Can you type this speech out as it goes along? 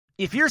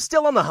If you're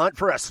still on the hunt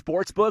for a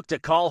sports book to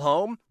call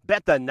home,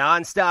 bet the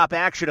nonstop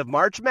action of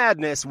March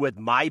Madness with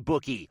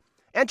MyBookie.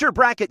 Enter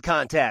bracket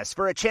contests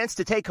for a chance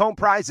to take home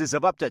prizes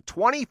of up to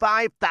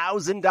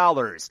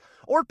 $25,000,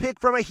 or pick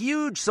from a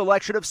huge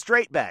selection of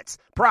straight bets,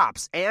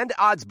 props, and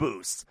odds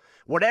boosts.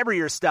 Whatever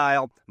your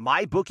style,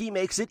 MyBookie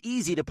makes it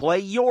easy to play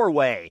your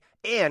way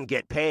and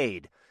get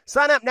paid.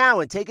 Sign up now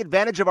and take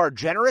advantage of our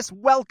generous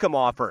welcome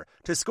offer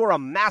to score a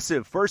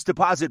massive first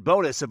deposit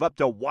bonus of up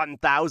to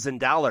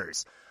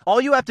 $1,000. All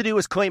you have to do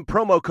is claim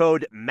promo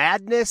code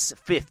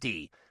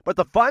MADNESS50. But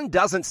the fun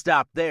doesn't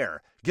stop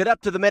there. Get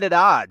up-to-the-minute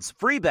odds,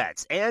 free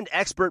bets, and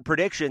expert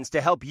predictions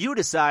to help you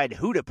decide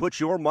who to put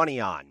your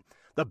money on.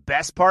 The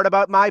best part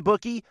about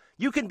MyBookie?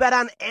 You can bet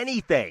on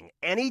anything,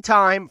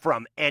 anytime,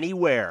 from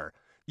anywhere.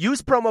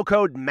 Use promo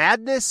code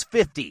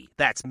MADNESS50,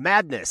 that's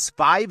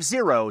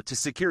MADNESS50, to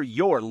secure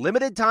your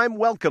limited-time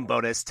welcome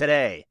bonus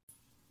today.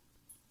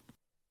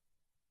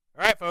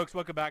 All right, folks,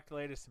 welcome back to the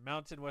latest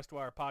Mountain West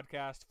Wire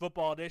podcast,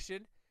 football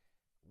edition.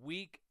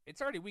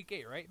 It's already week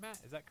 8, right, Matt?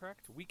 Is that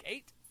correct? Week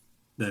 8?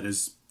 That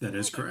is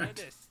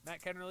correct.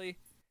 Matt Kennerly.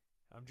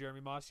 I'm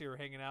Jeremy Moss here. We're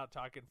hanging out,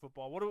 talking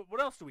football.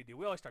 What else do? We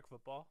always talk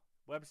football.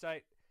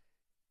 Website,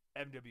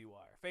 MW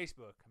Wire.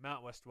 Facebook,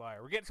 Mount West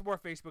Wire. We're getting some more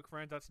Facebook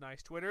friends. That's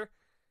nice. Twitter.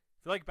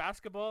 If you like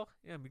basketball,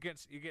 you're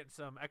getting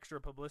some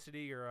extra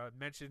publicity or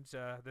mentions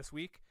this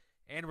week.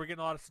 And we're getting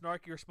a lot of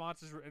snarky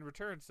responses in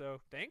return, so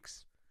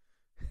thanks.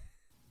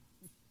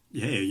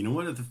 Yeah, you know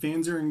what? If the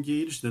fans are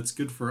engaged, that's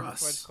good for us.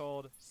 That's why it's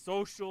called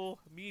social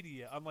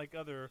media. Unlike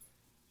other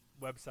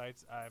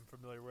websites I'm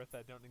familiar with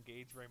that don't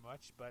engage very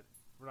much, but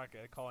we're not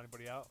going to call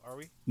anybody out, are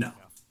we? No.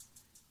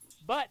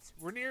 But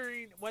we're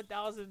nearing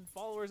 1,000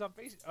 followers on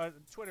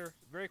Twitter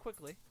very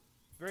quickly.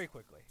 Very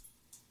quickly.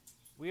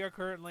 We are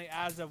currently,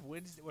 as of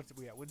Wednesday,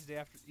 Wednesday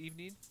after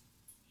evening,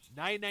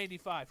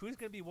 995. Who's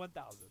going to be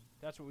 1,000?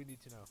 That's what we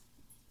need to know.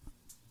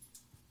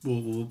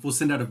 We'll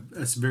send out a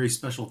very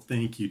special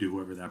thank you to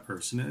whoever that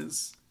person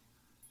is.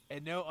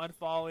 And no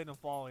unfollowing and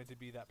following to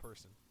be that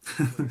person.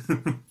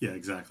 Yeah,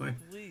 exactly.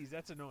 Please,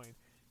 that's annoying.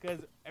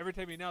 Because every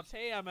time you announce,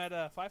 hey, I'm at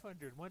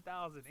 500,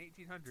 1,000,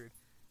 1,800,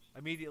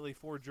 immediately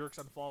 4 jerks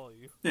unfollow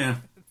you. Yeah.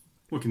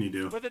 What can you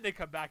do? But then they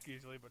come back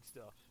usually, but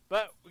still.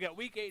 But we got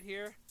week 8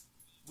 here.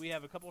 We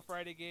have a couple of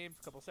Friday games,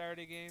 a couple of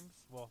Saturday games.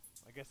 Well,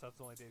 I guess that's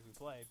the only days we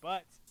play.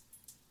 But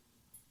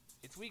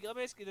it's week. Let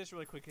me ask you this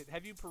really quick.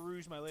 Have you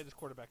perused my latest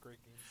quarterback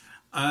rankings?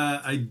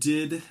 I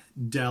did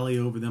dally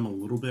over them a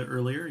little bit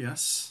earlier,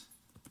 yes.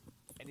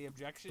 Any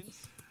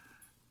objections?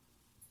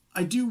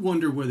 I do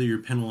wonder whether you're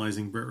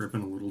penalizing Brett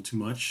Rippon a little too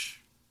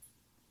much.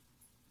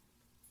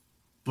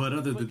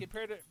 But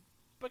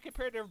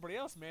compared to everybody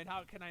else, man,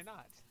 how can I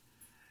not?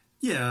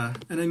 Yeah,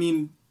 and I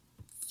mean,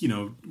 you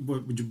know,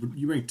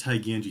 you ranked Ty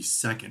Ganji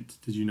second,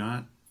 did you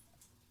not?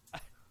 I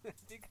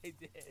think I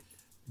did.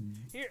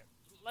 Here,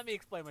 let me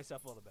explain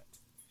myself a little bit.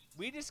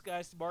 We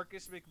discussed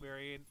Marcus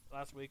McMaryion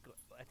last week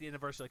at the end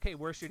of our show. Like, hey,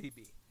 where should he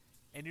be?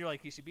 And you're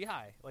like, he should be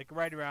high. Like,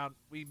 right around,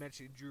 we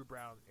mentioned Drew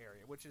Brown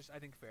area, which is, I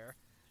think, fair.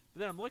 But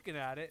then I'm looking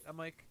at it, I'm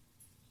like,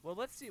 well,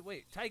 let's see.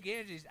 Wait, Ty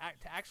Ganji's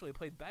actually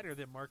played better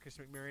than Marcus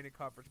McMaryion in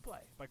conference play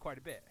by quite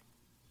a bit.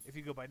 If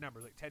you go by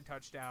numbers, like 10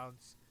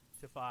 touchdowns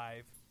to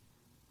 5,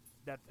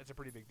 that's a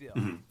pretty big deal.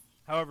 Mm-hmm.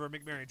 However,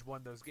 McMarion's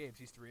won those games.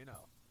 He's 3-0.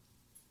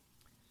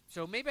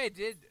 So maybe I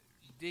did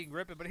ding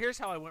Rippon, but here's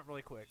how I went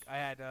really quick. I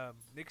had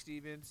Nick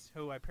Stevens,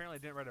 who I apparently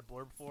didn't write a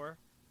blurb for.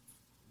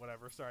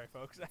 Whatever, sorry,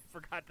 folks. I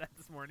forgot that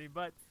this morning.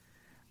 But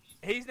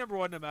he's number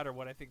 1 no matter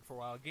what, I think, for a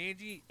while.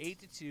 Ganji,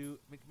 8-2.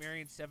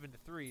 McMaryion,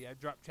 7-3. I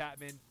dropped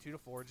Chapman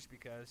 2-4 just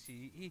because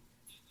he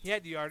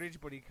had the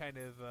yardage, but he kind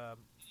of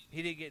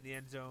he didn't get in the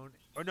end zone.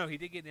 Or no, he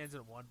did get in the end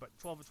zone 1, but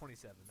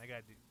 12-27.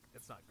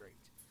 That's not great.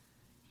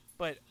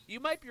 But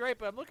you might be right,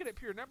 but I'm looking at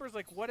pure numbers.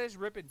 Like, what has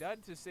Rippon done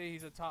to say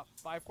he's a top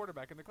 5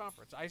 quarterback in the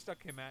conference? I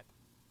stuck him at,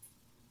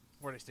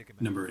 where did I stick him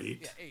at? Number 8.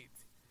 Yeah, 8.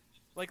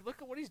 Like,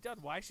 look at what he's done.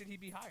 Why should he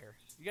be higher?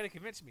 You got to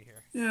convince me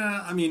here.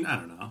 Yeah, I mean, I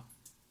don't know.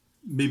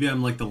 Maybe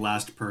I'm like the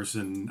last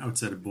person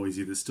outside of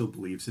Boise that still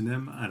believes in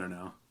him. I don't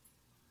know.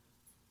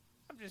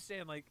 I'm just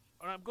saying, like,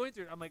 when I'm going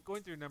through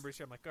numbers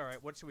here. I'm like, all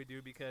right, what should we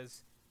do?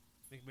 Because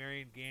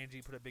McMaryion,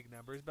 Ganji put up big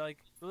numbers. But, like,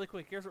 really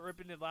quick, here's what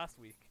Rippon did last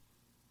week.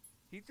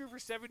 He threw for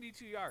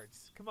 72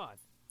 yards. Come on.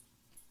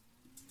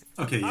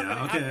 Okay,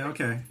 yeah,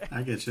 okay.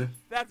 I get you.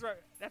 That's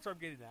what I'm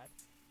getting at.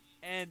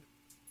 And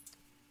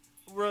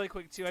really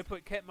quick, too, I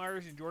put Kent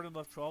Myers and Jordan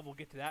Love 12. We'll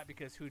get to that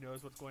because who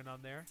knows what's going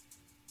on there.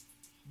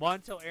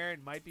 Montel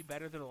Aaron might be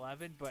better than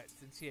 11, but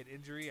since he had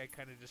injury, I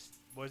kind of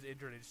just was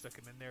injured. I just stuck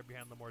him in there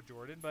behind Lamar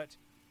Jordan. But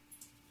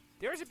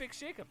there's a big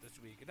shakeup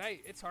this week, and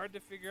it's hard to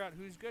figure out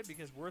who's good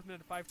because Worthman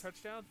had 5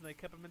 touchdowns, and they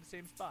kept him in the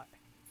same spot.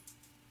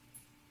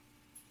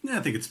 Yeah,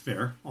 I think it's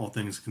fair, all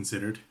things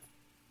considered.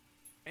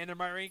 And in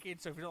my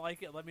rankings, so if you don't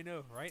like it, let me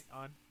know, right?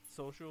 On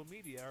social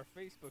media, our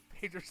Facebook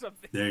page or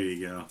something. There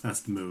you go.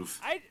 That's the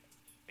move.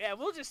 Yeah,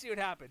 we'll just see what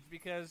happens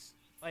because,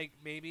 like,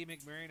 maybe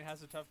McMaryion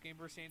has a tough game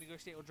versus San Diego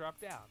State will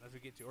drop down as we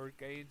get to. Or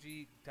Ty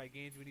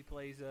Ganji, when he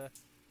plays,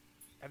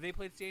 have they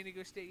played San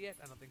Diego State yet?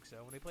 I don't think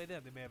so. When they play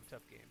them, they may have a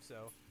tough game.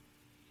 So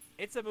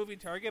it's a moving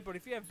target, but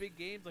if you have big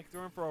games like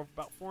throwing for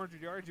about 400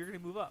 yards, you're going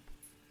to move up.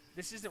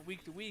 This isn't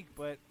week to week,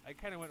 but I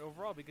kind of went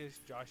overall because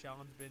Josh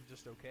Allen's been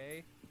just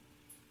okay.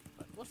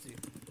 But we'll see.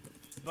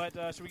 But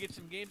should we get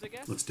some games, I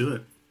guess? Let's do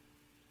it.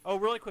 Oh,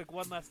 really quick,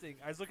 one last thing.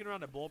 I was looking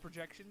around at bowl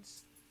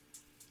projections.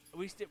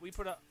 We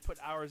put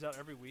hours out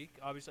every week.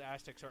 Obviously,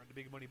 Aztecs aren't in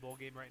the big money bowl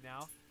game right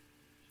now.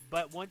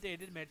 But one thing I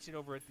did mention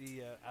over at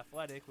the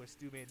Athletic was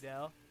Stu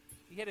Mandel.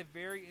 He had a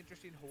very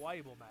interesting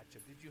Hawaii Bowl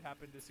matchup. Did you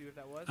happen to see what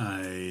that was?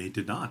 I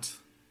did not.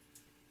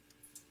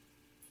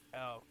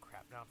 Oh,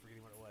 crap. Now I'm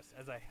forgetting what it was.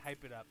 As I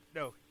hype it up.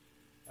 No.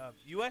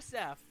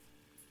 USF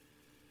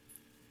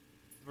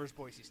versus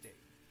Boise State.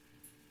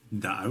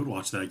 I would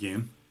watch that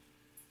game.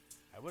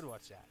 I would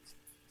watch that.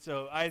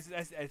 So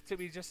it took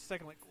me just a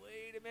second, like,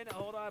 wait a minute,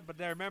 hold on. But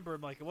then I remember,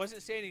 I'm like, it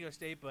wasn't San Diego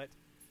State, but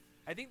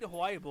I think the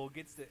Hawaii Bowl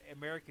gets the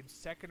American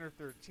second or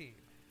third team.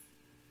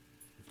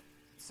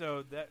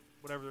 So that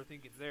whatever they're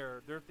thinking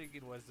there, their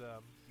thinking was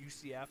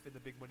UCF in the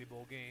Big Money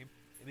Bowl game,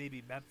 and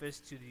maybe Memphis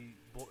to the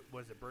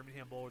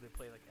Birmingham Bowl where they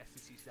play like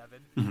SEC 7.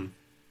 Mm-hmm.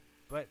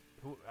 But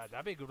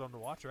that'd be a good one to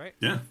watch, right?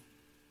 Yeah.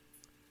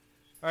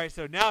 All right,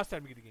 so now it's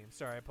time to get a game.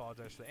 Sorry, I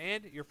apologize for that.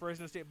 And your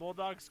Fresno State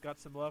Bulldogs got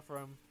some love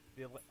from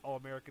the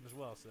All-American as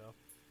well, so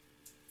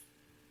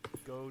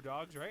go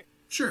Dogs, right?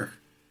 Sure.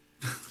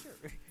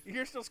 Sure.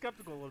 You're still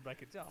skeptical a little bit, I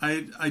can tell.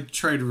 I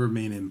try to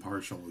remain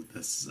impartial with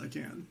this as I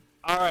can.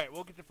 All right,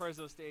 we'll get to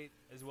Fresno State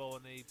as well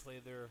when they play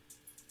their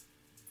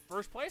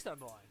first place on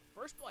the line.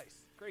 First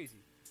place. Crazy.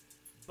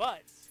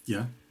 But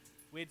Yeah.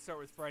 we had to start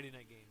with Friday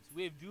night games.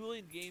 We have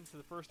dueling games for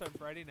the first time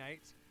Friday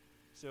night.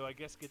 So I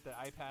guess get the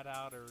iPad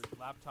out or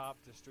laptop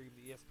to stream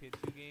the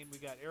ESPN2 game. We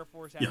got Air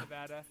Force at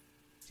Nevada,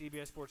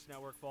 CBS Sports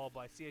Network, followed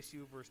by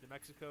CSU versus New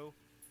Mexico,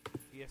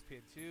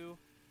 ESPN2.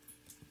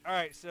 All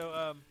right,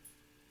 so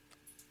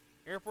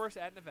Air Force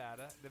at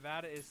Nevada.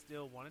 Nevada is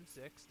still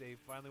 1-6. They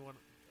finally won,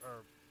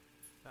 or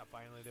not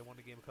finally, they won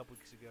the game a couple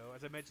weeks ago.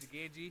 As I mentioned,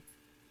 Ganji,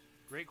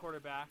 great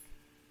quarterback.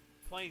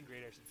 Playing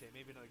great, I should say.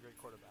 Maybe not a great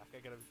quarterback. I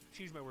got to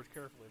choose my words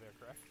carefully there,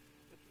 correct?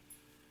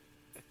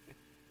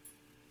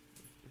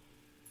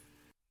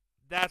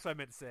 That's what I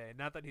meant to say.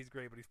 Not that he's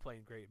great, but he's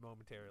playing great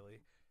momentarily.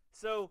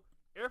 So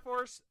Air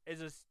Force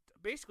is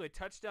basically a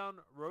touchdown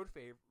road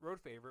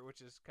favorite,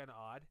 which is kind of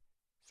odd,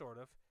 sort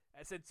of.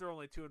 Since they're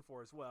only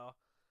 2-4 as well.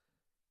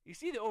 You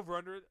see the over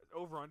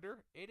under.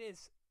 It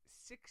is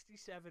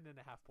 67.5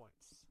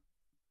 points.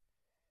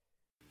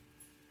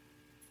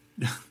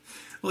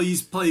 Well,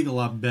 he's playing a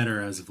lot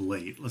better as of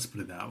late. Let's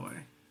put it that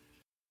way.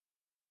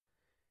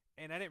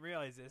 And I didn't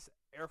realize this.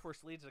 Air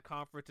Force leads the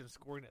conference in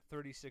scoring at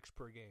 36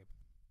 per game.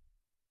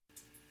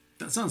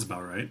 That sounds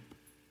about right.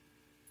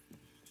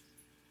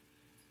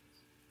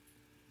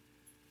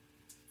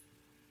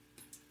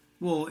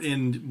 Well,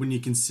 and when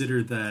you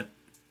consider that,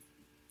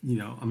 you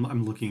know,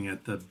 I'm looking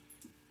at the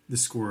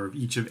score of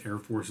each of Air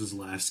Force's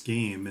last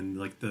game, and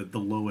like the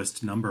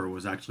lowest number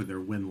was actually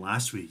their win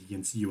last week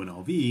against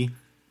UNLV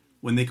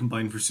when they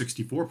combined for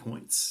 64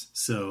 points.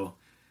 So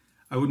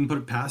I wouldn't put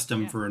it past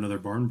them for another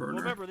barn burner.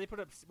 Well, remember, they put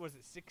up, was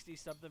it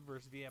 60-something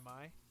versus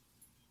VMI?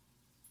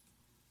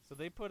 So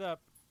they put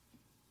up,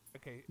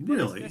 okay.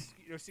 Really?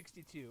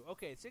 62.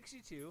 Okay,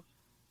 62.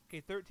 Okay,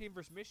 13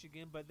 versus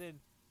Michigan, but then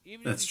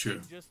even That's if you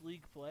true. take just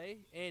league play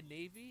and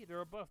Navy,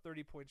 they're above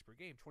 30 points per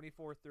game.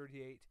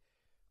 24-38,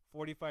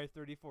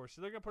 45-34.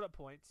 So they're going to put up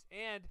points.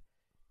 And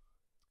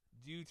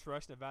do you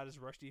trust Nevada's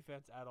rush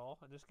defense at all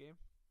in this game?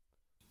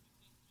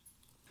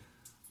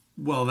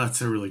 Well,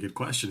 that's a really good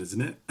question,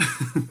 isn't it?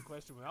 The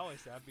question we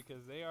always have,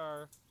 because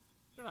they're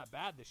not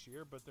bad this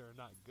year, but they're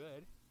not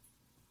good.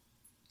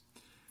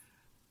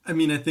 I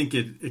mean, I think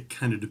it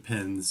kind of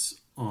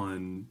depends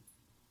on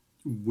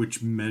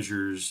which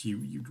measures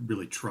you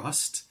really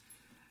trust.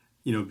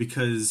 You know,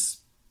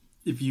 because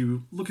if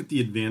you look at the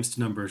advanced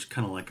numbers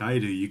kind of like I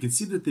do, you can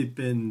see that they've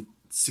been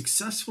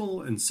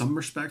successful in some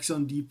respects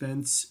on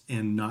defense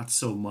and not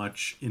so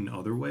much in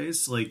other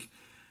ways. Like,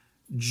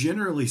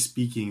 generally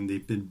speaking,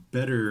 they've been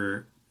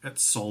better at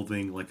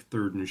solving like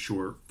third and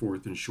short,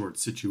 fourth and short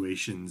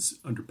situations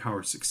under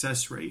power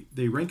success rate.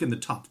 They rank in the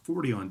top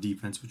 40 on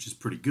defense, which is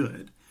pretty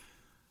good.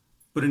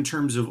 But in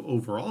terms of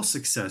overall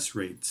success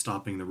rate,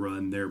 stopping the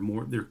run, they're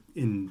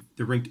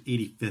ranked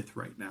 85th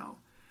right now,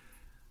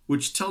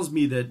 which tells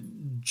me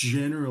that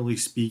generally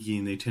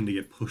speaking, they tend to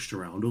get pushed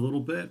around a little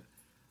bit.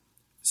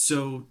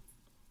 So,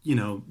 you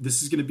know,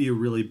 this is going to be a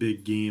really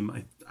big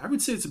game. I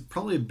would say it's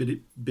probably a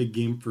big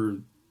game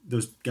for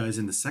those guys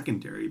in the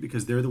secondary,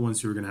 because they're the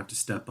ones who are going to have to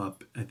step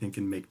up, I think,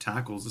 and make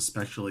tackles,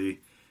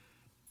 especially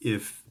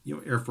if, you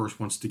know, Air Force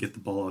wants to get the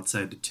ball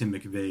outside to Tim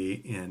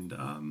McVeigh and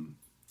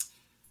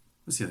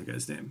what's the other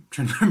guy's name?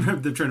 They're trying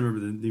to remember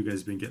the new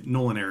guy's been getting.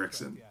 Nolan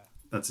Erickson. Yeah.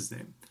 That's his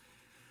name.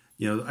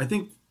 You know, I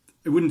think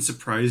it wouldn't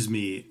surprise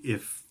me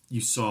if you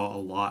saw a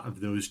lot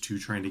of those two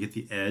trying to get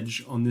the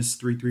edge on this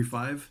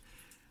 3-3-5.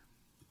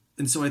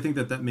 And so I think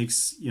that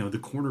makes, you know, the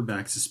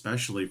cornerbacks,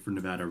 especially for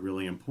Nevada,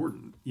 really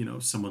important. You know,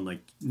 someone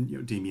like, you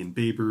know, Damian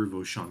Baber,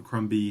 Voshawn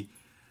Crumby,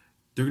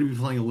 they're going to be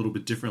playing a little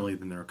bit differently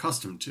than they're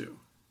accustomed to,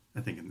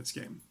 I think, in this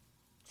game.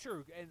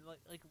 true, and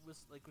like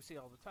we say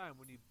all the time,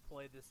 when you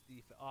play this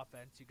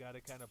offense, you got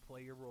to kind of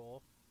play your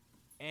role,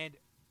 and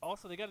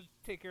also they got to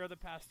take care of the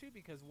pass too.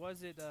 Because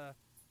was it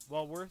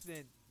while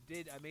Worthman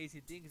did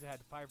amazing things,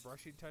 had 5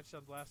 rushing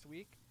touchdowns last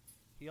week.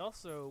 He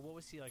also, what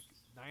was he, like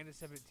 9 to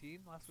 17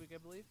 last week, I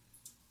believe.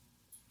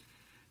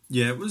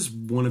 Yeah, it was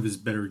one of his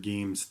better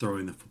games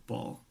throwing the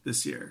football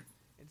this year.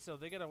 And so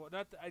they got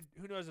to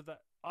who knows if the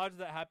odds of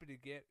that happened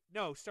again.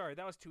 No, sorry,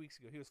 that was 2 weeks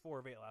ago. He was 4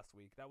 of 8 last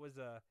week. That was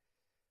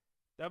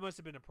that must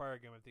have been a prior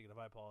game I'm thinking of.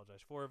 I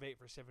apologize. 4 of 8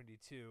 for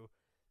 72.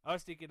 I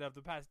was thinking of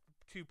the past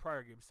 2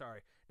 prior games.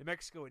 Sorry, New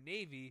Mexico and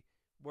Navy,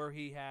 where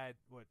he had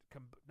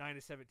 9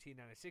 to 17,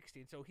 9 to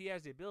 16. So he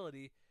has the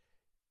ability,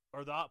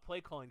 or the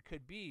play calling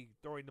could be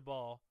throwing the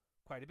ball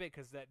quite a bit,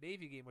 because that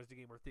Navy game was the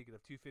game we're thinking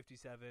of,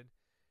 257,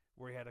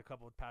 where he had a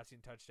couple of passing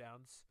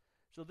touchdowns.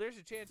 So there's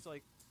a chance,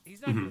 like,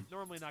 he's not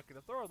normally not going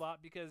to throw a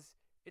lot because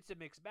it's a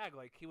mixed bag.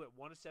 Like, he went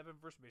 1 of 7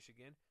 versus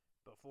Michigan,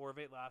 but 4 of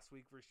 8 last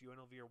week versus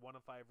UNLV, or 1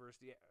 of 5 versus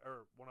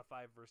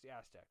the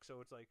Aztecs. So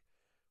it's like,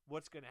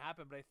 what's going to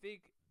happen? But I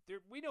think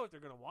we know what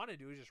they're going to want to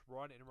do is just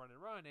run and run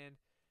and run. And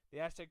the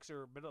Aztecs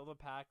are middle of the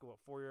pack,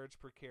 4 yards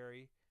per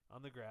carry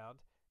on the ground.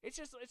 It's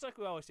like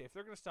we always say, if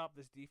they're going to stop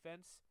this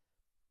defense,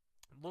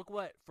 look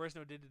what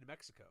Fresno did to New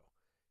Mexico.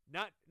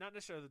 Not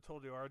necessarily the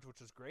total yards,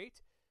 which was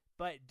great,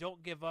 but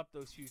don't give up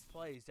those huge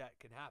plays that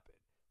can happen.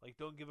 Like,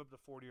 don't give up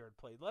the 40-yard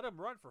play. Let them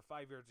run for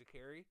 5 yards a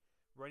carry,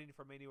 running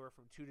from anywhere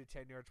from 2 to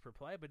 10 yards per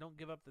play, but don't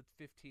give up the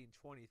 15,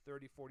 20,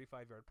 30,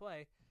 45-yard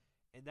play.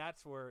 And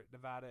that's where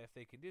Nevada, if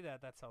they can do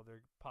that, that's how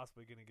they're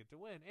possibly going to get to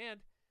win.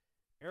 And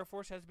Air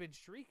Force has been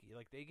streaky.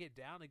 Like, they get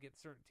down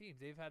against certain teams.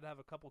 They've had to have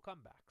a couple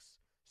comebacks.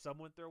 Some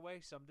went their way,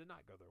 some did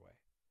not go their way.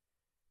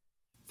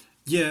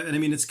 Yeah, and I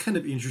mean, it's kind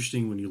of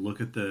interesting when you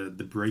look at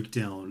the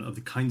breakdown of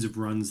the kinds of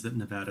runs that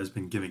Nevada has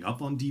been giving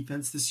up on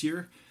defense this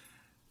year.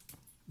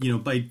 You know,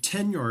 by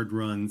 10-yard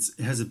runs,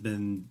 it hasn't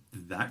been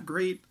that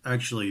great.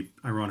 Actually,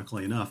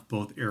 ironically enough,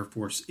 both Air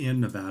Force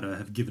and Nevada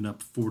have given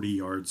up 40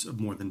 yards of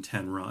more than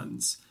 10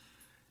 runs.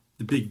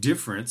 The big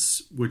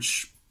difference,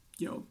 which,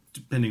 you know,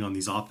 depending on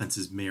these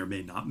offenses may or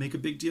may not make a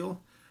big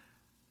deal,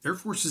 Air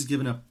Force has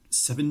given up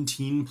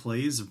 17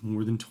 plays of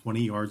more than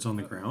 20 yards on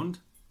the ground.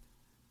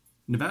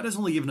 Nevada's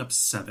only given up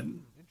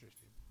 7.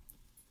 Interesting.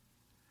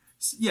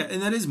 Yeah,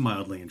 and that is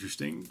mildly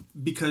interesting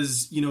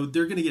because, you know,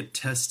 they're going to get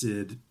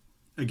tested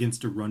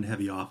against a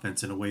run-heavy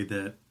offense in a way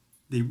that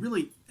they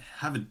really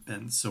haven't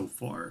been so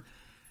far.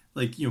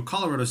 Like, you know,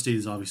 Colorado State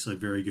is obviously a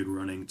very good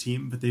running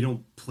team, but they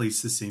don't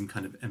place the same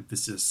kind of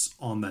emphasis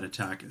on that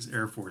attack as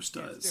Air Force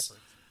does.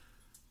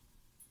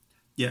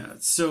 Yeah,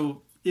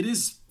 so it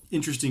is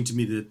interesting to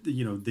me that,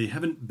 you know, they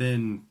haven't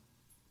been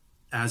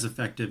as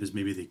effective as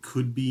maybe they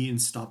could be in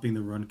stopping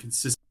the run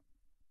consistently.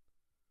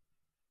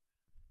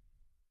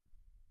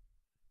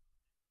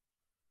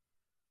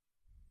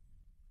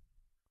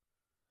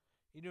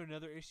 You know,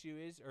 another issue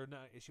is, or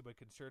not issue, but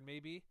concern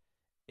maybe,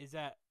 is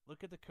that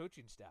look at the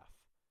coaching staff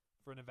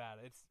for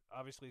Nevada. It's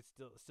obviously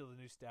still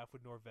the new staff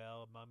with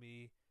Norvell,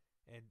 Mummy,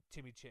 and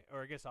Timmy Chan,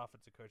 or I guess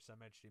offensive coaches I'm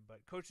mentioning,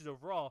 but coaches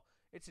overall,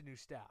 it's a new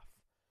staff.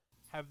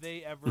 Have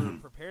they ever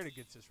prepared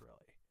against this, really?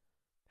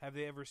 Have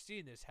they ever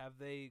seen this? Have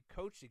they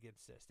coached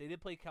against this? They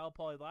did play Cal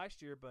Poly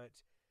last year, but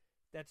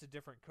that's a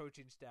different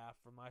coaching staff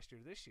from last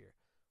year to this year.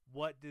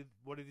 What do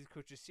these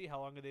coaches see? How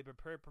long have they been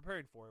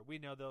preparing for it? We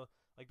know they'll,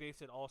 like they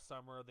said, all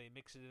summer. They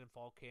mix it in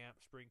fall camp,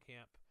 spring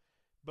camp.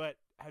 But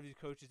have these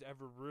coaches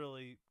ever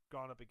really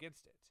gone up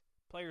against it?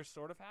 Players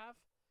sort of have,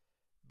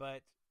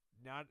 but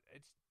not.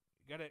 It's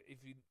you gotta. If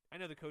you, I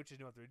know the coaches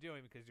know what they're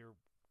doing because you're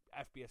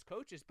FBS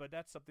coaches, but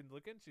that's something to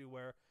look into.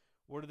 Where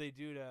what do they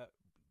do to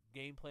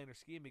game plan or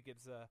scheme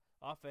against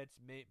offense?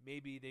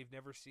 Maybe they've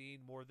never seen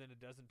more than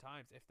a dozen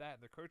times, if that, in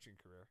their coaching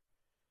career.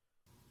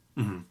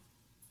 Mm-hmm.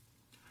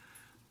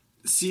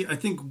 See, I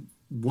think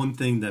one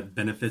thing that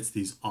benefits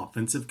these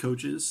offensive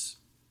coaches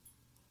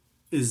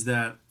is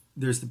that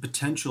there's the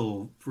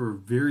potential for a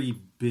very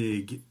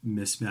big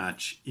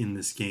mismatch in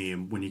this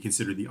game when you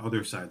consider the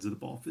other sides of the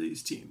ball for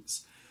these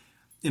teams.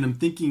 And I'm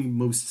thinking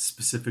most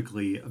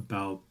specifically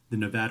about the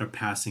Nevada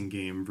passing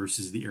game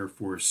versus the Air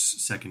Force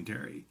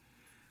secondary.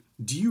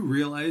 Do you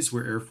realize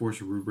where Air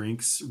Force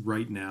ranks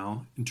right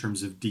now in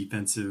terms of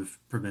defensive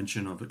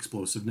prevention of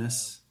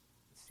explosiveness?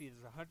 Let's see,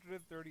 there's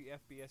 130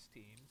 FBS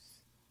teams.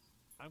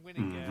 I'm going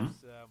to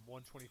guess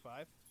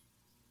 125.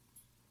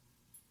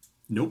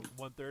 Nope.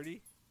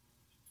 130.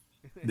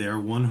 They're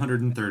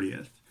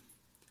 130th.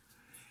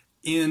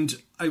 And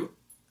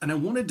I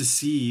wanted to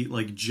see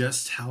like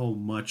just how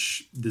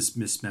much this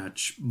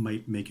mismatch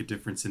might make a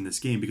difference in this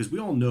game, because we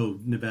all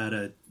know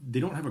Nevada, they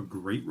don't have a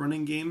great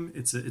running game.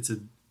 It's a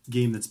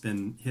game that's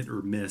been hit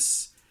or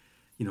miss.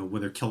 You know,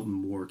 whether Kelton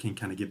Moore can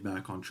kind of get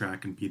back on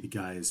track and be the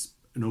guy is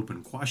an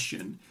open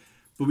question.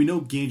 But we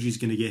know Ganji's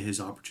going to get his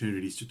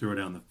opportunities to throw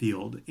down the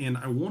field. And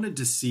I wanted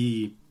to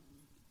see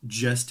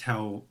just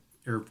how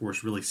Air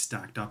Force really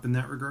stacked up in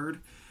that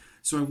regard.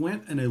 So I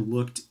went and I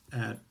looked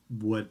at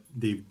what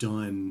they've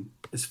done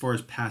as far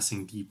as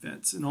passing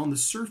defense. And on the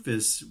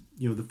surface,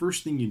 you know, the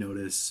first thing you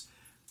notice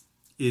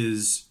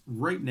is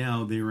right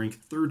now they rank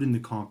third in the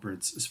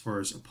conference as far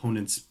as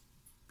opponents'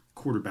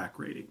 quarterback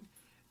rating.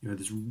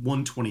 There's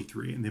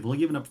 123, and they've only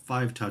given up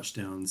 5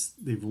 touchdowns.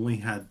 They've only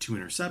had 2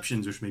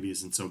 interceptions, which maybe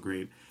isn't so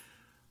great.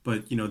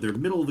 But, they're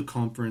middle of the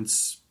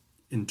conference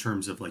in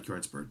terms of like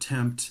yards per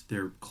attempt.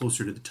 They're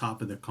closer to the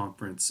top of the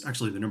conference.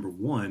 Actually, they're number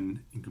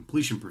 1 in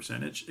completion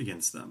percentage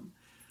against them.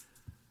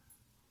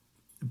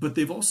 But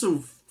they've also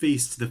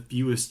faced the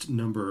fewest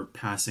number of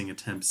passing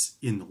attempts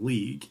in the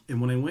league.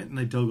 And when I went and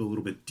I dug a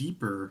little bit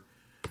deeper,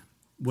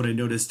 what I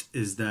noticed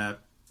is that,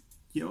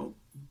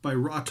 by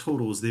raw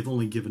totals, they've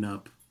only given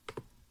up,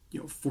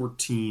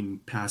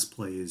 14 pass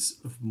plays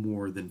of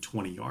more than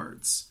 20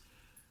 yards.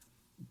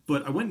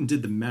 But I went and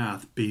did the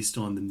math based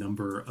on the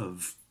number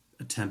of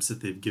attempts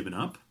that they've given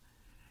up.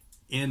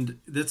 And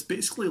that's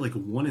basically like a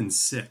 1 in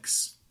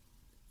 6.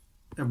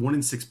 A 1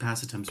 in 6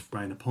 pass attempts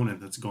by an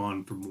opponent that's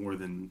gone for more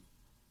than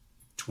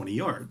 20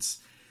 yards.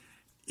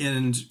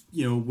 And,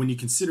 when you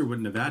consider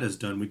what Nevada's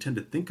done, we tend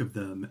to think of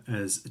them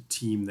as a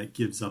team that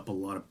gives up a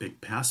lot of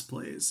big pass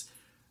plays.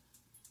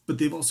 But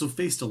they've also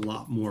faced a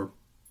lot more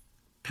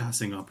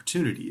passing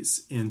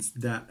opportunities, and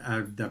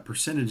that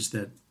percentage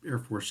that Air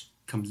Force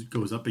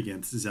goes up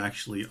against is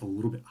actually a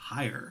little bit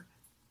higher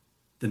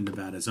than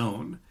Nevada's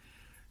own.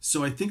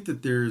 So I think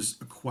that there's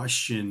a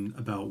question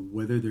about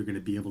whether they're going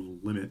to be able to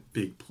limit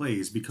big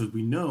plays, because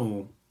we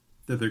know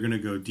that they're going to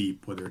go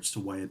deep, whether it's to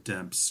Wyatt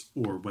Demps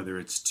or whether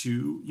it's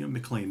to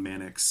McLean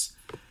Mannix,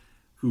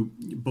 who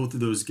both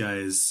of those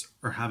guys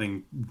are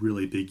having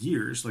really big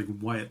years. Like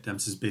Wyatt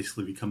Demps has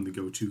basically become the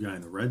go-to guy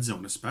in the red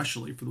zone,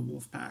 especially for the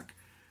Wolfpack.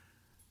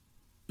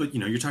 But,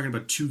 you're talking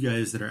about 2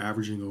 guys that are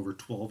averaging over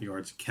 12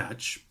 yards a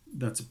catch.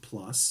 That's a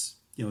plus.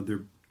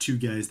 They're 2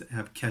 guys that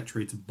have catch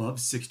rates above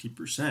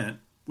 60%,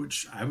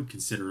 which I would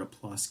consider a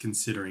plus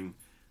considering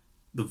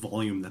the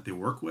volume that they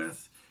work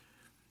with.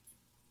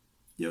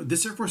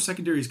 This Air Force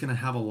secondary is going to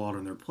have a lot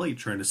on their plate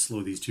trying to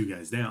slow these 2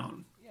 guys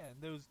down. Yeah,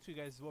 and those 2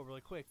 guys as well, really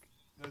quick.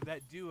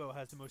 That duo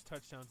has the most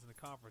touchdowns in the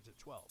conference at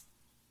 12.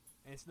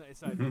 And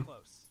it's not even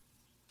close.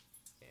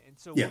 And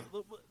so,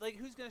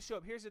 who's going to show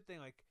up? Here's the thing,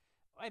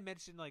 I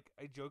mentioned, I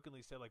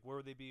jokingly said, where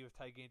would they be if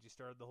Ty Ganji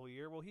started the whole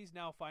year? Well, he's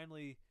now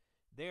finally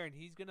there, and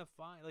he's going to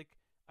find,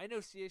 I know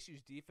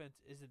CSU's defense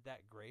isn't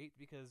that great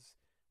because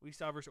we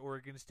saw versus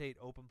Oregon State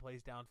open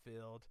plays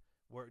downfield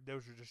where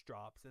those are just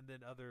drops, and then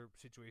other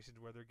situations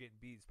where they're getting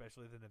beat,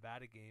 especially the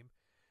Nevada game.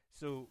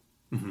 So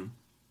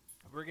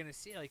we're going to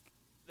see,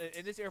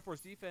 in this Air Force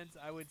defense,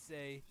 I would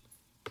say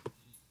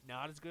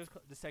not as good as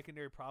the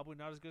secondary, probably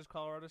not as good as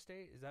Colorado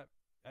State.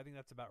 I think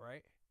that's about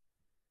right.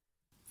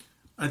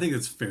 I think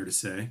that's fair to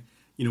say.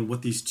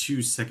 What these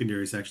 2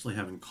 secondaries actually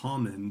have in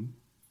common,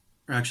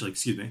 or actually,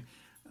 excuse me,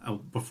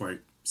 before I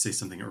say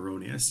something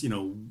erroneous,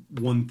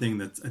 one thing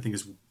that I think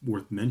is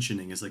worth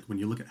mentioning is when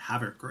you look at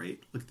Havoc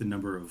rate, the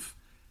number of,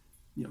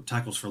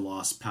 tackles for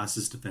loss,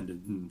 passes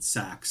defended, and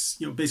sacks,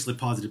 basically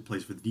positive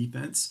plays for the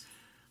defense.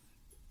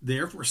 The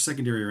Air Force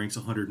secondary ranks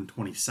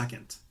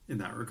 122nd in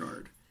that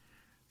regard.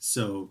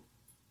 So,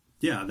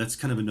 yeah, that's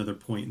kind of another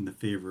point in the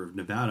favor of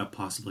Nevada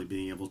possibly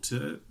being able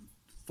to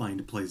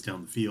find plays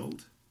down the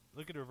field.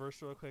 Look at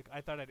reverse real quick.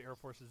 I thought I had Air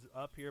Force's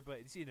up here,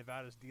 but you see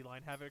Nevada's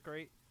D-line Havoc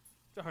rate?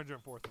 It's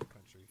 104th in the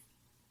country.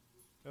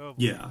 Oh, boy.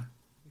 Yeah,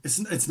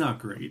 it's not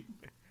great.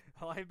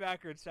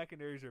 Linebacker and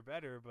secondaries are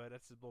better, but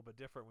that's a little bit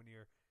different when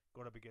you're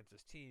going up against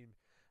this team.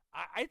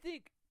 I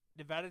think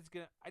Nevada's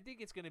I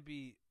think it's gonna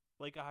be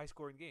like a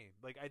high-scoring game.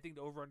 I think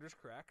the over/under is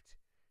correct,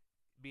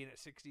 being at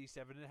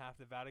 67.5.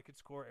 Nevada could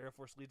score. Air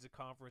Force leads the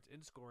conference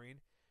in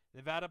scoring.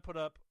 Nevada put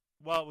up,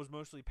 while it was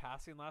mostly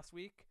passing last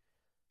week,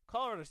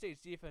 Colorado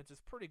State's defense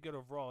is pretty good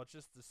overall. It's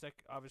just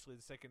obviously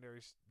the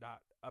secondary's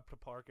not up to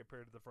par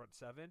compared to the front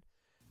 7,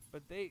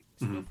 but they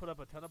still put up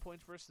a ton of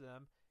points versus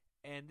them.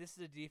 And this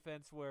is a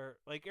defense where,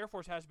 Air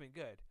Force has been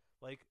good.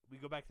 We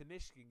go back to the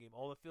Michigan game,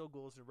 all the field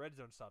goals and red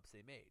zone stops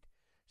they made.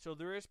 So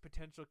there is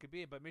potential could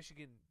be, but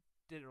Michigan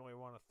didn't really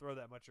want to throw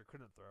that much or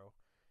couldn't throw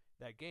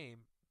that game,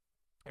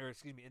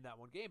 in that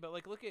one game. But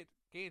look at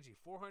Ganji,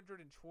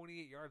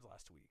 428 yards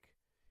last week.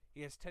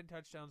 He has 10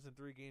 touchdowns in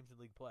 3 games in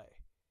league play.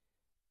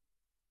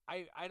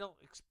 I don't.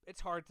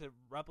 It's hard to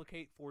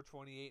replicate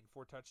 428 and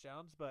 4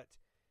 touchdowns, but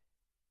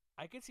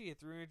I could see a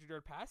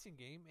 300-yard passing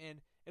game,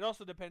 and it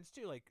also depends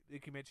too. Like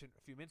you mentioned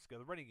a few minutes ago,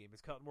 the running game, is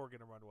Kelton Moore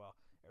going to run well?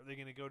 Are they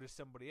going to go to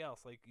somebody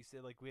else? Like you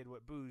said, we had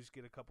Booz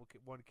get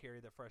one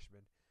carry, the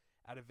freshman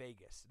out of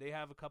Vegas. They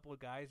have a couple of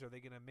guys. Are they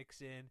going to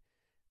mix in?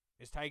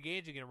 Is Ty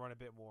Ganji going to run a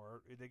bit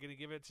more? Are they going to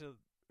give it to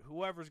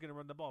whoever's going to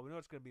run the ball? We know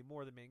it's going to be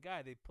more the main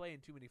guy. They play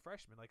in too many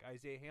freshmen. Like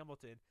Isaiah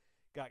Hamilton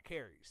got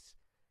carries.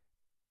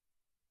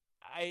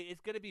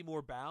 It's going to be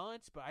more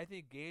balanced, but I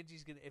think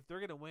Ganji's going to, if they're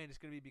going to win, it's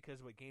going to be because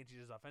of what Ganji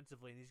does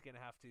offensively, and he's going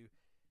to have to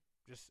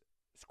just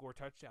score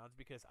touchdowns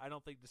because I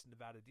don't think this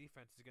Nevada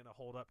defense is going to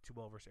hold up too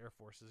well versus Air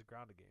Force as a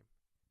grounded game.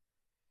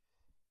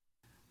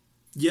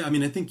 Yeah, I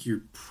mean, I think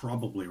you're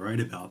probably right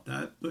about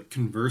that. But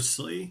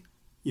conversely,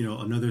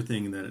 another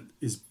thing that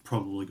is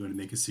probably going to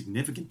make a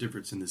significant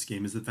difference in this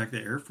game is the fact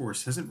that Air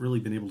Force hasn't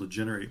really been able to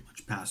generate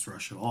much pass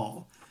rush at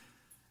all.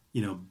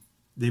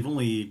 they've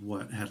only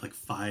had like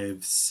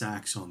 5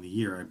 sacks on the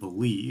year, I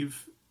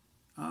believe.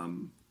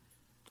 And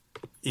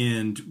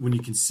when you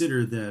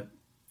consider that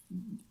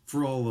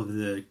for all of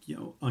the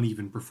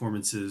uneven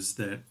performances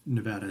that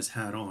Nevada's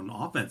had on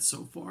offense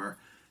so far,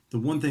 the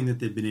one thing that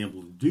they've been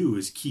able to do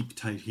is keep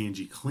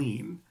Tytanji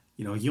clean.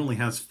 He only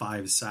has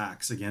 5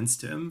 sacks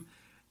against him,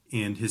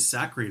 and his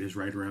sack rate is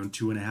right around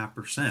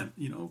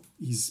 2.5%.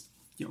 He's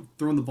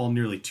thrown the ball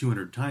nearly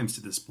 200 times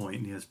to this point,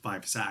 and he has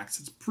 5 sacks.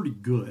 It's pretty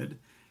good,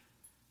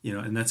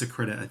 and that's a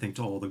credit, I think,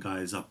 to all the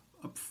guys up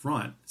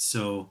front.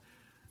 So,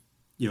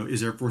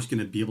 is Air Force going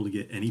to be able to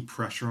get any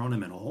pressure on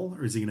him at all,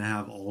 or is he going to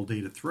have all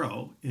day to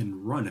throw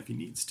and run if he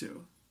needs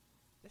to?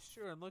 That's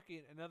true. And looking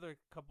at another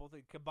couple of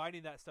things,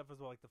 combining that stuff as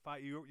well, like the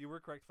 5, you were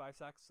correct, 5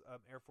 sacks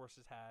Air Force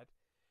has had.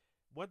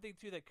 One thing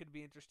too that could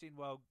be interesting,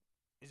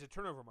 is a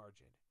turnover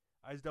margin.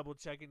 I was double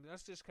checking.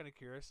 That's just kind of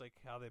curious, like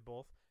how they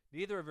both.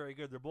 Neither are very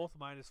good. They're both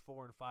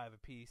 -4 and 5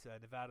 apiece.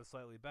 Nevada's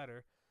slightly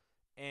better,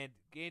 and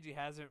Ganji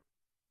hasn't.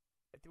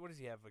 What does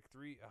he have? Like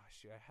 3? Oh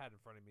shoot, I had it in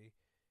front of me.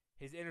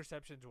 His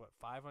interceptions,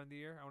 5 on the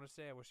year? I want to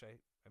say. I wish I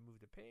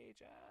moved the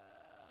page.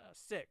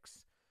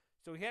 6.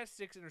 So he has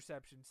 6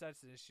 interceptions.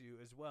 That's an issue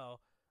as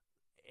well,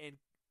 and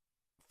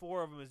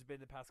 4 of them has been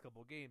the past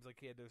couple of games. Like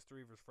he had those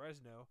 3 versus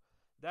Fresno.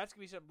 That's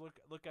gonna be something to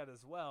look at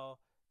as well,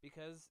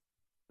 because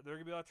there are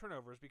gonna be a lot of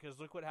turnovers. Because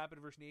look what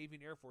happened versus Navy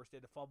and Air Force. They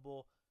had to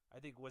fumble. I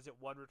think was it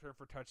 1 return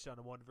for a touchdown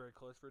and 1 very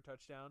close for a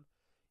touchdown.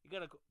 You got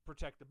to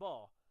protect the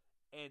ball,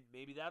 and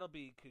maybe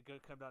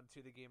could come down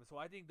to the game. So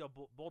I think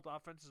both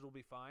offenses will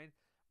be fine.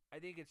 I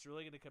think it's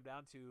really going to come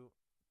down to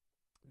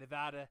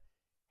Nevada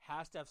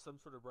has to have some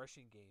sort of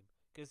rushing game,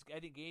 because I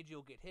think Ganji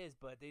will get his,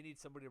 but they need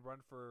somebody to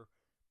run for.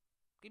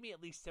 Give me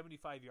at least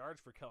 75 yards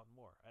for Kelton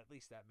Moore, at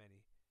least that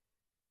many.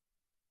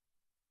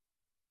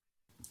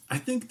 I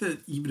think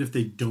that even if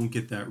they don't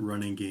get that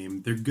running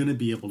game, they're going to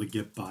be able to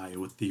get by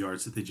with the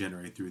yards that they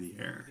generate through the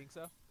air. You think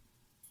so?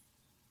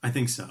 I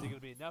think so. I think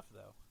it'll be enough,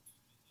 though.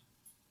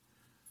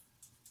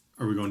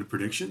 Are we going to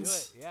predictions?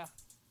 Let's do it, yeah.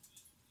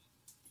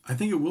 I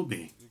think it will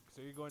be.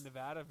 So you're going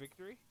Nevada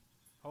victory?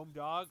 Home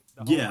dog?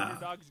 The home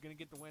underdog is going to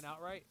get the win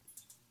outright?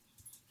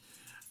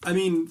 I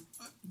mean,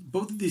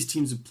 both of these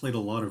teams have played a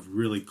lot of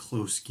really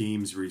close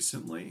games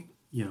recently.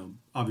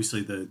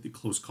 Obviously the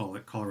close call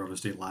at Colorado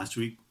State last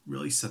week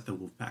really set the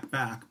Wolfpack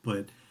back,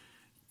 but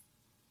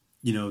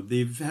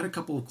they've had a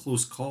couple of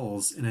close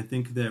calls, and I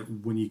think that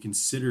when you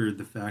consider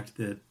the fact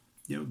that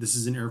this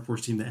is an Air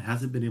Force team that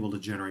hasn't been able to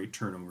generate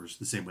turnovers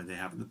the same way they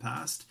have in the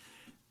past.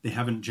 They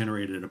haven't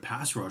generated a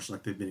pass rush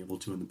like they've been able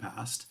to in the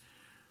past.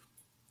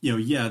 They're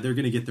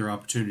going to get their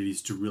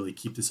opportunities to really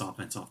keep this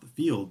offense off the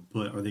field,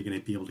 but are they going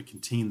to be able to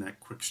contain that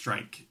quick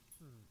strike?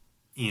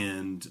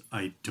 And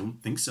I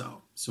don't think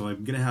so. So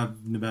I'm going to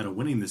have Nevada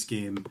winning this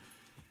game,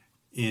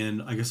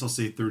 and I guess I'll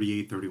say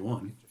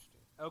 38-31.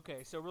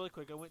 Okay, so really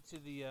quick, I went to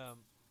the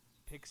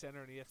Pick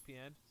Center on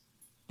ESPN.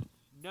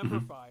 Number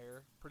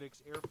Fire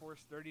predicts Air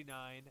Force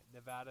 39,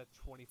 Nevada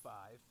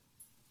 25.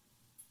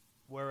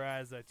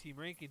 Whereas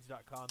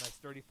TeamRankings.com, that's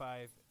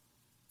 35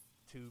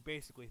 to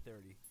basically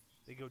 30.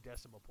 They go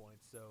decimal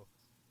points. So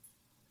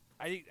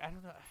I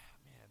don't know,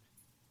 man.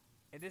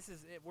 And this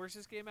is it. Where's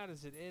this game at?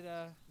 Is it in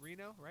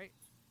Reno, right?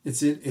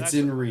 It's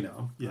in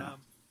Reno. Yeah.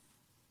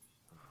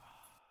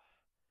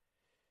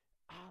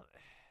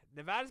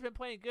 Nevada's been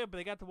playing good, but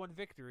they got the one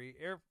victory.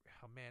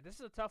 Oh man, this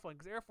is a tough one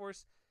because Air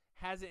Force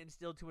hasn't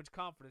instilled too much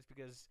confidence,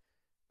 because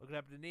look what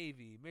happened to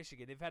Navy,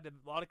 Michigan. They've had a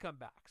lot of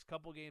comebacks.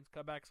 Couple games,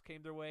 comebacks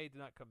came their way, did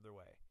not come their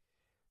way.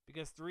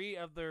 Because 3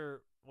 of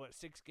their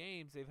 6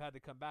 games, they've had to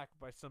come back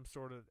by some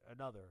sort of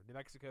another. New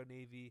Mexico,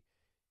 Navy,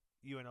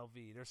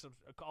 UNLV. There's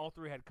all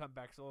 3 had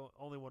comebacks.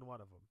 Only won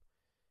one of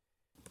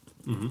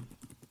them. Mm-hmm.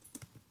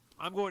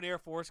 I'm going Air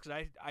Force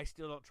because I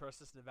still don't trust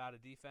this Nevada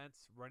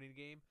defense running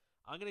game.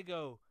 I'm going to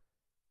go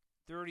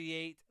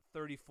 38-34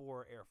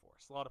 Air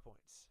Force. A lot of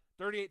points.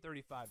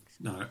 38-35.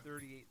 No.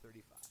 38-35.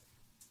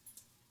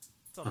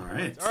 All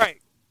right. All right.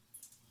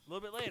 A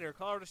little bit later,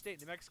 Colorado State,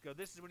 New Mexico.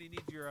 This is when you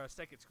need your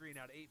second screen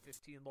out,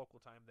 8:15 local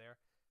time there,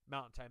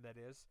 Mountain Time that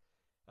is.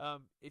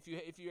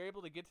 If you're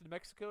able to get to New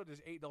Mexico,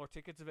 there's $8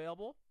 tickets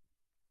available,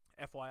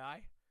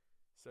 FYI.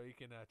 So you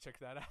can check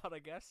that out, I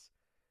guess.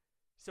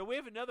 So we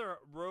have another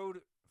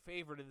road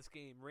favorite in this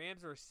game.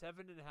 Rams are a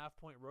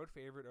 7.5-point road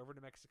favorite over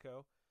New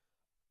Mexico.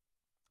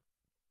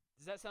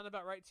 Does that sound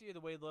about right to you,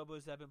 the way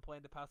Lobos have been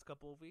playing the past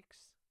couple of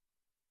weeks?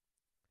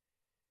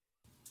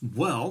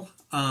 Well,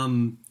 I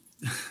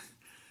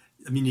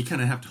mean, you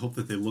kind of have to hope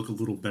that they look a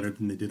little better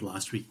than they did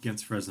last week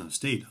against Fresno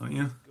State, don't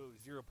you? Go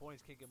 0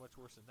 points, can't get much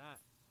worse than that.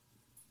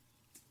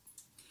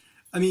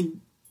 I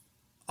mean,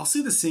 I'll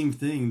say the same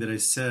thing that I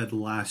said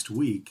last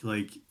week.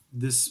 Like,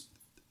 this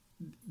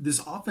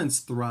offense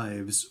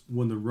thrives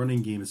when the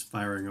running game is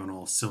firing on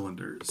all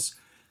cylinders.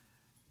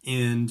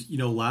 And,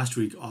 last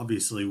week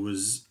obviously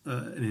was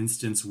an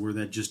instance where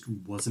that just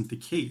wasn't the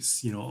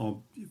case.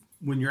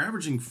 When you're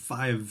averaging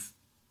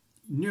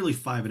nearly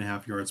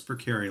 5.5 yards per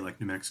carry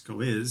like New Mexico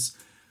is,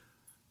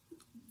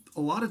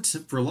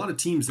 for a lot of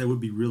teams that would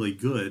be really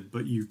good,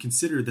 but you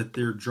consider that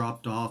they're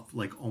dropped off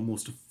like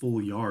almost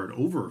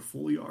over a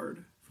full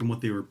yard from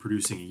what they were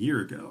producing a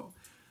year ago.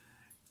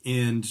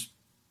 And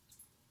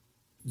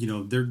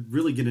they're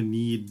really going to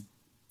need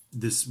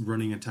this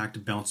running attack to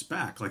bounce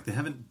back. Like, they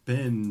haven't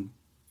been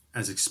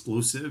as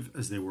explosive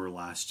as they were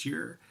last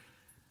year.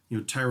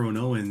 Tyrone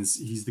Owens,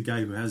 he's the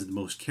guy who has the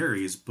most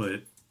carries,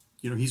 but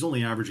he's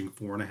only averaging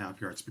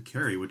 4.5 yards per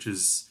carry, which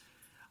is,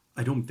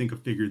 I don't think, a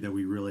figure that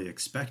we really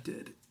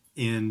expected.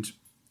 And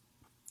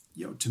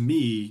to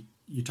me,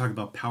 you talk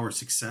about power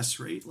success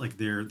rate, like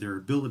their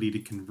ability to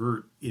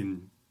convert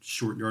in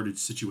short yardage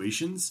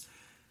situations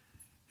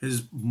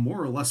has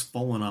more or less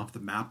fallen off the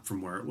map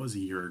from where it was a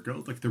year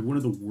ago. Like, they're one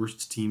of the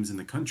worst teams in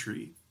the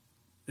country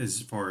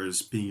as far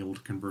as being able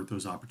to convert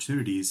those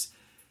opportunities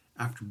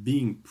after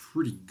being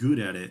pretty good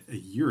at it a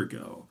year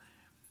ago.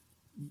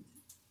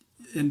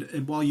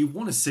 And while you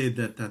want to say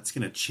that that's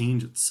going to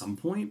change at some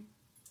point,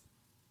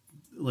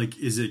 like,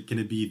 is it going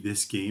to be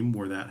this game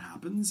where that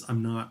happens?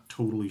 I'm not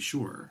totally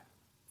sure.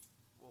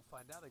 We'll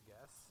find out, I guess.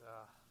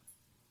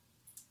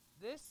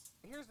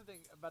 Here's the thing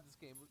about this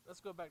game. Let's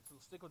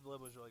stick with the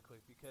Liberals really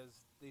quick, because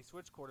they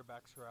switched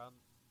quarterbacks around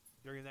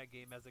during that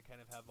game, as they kind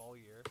of have all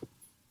year.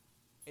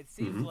 It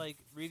seems like,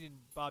 reading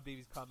Bob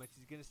Davies' comments,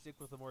 he's going to stick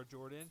with Lamar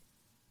Jordan.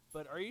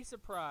 But are you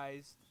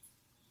surprised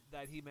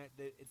that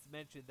it's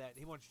mentioned that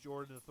he wants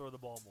Jordan to throw the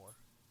ball more?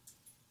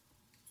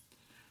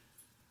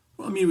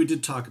 Well, I mean, we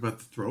did talk about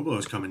the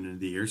throwbows coming into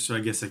the year, so I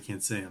guess I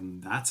can't say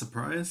I'm that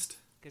surprised.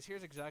 Because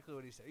here's exactly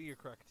what he said. You're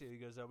correct, too. He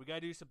goes, we got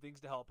to do some things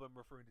to help him,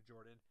 referring to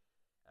Jordan.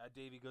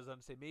 Davey goes on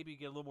to say maybe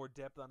get a little more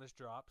depth on his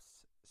drops,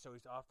 so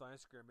he's off the line of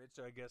scrimmage.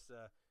 So I guess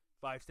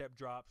 5-step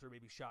drops or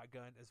maybe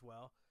shotgun as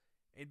well.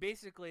 And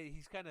basically,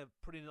 he's kind of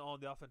putting it all on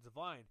the offensive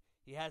line.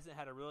 He hasn't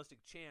had a realistic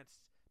chance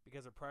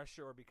because of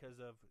pressure or because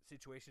of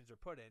situations they're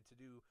put in to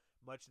do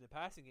much in the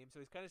passing game.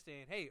 So he's kind of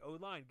saying, hey,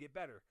 O-line, get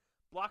better.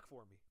 Block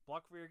for me.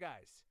 Block for your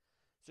guys.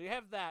 So you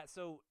have that.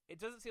 So it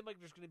doesn't seem like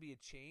there's going to be a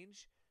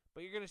change,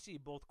 but you're going to see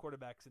both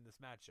quarterbacks in this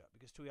matchup,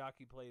 because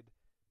Tuiaki played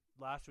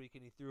last week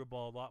and he threw a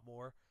ball a lot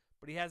more.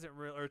 But he hasn't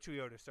really, or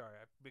Toyota, sorry,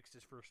 I mixed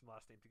his first and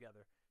last name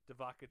together.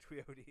 Devaka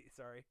Toyota,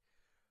 sorry.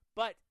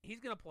 But he's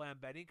going to play on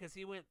Benny because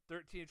he went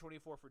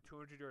 13-24 for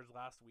 200 yards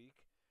last week.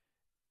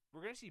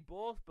 We're going to see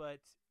both, but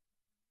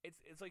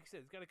it's like you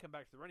said, it's got to come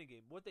back to the running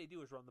game. What they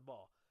do is run the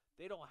ball.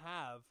 They don't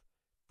have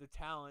the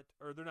talent,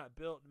 or they're not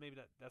built, maybe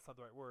that's not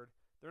the right word,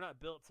 they're not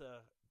built to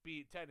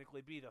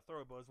technically be the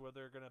throwbows where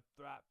they're going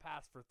to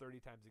pass for 30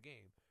 times a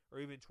game or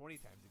even 20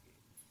 times a game.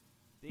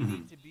 They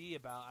need to be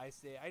about, I'd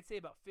say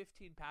about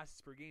 15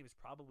 passes per game is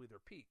probably their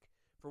peak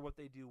for what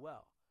they do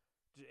well.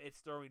 It's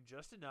throwing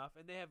just enough,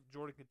 and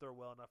Jordan can throw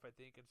well enough, I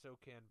think, and so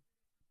can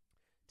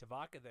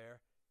Tavaka there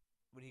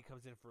when he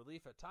comes in for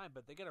relief at time.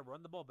 But they got to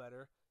run the ball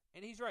better,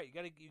 and he's right.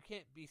 You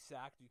can't be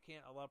sacked. You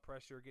can't allow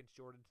pressure against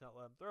Jordan to not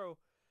let him throw.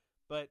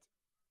 But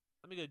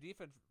let me go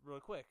defense real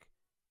quick.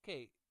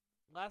 Okay,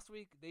 last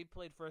week they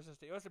played Fresno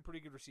State. It was some pretty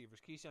good receivers.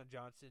 Keyshawn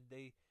Johnson.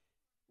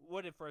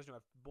 What did Fresno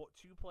have? 2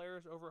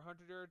 players over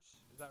 100 yards?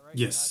 Is that right?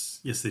 Yes,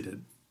 yes, they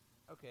did.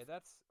 Okay,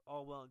 that's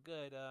all well and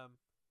good.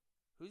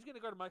 Who's going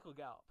to guard Michael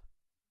Gallup?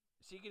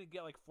 Is he going to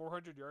get like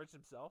 400 yards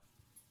himself?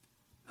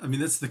 I mean,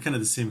 that's the kind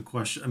of the same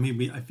question. I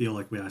mean, I feel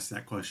like we ask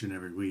that question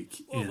every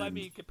week. Well, I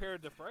mean,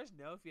 compared to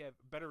Fresno, if you have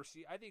better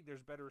I think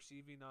there's better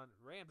receiving on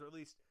Rams, or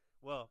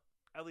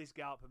at least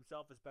Gallup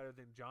himself is better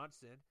than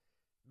Johnson.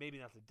 Maybe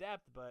not the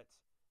depth, but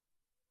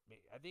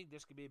I think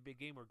this could be a big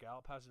game where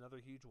Gallup has another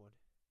huge one.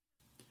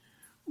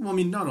 Well, I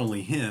mean, not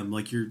only him.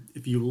 Like,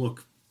 if you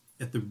look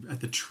at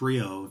the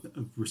trio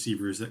of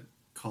receivers that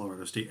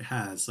Colorado State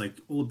has, like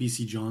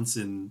Olabisi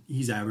Johnson,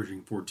 he's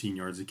averaging 14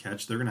 yards a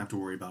catch. They're gonna have to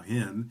worry about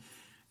him.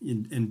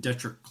 And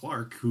Detrick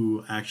Clark,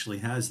 who actually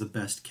has the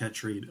best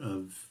catch rate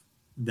of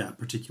that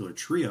particular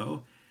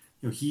trio,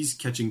 he's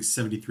catching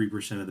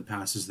 73% of the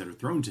passes that are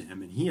thrown to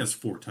him, and he has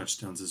 4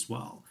 touchdowns as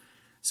well.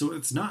 So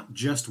it's not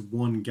just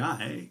one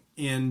guy.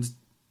 And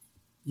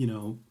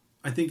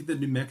I think that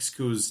New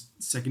Mexico's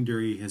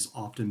secondary has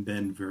often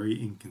been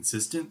very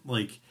inconsistent.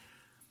 Like,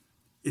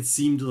 it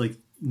seemed like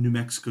New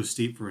Mexico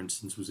State, for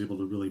instance, was able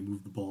to really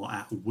move the ball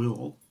at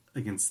will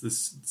against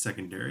this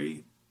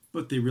secondary,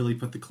 but they really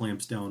put the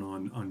clamps down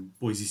on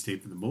Boise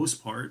State for the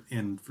most part,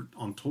 and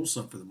on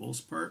Tulsa for the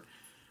most part,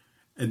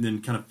 and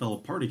then kind of fell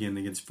apart again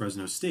against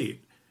Fresno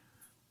State.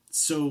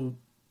 So,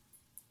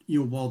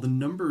 while the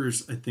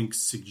numbers, I think,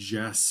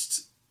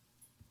 suggest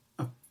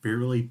a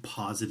fairly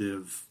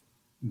positive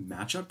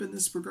matchup in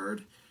this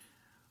regard,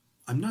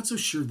 I'm not so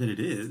sure that it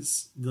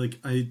is. Like,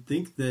 I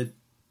think that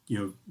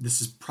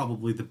this is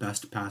probably the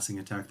best passing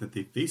attack that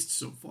they faced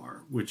so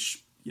far,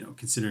 which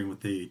considering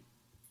what they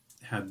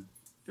had,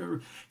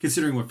 or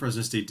considering what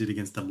Fresno State did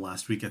against them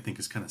last week, I think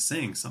is kind of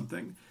saying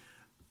something.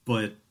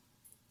 But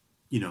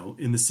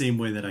in the same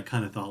way that I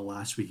kind of thought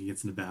last week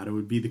against Nevada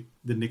would be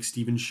the Nick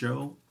Stevens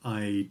show,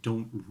 I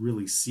don't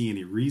really see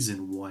any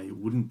reason why it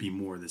wouldn't be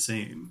more the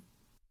same.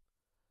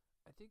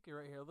 I think you're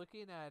right here.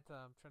 Looking at,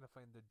 trying to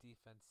find the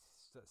defense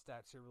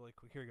stats here really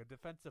quick. Here we go.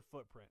 Defensive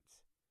footprints.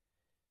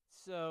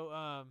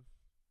 So,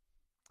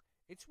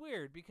 it's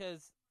weird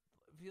because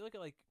if you look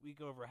at, like, we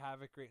go over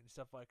havoc rate and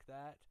stuff like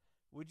that.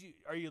 Do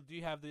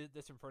you have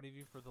this in front of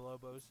you for the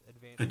Lobos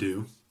advanced? I do.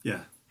 numbers?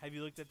 Yeah, Have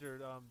you looked at their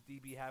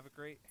DB havoc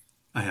rate?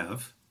 I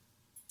have.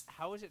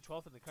 How is it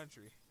 12th in the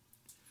country?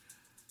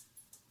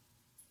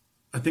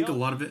 I think a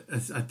lot of it,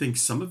 I think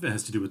some of it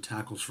has to do with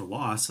tackles for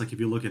loss. Like if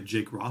you look at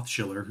Jake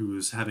Rothschiller, who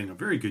is having a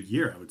very good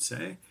year, I would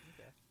say.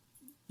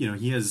 Okay.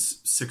 He has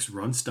 6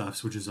 run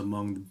stuffs, which is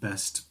among the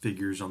best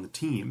figures on the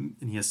team.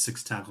 And he has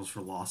 6 tackles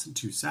for loss and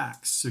 2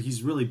 sacks. So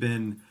he's really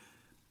been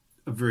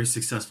a very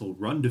successful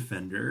run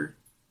defender.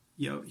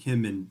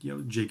 Him and,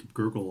 Jacob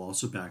Gurgle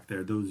also back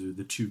there. Those are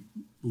the 2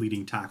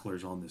 leading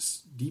tacklers on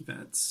this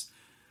defense.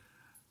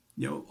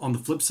 On the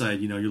flip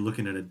side, you're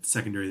looking at a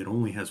secondary that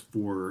only has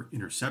 4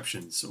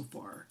 interceptions so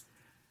far.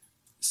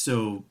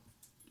 So,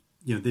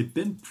 they've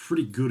been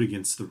pretty good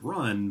against the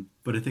run,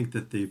 but I think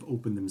that they've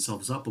opened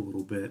themselves up a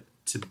little bit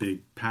to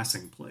big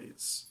passing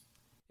plays.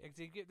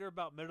 Yeah, they're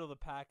about middle of the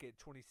pack at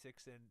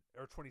 26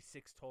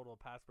 total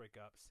pass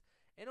breakups.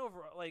 And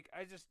overall,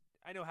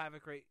 I know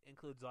havoc rate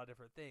includes a lot of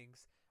different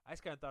things. I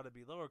just kind of thought it'd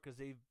be lower because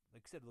they've,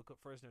 like I said, look what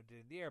Fresno did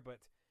in the air. But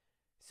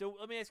so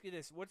let me ask you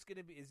this: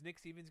 is Nick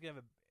Stevens gonna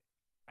have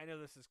a? I know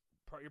this is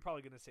you're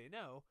probably gonna say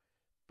no,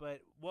 but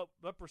what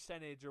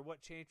percentage or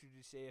what chance would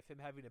you say of him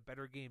having a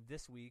better game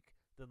this week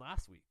than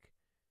last week?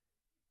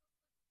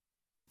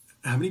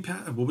 How many?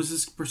 What was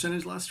his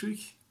percentage last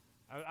week?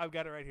 I've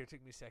got it right here. It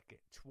took me a second.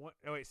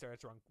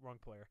 That's wrong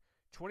player.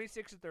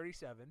 26 to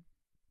 37,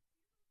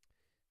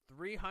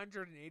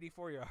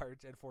 384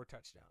 yards and 4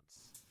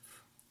 touchdowns.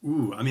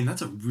 Ooh,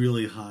 that's a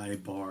really high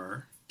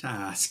bar to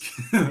ask.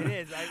 It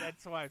is.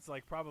 That's why it's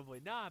like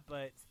probably not.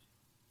 But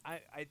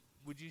I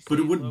would you say? But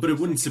it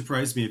wouldn't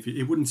surprise me if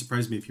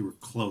you were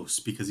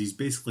close because he's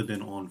basically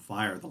been on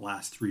fire the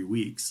last 3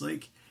 weeks.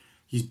 Like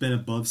he's been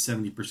above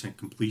 70%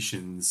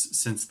 completions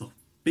since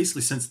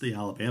the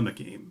Alabama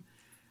game,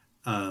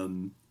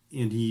 and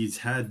he's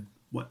had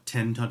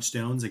 10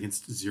 touchdowns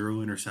against 0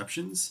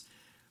 interceptions.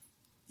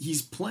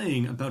 He's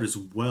playing about as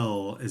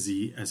well as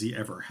he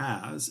ever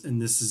has,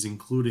 and this is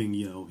including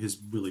his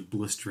really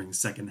blistering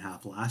second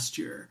half last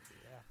year.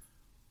 Yeah.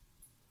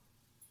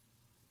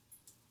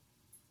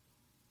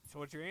 So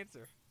what's your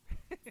answer?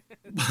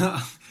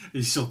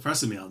 You're still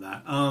pressing me on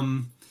that.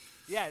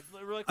 Yeah,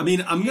 really.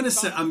 I'm gonna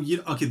say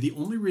okay. The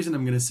only reason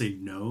I'm gonna say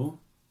no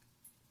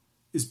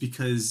is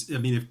because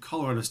if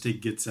Colorado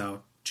State gets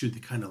out to the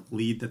kind of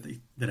lead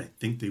that I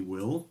think they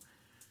will,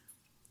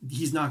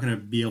 he's not going to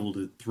be able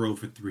to throw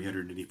for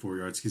 384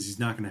 yards because he's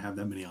not going to have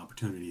that many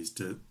opportunities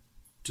to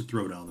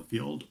throw down the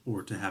field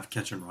or to have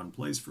catch and run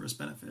plays for his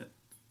benefit.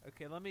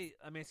 Okay, let me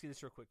ask you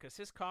this real quick because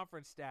his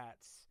conference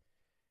stats,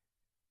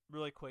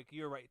 really quick.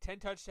 You're right. 10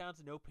 touchdowns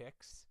and no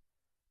picks,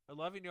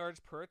 11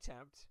 yards per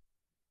attempt,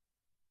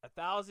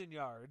 1,000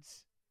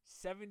 yards,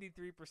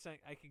 73%.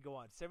 I can go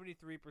on.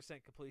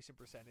 73% completion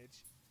percentage.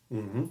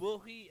 Mm-hmm. Will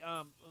he?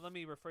 Let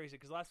me rephrase it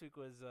because last week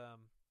was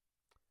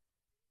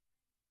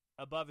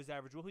above his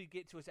average. Will he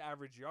get to his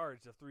average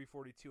yards of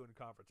 342 in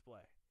conference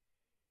play?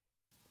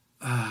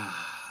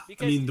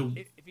 Because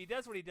if he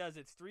does what he does,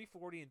 it's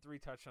 340 and 3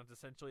 touchdowns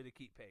essentially to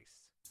keep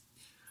pace.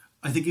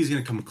 I think he's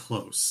going to come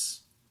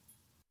close.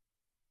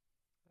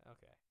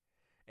 Okay,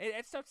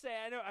 it's tough to say.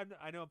 I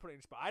know I'm putting in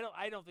a spot.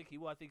 I don't think he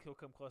will. I think he'll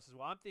come close as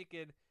well. I'm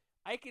thinking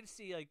I can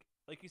see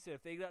like you said,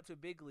 if they get out to a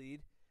big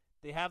lead,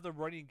 they have the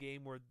running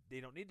game where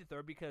they don't need to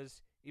throw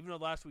because even though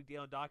last week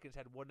Dalen Dawkins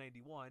had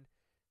 191.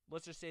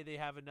 Let's just say they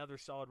have another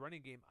solid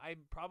running game. I'm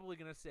probably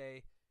going to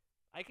say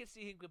I can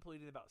see him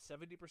completing about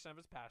 70% of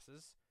his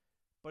passes,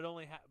 but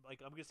only I'm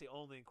going to say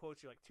only in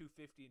quotes, you're like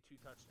 250 and 2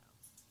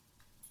 touchdowns.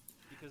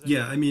 Because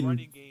the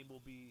running game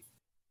will be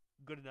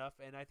good enough,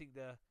 and I think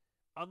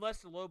unless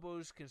the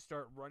Lobos can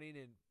start running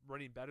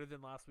better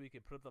than last week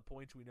and put up the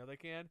points we know they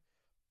can,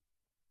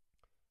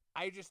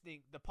 I just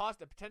think the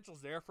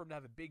potential's there for him to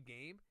have a big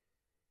game.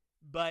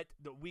 But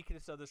the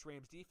weakness of this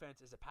Rams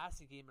defense is a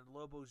passing game, and the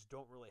Lobos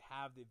don't really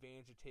have the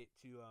advantage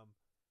to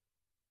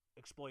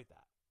exploit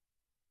that.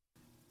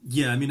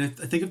 Yeah, I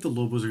think if the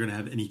Lobos are going to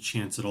have any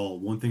chance at all,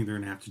 one thing they're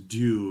going to have to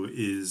do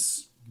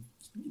is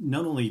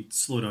not only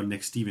slow down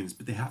Nick Stevens,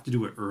 but they have to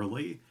do it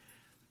early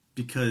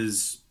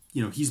because,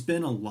 he's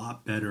been a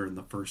lot better in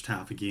the first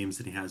half of games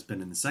than he has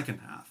been in the second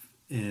half.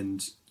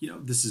 And,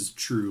 this is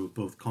true of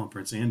both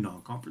conference and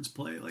non-conference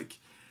play. Like,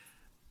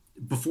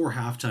 before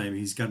halftime,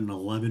 he's got an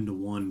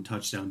 11-to-1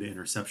 touchdown to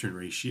interception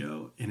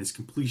ratio, and his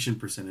completion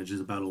percentage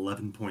is about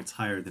 11 points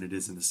higher than it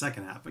is in the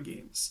second half of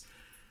games.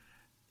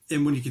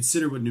 And when you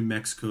consider what New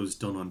Mexico's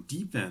done on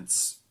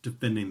defense,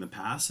 defending the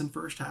pass in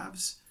first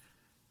halves,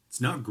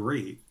 it's not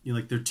great.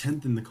 They're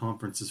 10th in the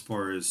conference as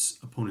far as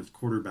opponent's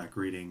quarterback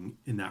rating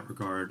in that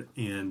regard,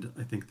 and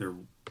I think they're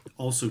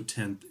also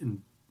 10th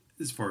in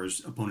as far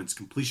as opponent's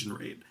completion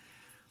rate.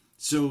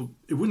 So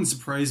it wouldn't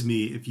surprise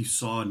me if you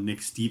saw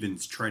Nick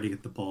Stevens try to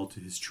get the ball to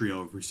his trio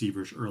of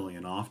receivers early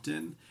and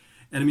often.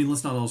 And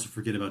let's not also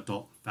forget about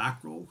Dalton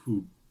Fackrell,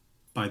 who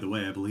by the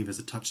way, I believe has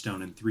a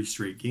touchdown in 3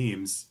 straight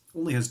games,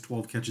 only has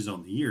 12 catches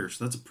on the year,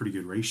 so that's a pretty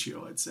good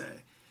ratio, I'd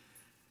say.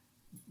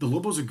 The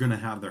Lobos are going to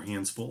have their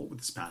hands full with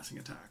this passing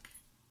attack.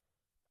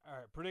 All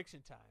right,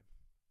 prediction time.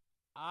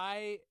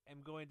 I am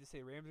going to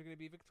say Rams are going to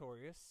be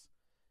victorious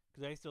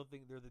because I still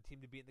think they're the team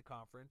to beat in the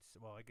conference.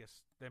 Well, I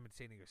guess them and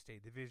San Diego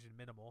State division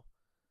minimal.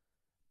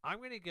 I'm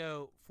going to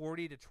go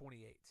 40-28.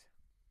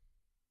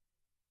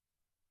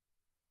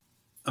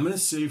 I'm going to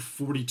say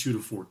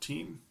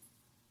 42-14.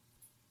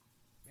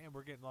 Man,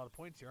 we're getting a lot of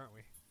points here, aren't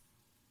we?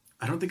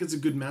 I don't think it's a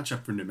good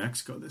matchup for New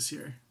Mexico this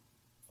year.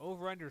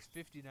 Over-under is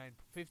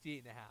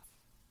 58.5.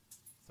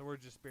 So we're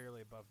just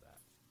barely above that.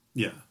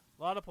 Yeah.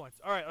 A lot of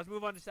points. All right, let's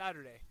move on to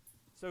Saturday.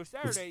 So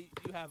Saturday,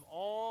 you have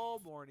all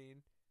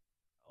morning,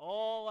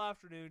 all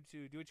afternoon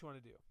to do what you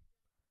want to do.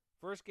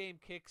 First game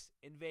kicks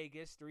in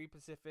Vegas, 3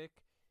 Pacific.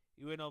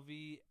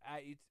 UNLV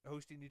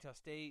hosting Utah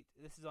State.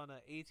 This is on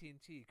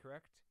AT&T,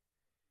 correct?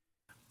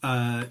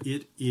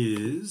 It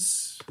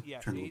is.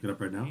 Yes, Trying to look it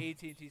up right now.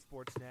 AT&T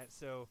Sportsnet.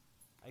 So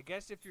I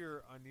guess if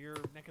you're on your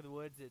neck of the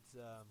woods, it's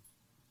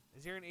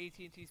is there an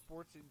AT&T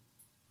Sports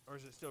or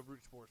is it still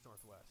Root Sports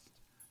Northwest?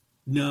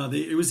 No,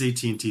 it was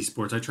AT&T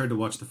Sports. I tried to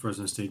watch the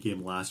Fresno State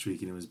game last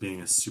week, and it was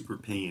being a super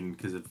pain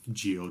because of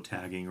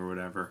geotagging or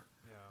whatever.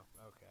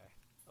 Yeah, okay.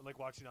 I like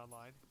watching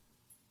online.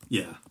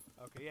 Yeah.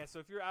 Okay, yeah. So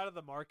if you're out of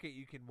the market,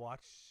 you can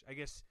watch. I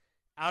guess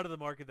out of the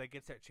market that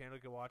gets that channel,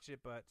 you can watch it.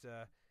 But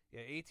yeah,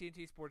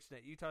 AT&T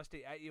Sportsnet, Utah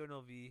State at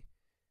UNLV.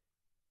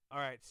 All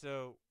right,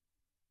 so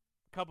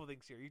a couple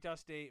things here. Utah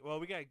State. Well,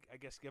 we got I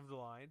guess give the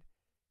line.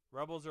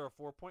 Rebels are a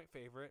 4-point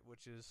favorite,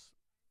 which is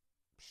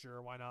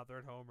sure why not? They're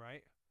at home,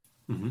 right?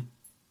 Mm-hmm.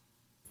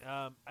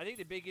 I think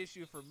the big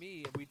issue for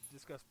me, and we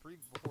discussed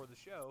before the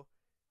show,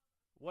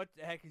 what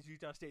the heck is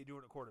Utah State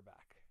doing at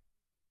quarterback?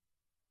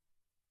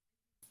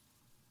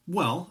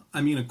 Well,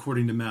 I mean,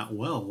 according to Matt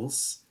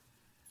Wells,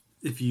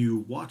 if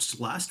you watched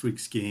last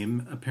week's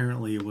game,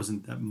 apparently it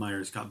wasn't that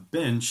Myers got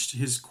benched.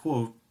 His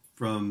quote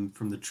from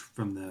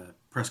the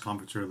press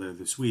conference earlier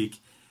this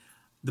week,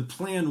 the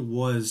plan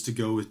was to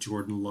go with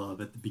Jordan Love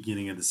at the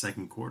beginning of the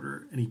second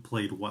quarter, and he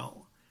played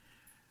well.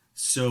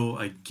 So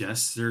I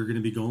guess they're going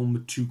to be going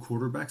with 2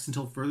 quarterbacks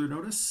until further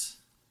notice?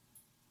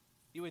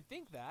 You would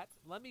think that.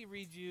 Let me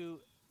read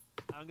you.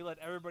 I'm going to let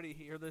everybody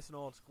hear this in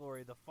all its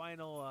glory. The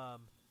final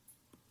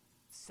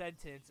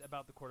sentence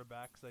about the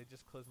quarterback, because I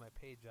just closed my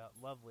page out.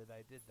 Lovely that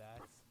I did that.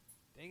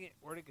 Dang it.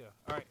 Where'd it go?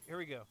 All right, here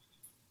we go.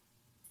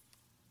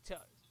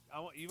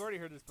 You've already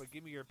heard this, but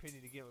give me your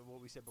opinion again with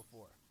what we said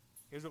before.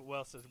 Here's what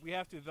Wells says. We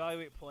have to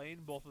evaluate playing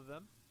both of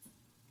them,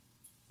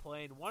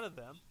 playing one of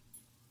them,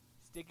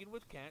 sticking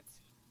with Kent,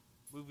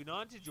 moving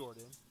on to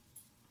Jordan,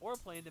 or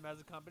playing them as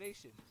a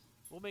combination.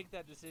 We'll make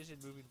that decision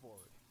moving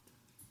forward.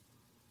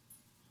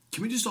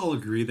 Can we just all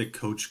agree that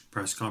coach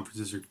press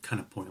conferences are kind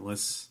of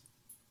pointless?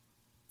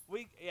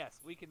 Yes,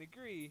 we can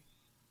agree.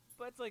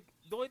 But it's like,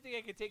 the only thing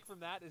I can take from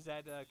that is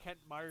that Kent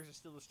Myers is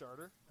still the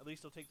starter. At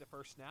least he'll take the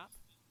first snap.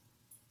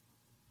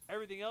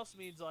 Everything else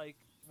means, like,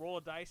 roll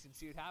a dice and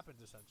see what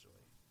happens, essentially.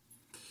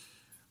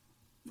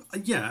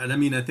 Yeah, and I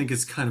mean, I think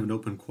it's kind of an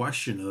open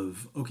question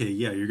of, okay,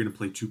 yeah, you're going to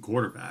play 2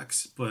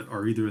 quarterbacks, but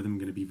are either of them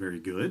going to be very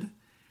good?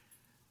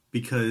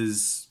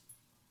 Because,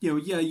 yeah,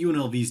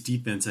 UNLV's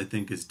defense, I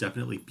think, is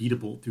definitely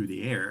beatable through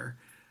the air.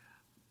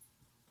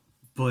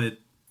 But,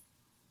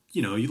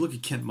 you look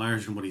at Kent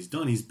Myers and what he's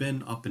done, he's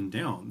been up and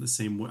down the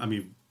same way. I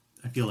mean,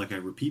 I feel like I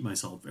repeat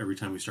myself every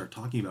time we start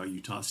talking about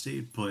Utah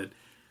State, but,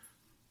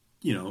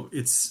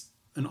 it's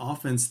an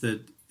offense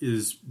that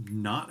is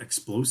not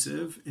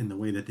explosive in the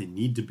way that they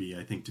need to be,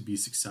 I think, to be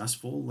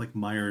successful. Like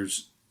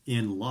Myers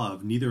and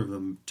Love, neither of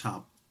them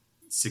top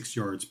 6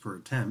 yards per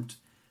attempt,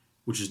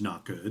 which is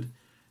not good.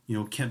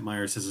 Kent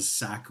Myers has a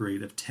sack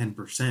rate of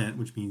 10%,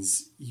 which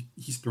means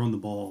he's thrown the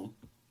ball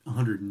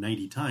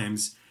 190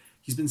 times.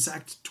 He's been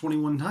sacked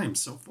 21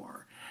 times so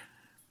far.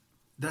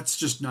 That's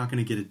just not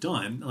going to get it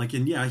done.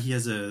 He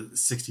has a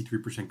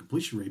 63%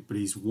 completion rate, but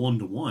he's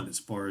 1-to-1 as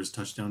far as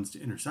touchdowns to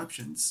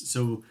interceptions.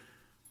 So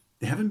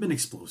they haven't been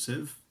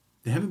explosive.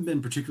 They haven't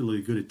been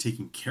particularly good at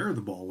taking care of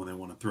the ball when they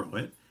want to throw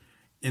it.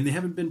 And they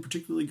haven't been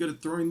particularly good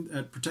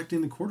at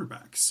protecting the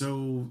quarterback.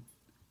 So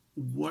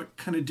what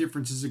kind of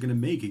difference is it going to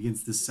make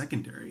against this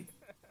secondary?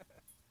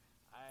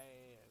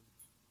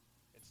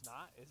 It's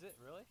not, is it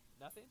really?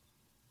 Nothing?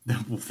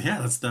 Well,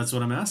 yeah, that's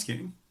what I'm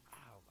asking.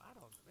 I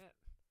don't, man.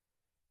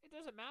 It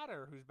doesn't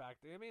matter who's back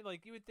there. I mean,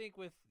 like, you would think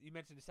you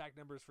mentioned the sack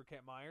numbers for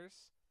Kent Myers.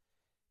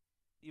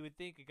 You would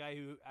think a guy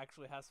who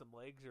actually has some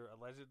legs, or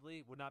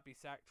allegedly, would not be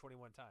sacked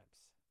 21 times.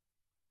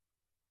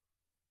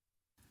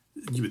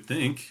 You would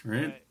think,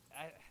 right?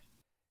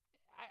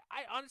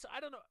 I honestly, I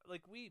don't know.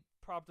 Like, we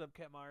propped up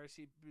Kent Myers.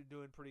 He'd been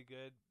doing pretty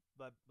good.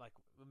 But, like,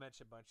 we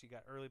mentioned a bunch. He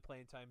got early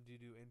playing time due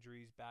to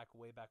injuries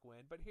way back when.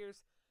 But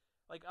here's,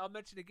 like, I'll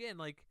mention again,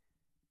 like,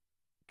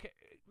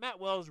 Matt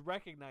Wells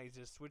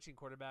recognizes switching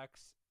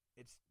quarterbacks.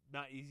 It's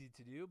not easy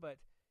to do, but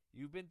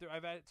you've been through.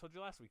 Told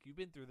you last week. You've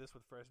been through this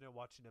with Fresno,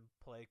 watching them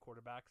play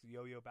quarterbacks,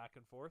 yo-yo back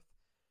and forth.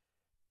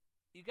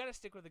 You got to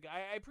stick with the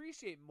guy. I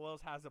appreciate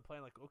Wells has a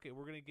plan. Like, okay,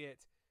 we're gonna get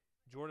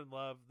Jordan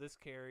Love, this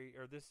carry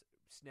or this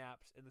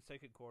snaps in the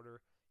second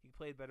quarter, he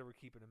played better. We're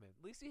keeping him in.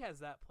 At least he has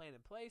that plan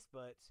in place,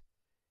 but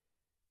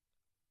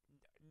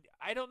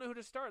I don't know who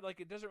to start. Like,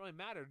 it doesn't really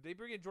matter. They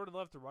bring in Jordan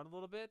Love to run a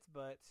little bit,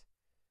 but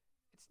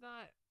it's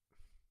not.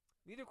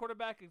 Neither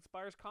quarterback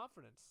inspires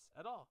confidence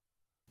at all.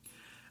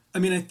 I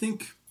mean, I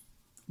think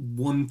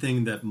one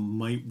thing that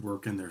might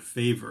work in their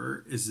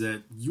favor is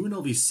that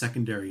UNLV's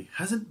secondary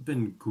hasn't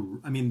been.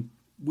 I mean,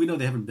 we know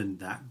they haven't been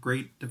that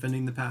great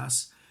defending the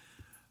pass,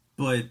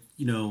 but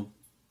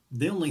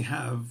they only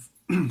have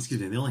excuse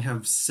me, they only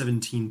have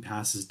 17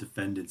 passes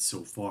defended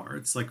so far.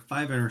 It's like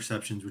 5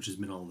 interceptions, which is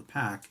middle of the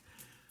pack,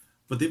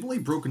 but they've only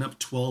broken up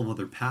 12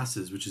 other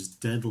passes, which is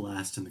dead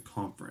last in the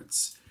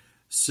conference.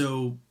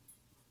 So,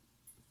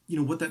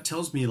 what that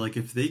tells me, like,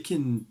 if they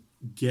can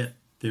get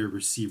their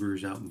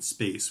receivers out in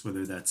space,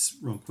 whether that's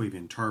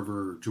Ronquavian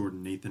Tarver or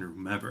Jordan Nathan or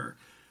whomever,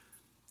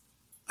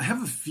 I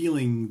have a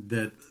feeling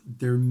that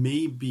there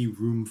may be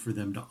room for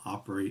them to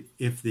operate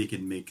if they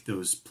can make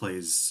those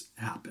plays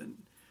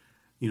happen.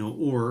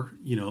 Or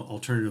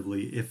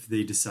alternatively, if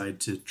they decide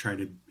to try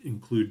to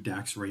include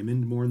Dax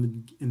Raymond more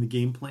in the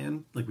game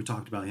plan, like we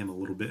talked about him a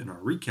little bit in our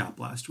recap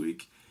last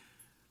week,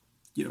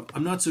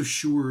 I'm not so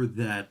sure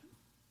that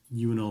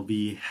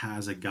UNLV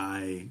has a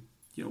guy,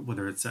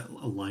 whether it's a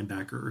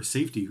linebacker or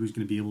safety, who's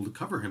going to be able to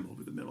cover him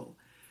over the middle.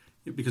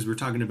 Because we're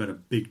talking about a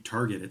big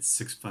target at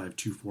 6'5",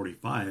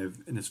 245,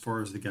 and as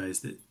far as the guys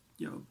that,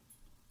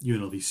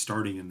 UNLV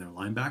starting in their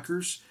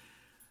linebackers,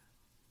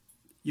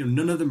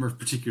 none of them are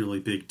particularly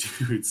big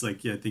dudes.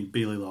 Like, I think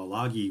Bailey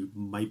Laulagi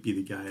might be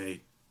the guy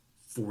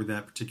for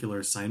that particular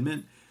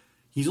assignment.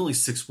 He's only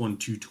 6'1",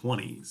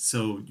 220.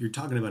 So you're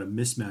talking about a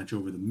mismatch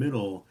over the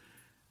middle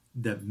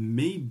that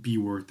may be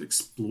worth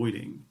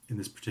exploiting in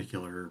this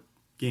particular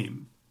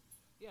game.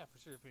 Yeah, for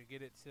sure. If we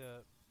get it to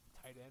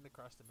tight end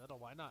across the middle,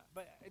 why not?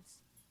 But it's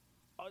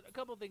a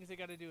couple of things they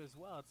got to do as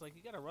well. It's like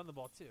you got to run the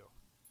ball too.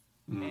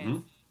 Mm-hmm.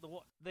 And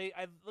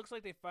it looks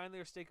like they finally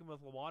are sticking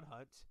with Lawan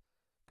Hunt,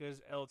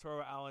 because El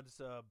Toro Allen's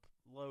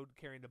load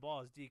carrying the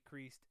ball has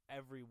decreased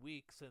every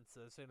week since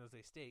San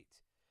Jose State,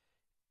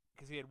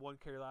 because he had one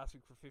carry last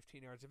week for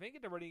 15 yards. If they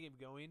get the running game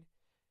going,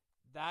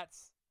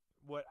 that's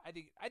what I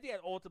think. I think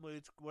ultimately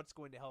it's what's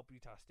going to help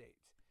Utah State,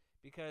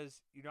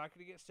 because you're not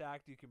going to get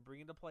sacked. You can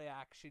bring into play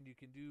action. You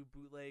can do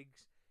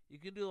bootlegs. You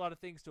can do a lot of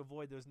things to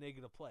avoid those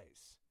negative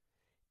plays.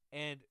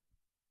 And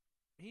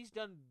he's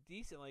done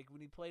decent. Like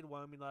when he played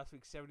Wyoming last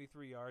week,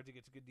 73 yards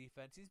against good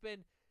defense. He's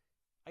been,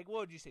 like, what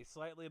would you say,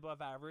 slightly above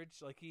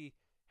average? Like, he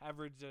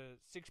averaged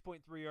 6.3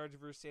 yards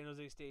versus San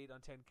Jose State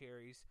on 10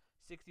 carries,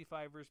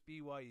 65 versus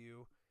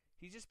BYU.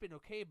 He's just been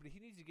okay, but he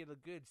needs to get a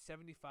good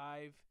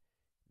 75,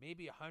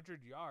 maybe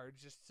 100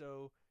 yards, just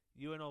so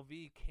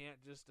UNLV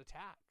can't just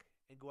attack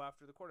and go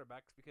after the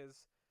quarterbacks,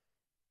 because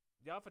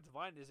the offensive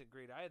line isn't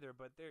great either,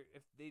 but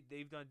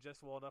they've done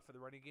just well enough for the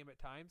running game at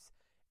times.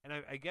 And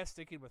I guess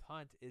sticking with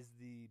Hunt is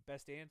the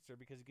best answer,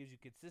 because it gives you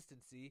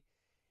consistency.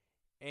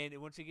 And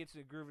once he gets in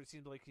the groove, it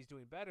seems like he's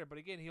doing better. But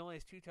again, he only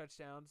has 2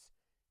 touchdowns,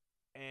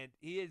 and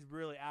he is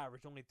really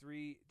average, only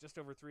just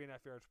over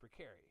 3.5 yards per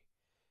carry.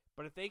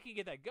 But if they can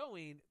get that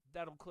going,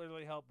 that'll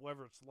clearly help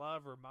whether it's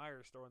Love or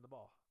Myers throwing the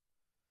ball.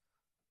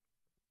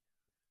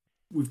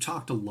 We've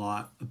talked a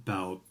lot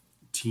about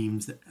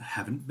teams that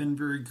haven't been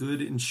very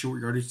good in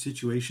short yardage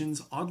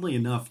situations. Oddly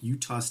enough,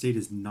 Utah State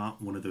is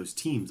not one of those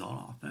teams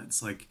on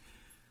offense. Like,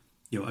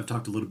 I've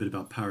talked a little bit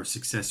about power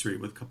success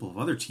rate with a couple of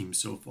other teams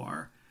so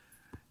far.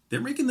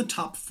 They're making the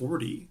top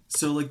 40.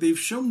 So, like, they've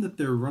shown that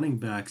their running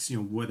backs,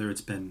 whether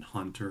it's been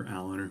Hunt or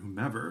Allen or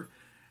whomever,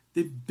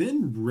 they've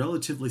been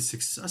relatively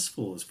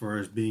successful as far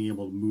as being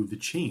able to move the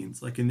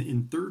chains. Like,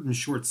 in third and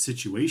short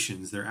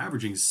situations, they're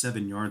averaging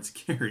 7 yards a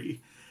carry.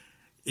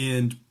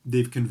 And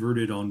they've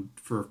converted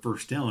for a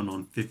first down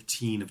on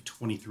 15 of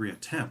 23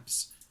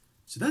 attempts.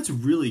 So that's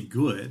really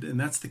good. And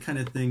that's the kind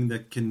of thing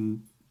that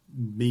can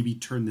maybe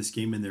turn this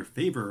game in their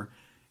favor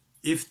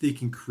if they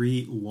can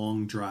create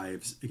long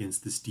drives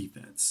against this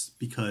defense.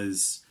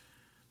 Because,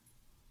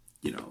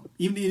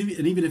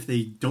 even if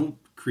they don't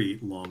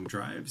create long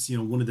drives,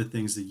 one of the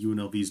things that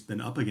UNLV's been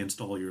up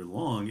against all year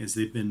long is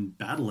they've been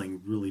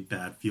battling really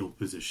bad field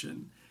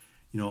position.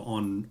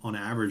 On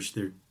average,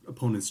 their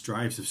opponents'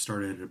 drives have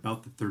started at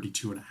about the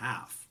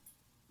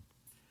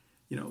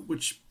 32.5.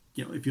 Which,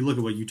 if you look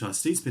at what Utah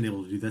State's been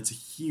able to do, that's a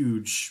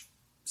huge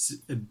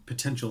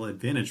potential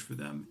advantage for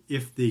them.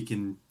 If they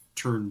can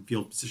turn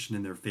field position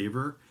in their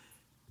favor,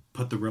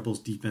 put the Rebels'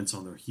 defense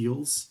on their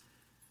heels,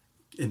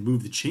 and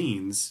move the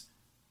chains,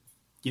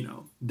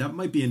 that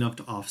might be enough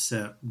to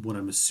offset what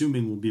I'm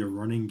assuming will be a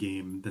running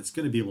game that's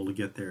going to be able to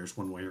get theirs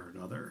one way or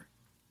another.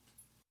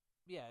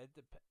 Yeah,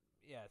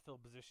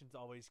 field position's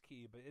always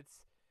key, but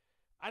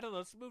I don't know.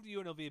 Let's move to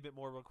UNLV a bit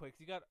more real quick.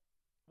 You got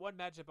one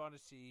matchup on to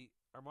see.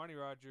 Armani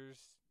Rogers,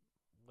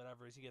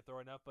 whatever, is he get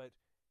thrown up, but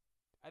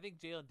I think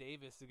Jalen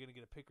Davis is going to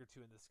get a pick or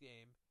two in this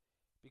game,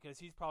 because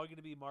he's probably going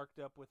to be marked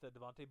up with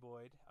Devontae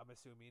Boyd, I'm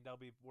assuming. That'll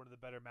be one of the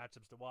better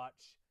matchups to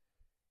watch.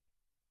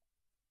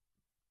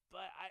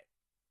 But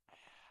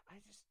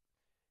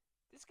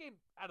this game,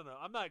 I don't know.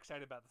 I'm not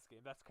excited about this game.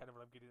 That's kind of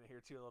what I'm getting at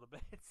here too a little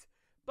bit.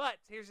 But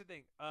here's the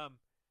thing.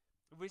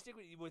 If we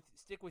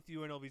stick with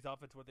UNLV's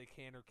offense, what they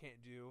can or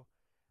can't do,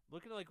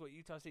 looking at like what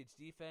Utah State's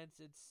defense,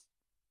 it's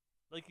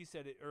like you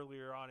said it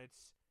earlier on.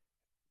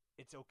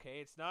 It's okay.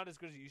 It's not as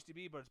good as it used to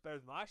be, but it's better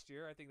than last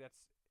year. I think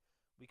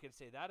we could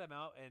say that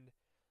amount. And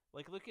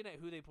like looking at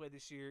who they played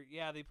this year,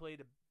 yeah, they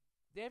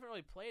haven't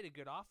really played a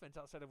good offense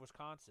outside of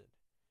Wisconsin.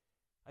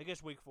 I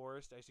guess Wake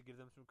Forest, I should give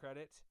them some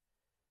credit.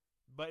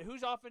 But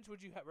whose offense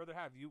would you rather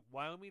have,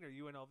 Wyoming or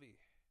UNLV?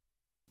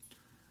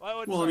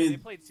 They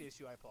played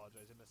CSU. I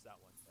apologize, I missed that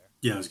one there.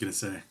 Yeah, I was gonna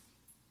say.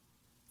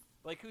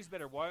 Like, who's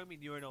better, Wyoming,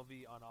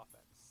 UNLV on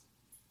offense?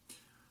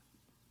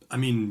 I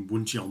mean,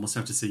 wouldn't you almost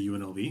have to say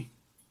UNLV?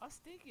 I was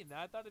thinking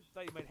that. I thought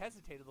you might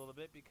hesitate a little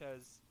bit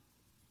because,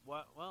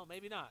 well,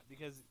 maybe not,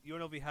 because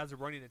UNLV has a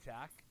running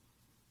attack.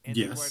 And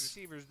the wide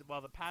receivers,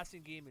 while the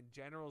passing game in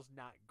general is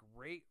not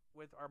great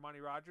with Armani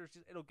Rogers,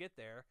 it'll get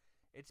there.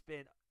 It's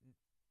been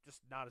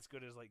just not as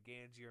good as like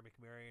Ganji or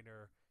McMarion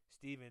or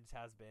Stevens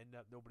has been.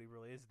 Nobody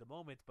really is at the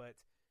moment, but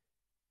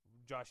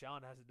Josh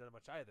Allen hasn't done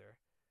much either.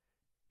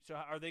 So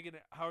are they gonna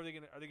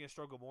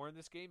struggle more in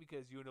this game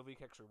because UNLV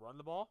can actually run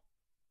the ball?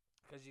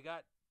 Because you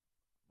got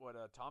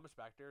Thomas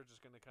back there is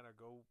just gonna kind of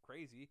go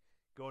crazy,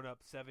 going up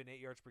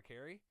 7-8 yards per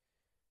carry.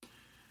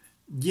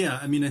 Yeah,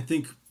 I mean, I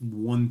think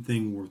one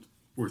thing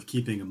worth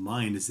keeping in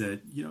mind is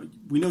that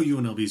we know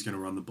UNLV is going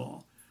to run the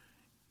ball,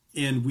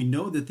 and we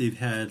know that they've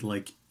had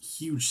like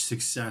huge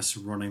success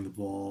running the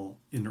ball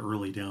in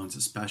early downs,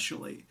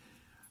 especially.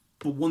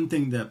 But one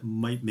thing that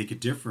might make a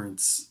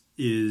difference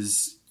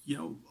is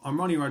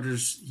Armani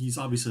Rogers. He's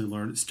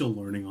obviously still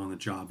learning on the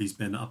job. He's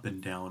been up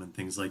and down and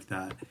things like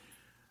that.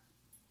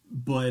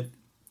 But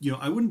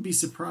I wouldn't be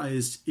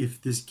surprised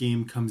if this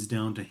game comes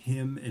down to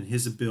him and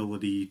his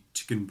ability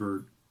to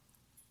convert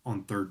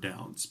on third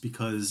downs,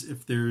 because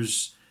if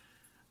there's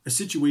a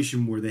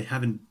situation where they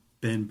haven't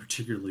been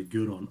particularly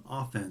good on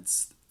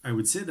offense, I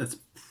would say that's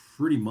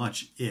pretty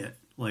much it.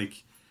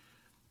 Like,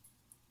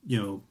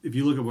 if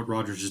you look at what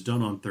Rodgers has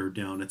done on third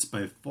down, it's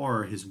by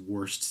far his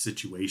worst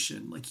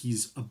situation. Like,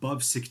 he's above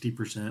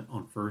 60%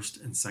 on first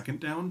and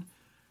second down,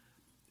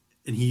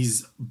 and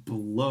he's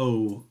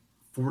below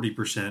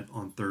 40%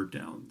 on third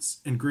downs.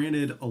 And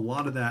granted, a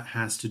lot of that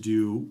has to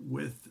do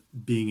with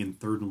being in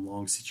third and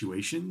long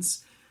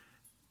situations.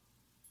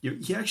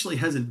 He actually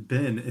hasn't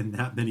been in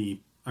that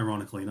many,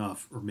 ironically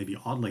enough, or maybe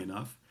oddly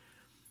enough.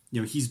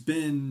 He's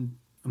been,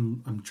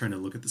 I'm trying to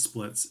look at the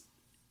splits.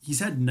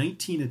 He's had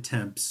 19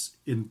 attempts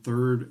in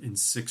third and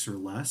 6 or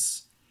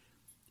less.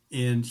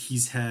 And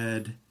he's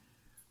had,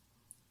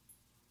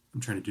 I'm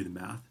trying to do the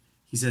math.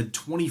 He's had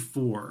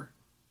 24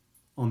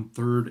 on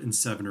third and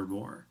 7 or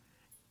more.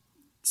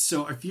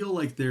 So I feel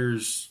like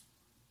there's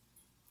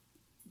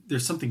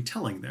something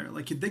telling there.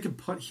 Like, if they could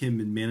put him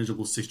in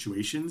manageable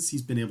situations,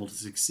 he's been able to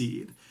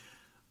succeed.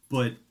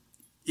 But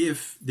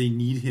if they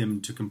need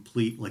him to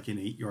complete like an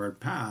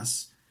 8-yard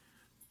pass,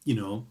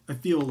 I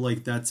feel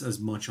like that's as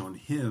much on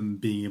him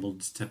being able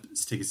to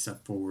take a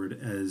step forward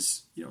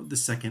as, the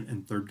second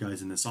and third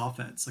guys in this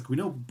offense. Like, we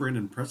know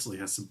Brandon Presley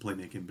has some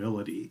playmaking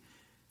ability.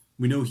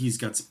 We know he's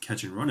got some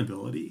catch and run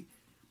ability.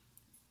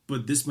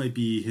 But this might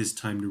be his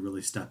time to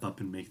really step up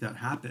and make that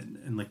happen.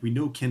 And like, we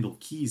know Kendall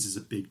Keys is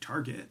a big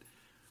target.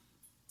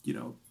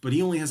 But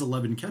he only has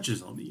 11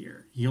 catches on the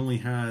year. He only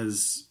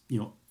has,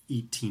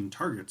 18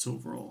 targets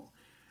overall.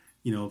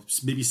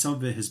 Maybe some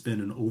of it has been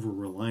an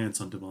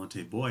over-reliance on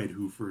Devontae Boyd,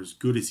 who, for as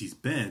good as he's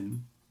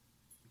been,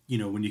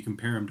 when you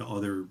compare him to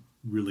other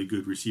really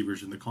good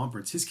receivers in the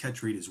conference, his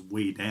catch rate is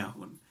way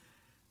down.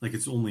 Like,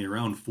 it's only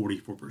around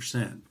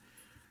 44%.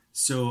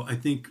 So I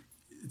think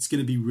it's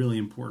going to be really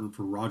important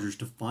for Rodgers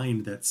to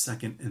find that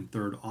second and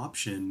third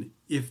option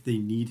if they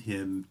need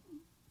him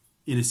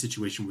in a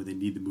situation where they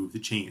need to move the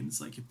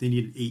chains. Like, if they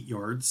need 8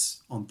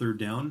 yards on third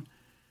down,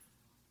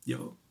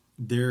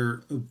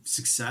 their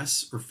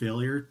success or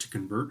failure to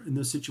convert in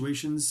those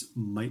situations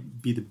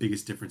might be the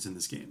biggest difference in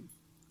this game.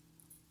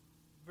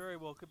 Very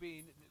well could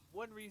be.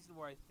 One reason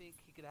where I think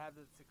he could have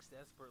the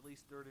success for at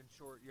least third and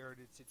short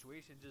yardage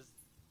situations is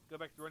go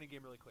back to the running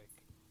game really quick.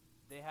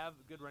 They have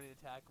a good running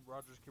attack.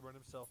 Rodgers can run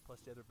himself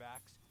plus the other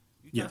backs.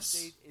 Utah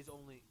State is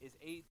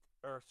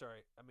yards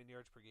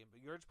per game,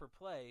 but yards per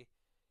play.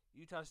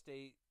 Utah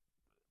State,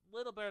 a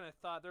little better than I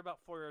thought. They're about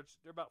 4 yards.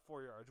 They're about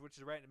 4 yards, which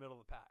is right in the middle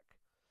of the pack.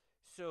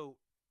 So,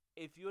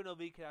 if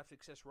UNLV can have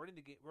success running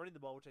the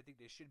ball, which I think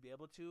they should be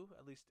able to,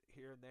 at least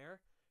here and there,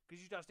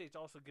 because Utah State's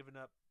also given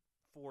up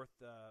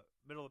fourth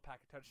middle of the pack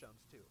of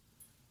touchdowns too.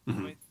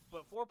 Mm-hmm.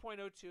 But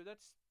 4.02,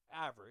 that's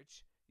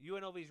average.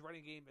 UNLV's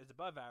running game is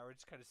above average.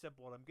 It's kind of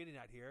simple what I'm getting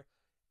at here.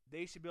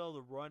 They should be able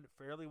to run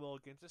fairly well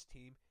against this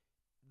team,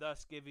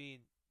 thus giving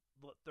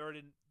third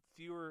and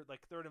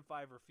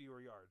 5 or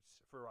fewer yards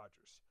for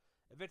Rodgers.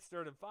 If it's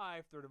 3rd and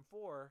 5, 3rd and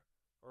 4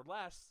 or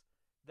less,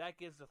 that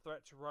gives the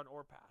threat to run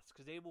or pass,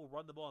 because they will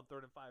run the ball on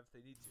 3rd and 5 if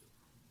they need to.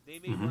 They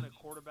may run a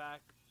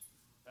quarterback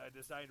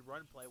designed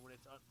run play when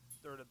it's on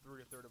 3rd and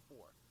 3 or 3rd and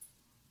 4.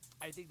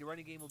 I think the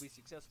running game will be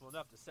successful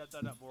enough to set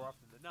that up more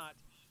often than not,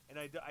 And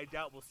I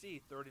doubt we'll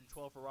see 3rd and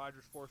 12 for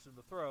Rodgers, force him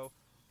to throw,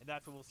 and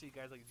that's when we'll see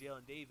guys like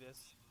Jalen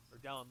Davis or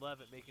Dallin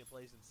Levitt making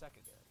plays in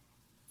secondary.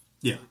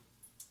 Yeah.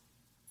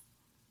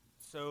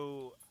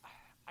 So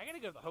I got to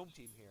go to the home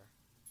team here.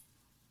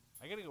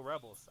 I got to go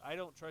Rebels. I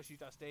don't trust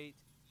Utah State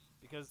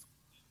because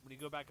when you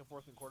go back and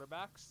forth in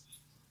quarterbacks,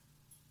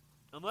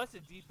 unless a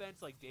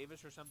defense like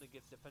Davis or something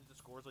gets defensive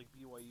scores like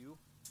BYU,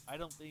 I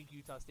don't think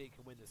Utah State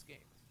can win this game.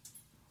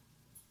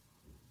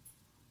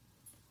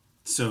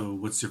 So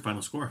what's your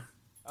final score?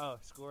 Oh,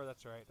 score,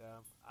 that's right.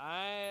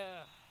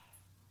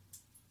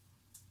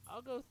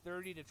 I'll go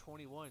 30-21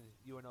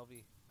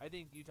 UNLV. I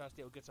think Utah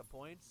State will get some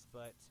points,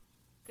 but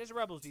because the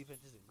Rebels'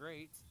 defense isn't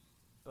great,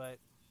 but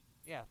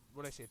yeah,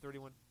 what did I say?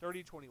 30-21,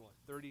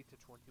 30-21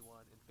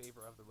 in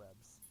favor of the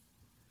Rebs.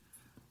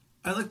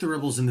 I like the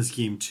Rebels in this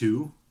game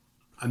too.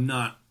 I'm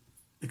not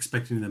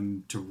expecting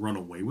them to run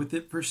away with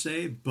it per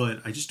se,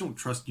 but I just don't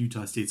trust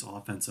Utah State's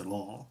offense at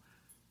all,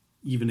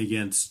 even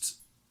against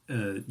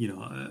a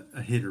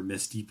hit or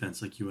miss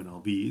defense like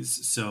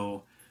UNLV's.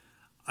 So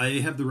I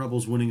have the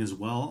Rebels winning as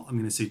well. I'm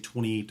going to say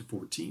 28-14.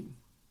 28-14.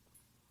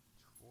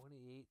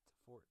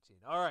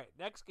 All right,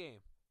 next game.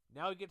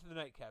 Now we get to the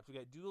nightcaps. We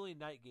got dueling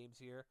night games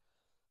here.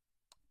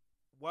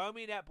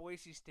 Wyoming at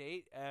Boise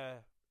State.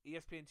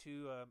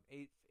 ESPN2,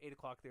 8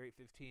 o'clock there,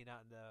 8:15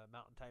 out in the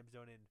Mountain Time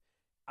Zone in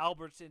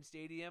Albertson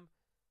Stadium.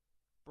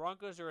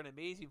 Broncos are an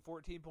amazing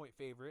 14-point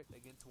favorite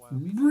against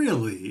Wyoming.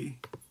 Really?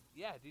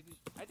 Yeah,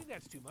 I think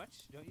that's too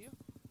much, don't you?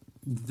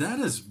 That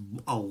is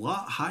a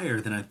lot higher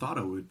than I thought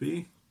it would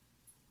be.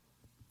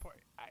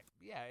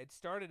 Yeah, it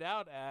started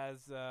out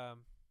as, I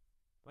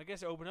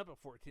guess it opened up at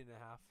 14.5.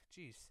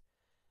 Jeez.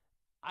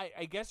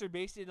 I guess they're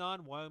based it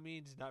on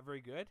Wyoming's not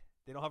very good.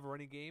 They don't have a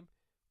running game.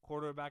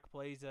 Quarterback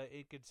plays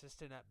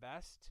inconsistent at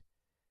best.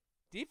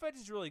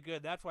 Defense is really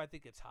good. That's why I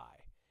think it's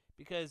high.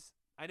 Because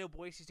I know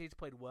Boise State's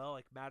played well.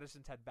 Like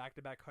Madison's had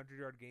back-to-back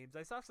 100-yard games.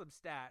 I saw some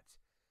stats.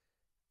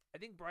 I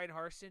think Brian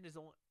Harsin is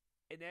only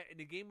in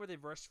a game where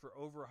they've rushed for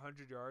over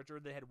 100 yards, or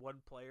they had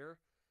one player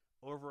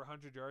over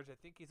 100 yards. I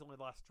think he's only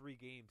lost 3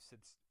 games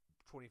since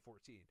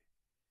 2014.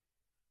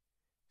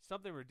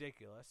 Something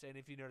ridiculous. And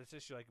if you notice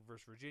this year, like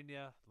versus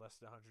Virginia, less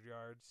than 100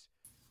 yards.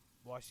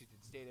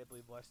 Washington State, I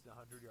believe, less than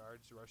 100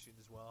 yards rushing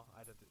as well.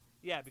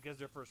 Because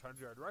their first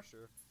 100-yard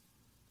rusher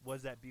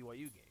was that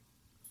BYU game.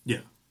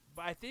 Yeah.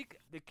 But I think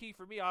the key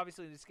for me,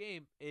 obviously, in this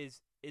game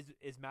is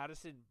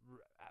Madison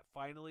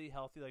finally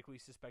healthy like we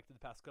suspected the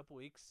past couple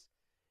weeks?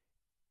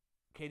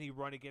 Can he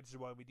run against the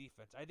Wyoming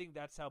defense? I think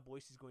that's how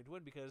Boise's going to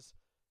win because,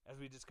 as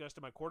we discussed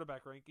in my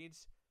quarterback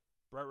rankings,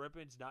 Brett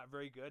Rippon's not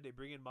very good. They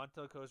bring in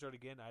Montel Cozart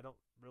again. I don't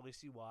really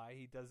see why.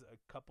 He does a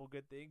couple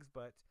good things,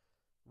 but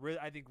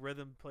I think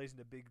rhythm plays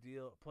a big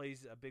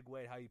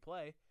way in how you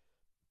play.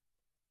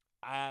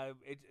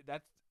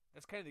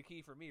 That's kind of the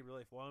key for me,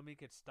 really. If Wyoming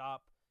could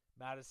stop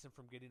Madison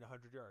from getting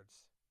 100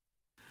 yards.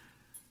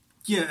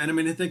 Yeah, and I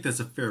mean, I think that's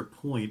a fair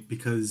point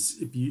because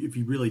if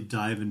you really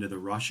dive into the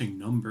rushing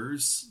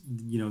numbers,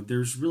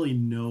 there's really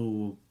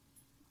no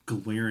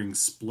glaring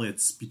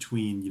splits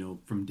between,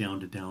 from down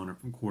to down or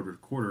from quarter to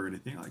quarter or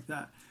anything like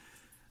that.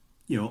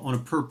 On a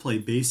per play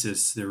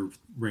basis, they're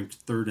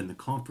ranked 3rd in the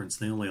conference.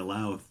 They only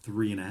allow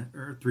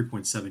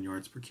 3.7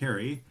 yards per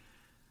carry,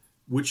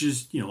 which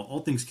is, all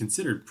things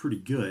considered, pretty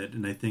good.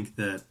 And I think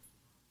that,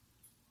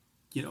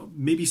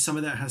 maybe some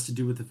of that has to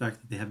do with the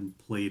fact that they haven't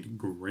played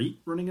great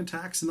running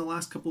attacks in the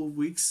last couple of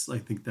weeks. I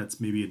think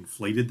that's maybe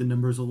inflated the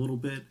numbers a little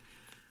bit.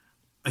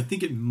 I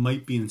think it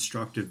might be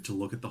instructive to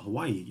look at the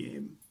Hawaii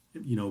game,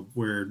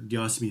 where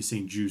Diosimi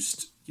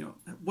St-Juste,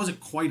 wasn't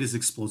quite as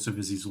explosive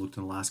as he's looked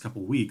in the last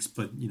couple of weeks,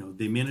 but,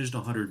 they managed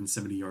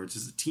 170 yards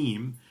as a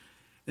team,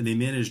 and they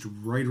managed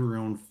right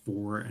around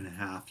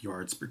 4.5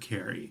 yards per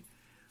carry.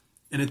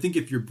 And I think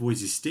if you're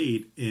Boise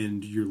State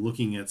and you're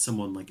looking at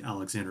someone like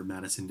Alexander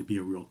Madison to be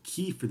a real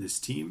key for this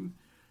team,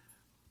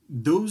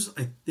 those,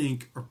 I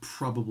think, are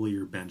probably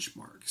your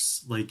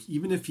benchmarks. Like,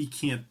 even if he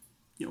can't,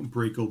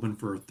 break open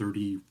for a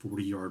 30,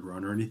 40-yard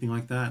run or anything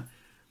like that,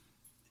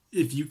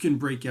 if you can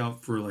break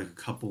out for like a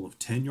couple of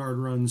 10-yard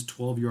runs,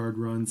 12-yard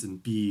runs,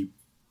 and be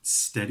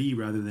steady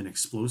rather than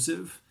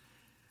explosive,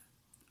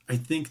 I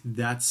think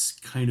that's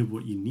kind of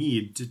what you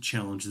need to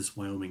challenge this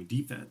Wyoming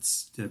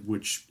defense,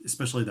 which,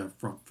 especially that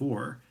front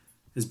four,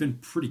 has been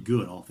pretty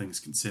good, all things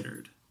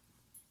considered.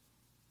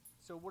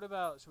 So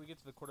should we get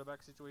to the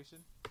quarterback situation?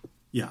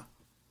 Yeah.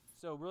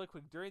 So really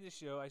quick, during the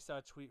show, I saw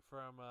a tweet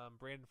from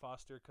Brandon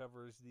Foster,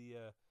 covers the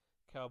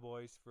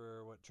Cowboys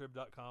for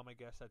Trib.com, I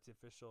guess that's the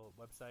official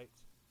website.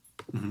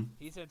 Mm-hmm.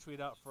 He sent a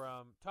tweet out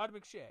from Todd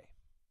McShay,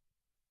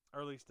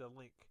 or at least a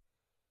link.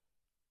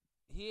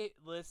 He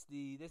lists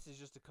this is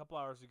just a couple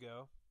hours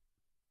ago,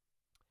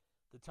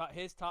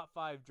 his top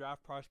 5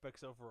 draft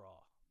prospects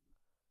overall.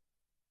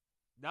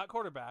 Not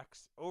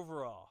quarterbacks,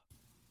 overall.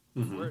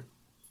 Mm-hmm.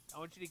 I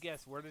want you to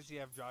guess, where does he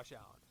have Josh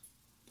Allen?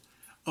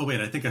 Oh,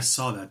 wait, I think I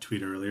saw that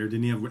tweet earlier.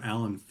 Didn't he have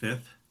Allen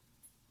 5th?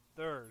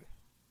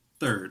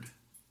 3rd.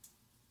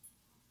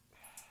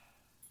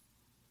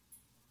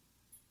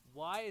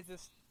 Why is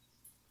this?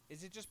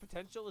 Is it just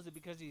potential? Is it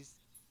because he's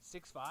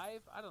 6'5"?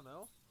 I don't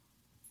know.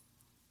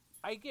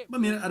 I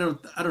mean, I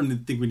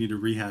don't think we need to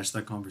rehash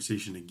that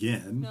conversation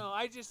again. No,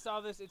 I just saw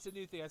this. It's a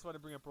new thing. I just want to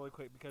bring up really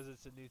quick because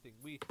it's a new thing.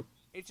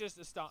 It's just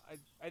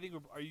I think.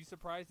 Are you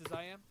surprised as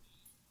I am?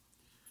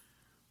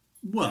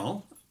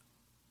 Well,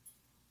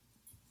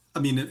 I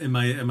mean, am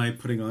I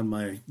putting on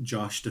my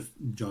Josh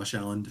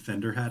Allen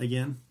defender hat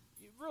again?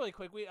 Really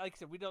quick, like I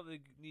said, we don't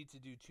need to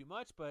do too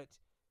much, but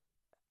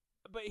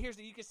here's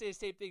you can say the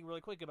same thing really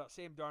quick about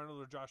Sam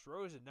Darnold or Josh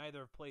Rosen. Neither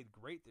have played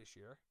great this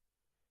year,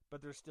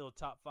 but they're still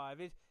top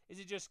 5. Is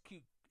it just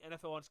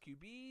NFL wants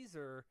QBs,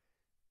 or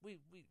we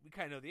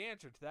kind of know the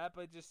answer to that,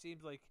 but it just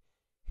seems like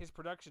his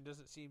production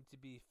doesn't seem to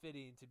be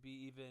fitting to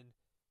be even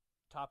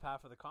top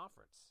half of the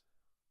conference.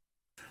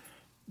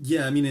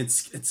 Yeah, I mean,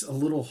 it's a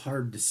little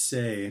hard to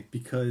say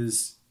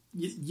because,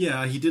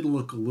 yeah, he did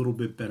look a little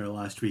bit better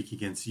last week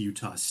against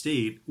Utah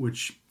State,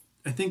 which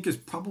I think is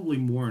probably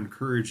more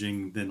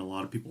encouraging than a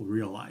lot of people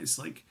realize.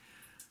 Like,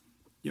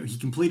 he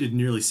completed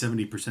nearly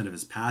 70% of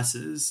his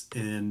passes,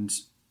 and,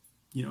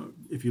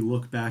 if you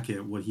look back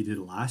at what he did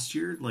last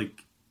year,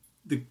 like,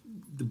 the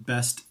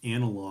best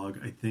analog,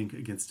 I think,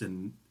 against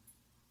an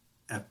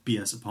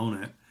FBS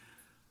opponent,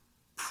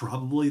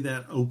 probably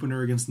that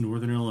opener against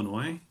Northern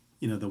Illinois.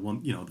 The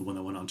one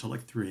that went on till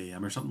like 3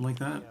 a.m. or something like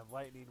that. Yeah,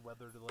 lightning,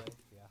 weather delay.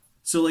 Yeah.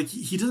 So like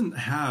he doesn't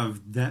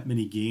have that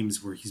many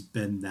games where he's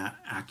been that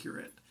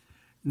accurate,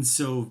 and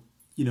so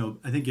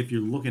I think if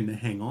you're looking to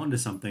hang on to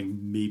something,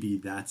 maybe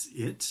that's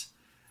it.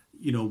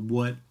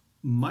 What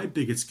my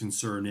biggest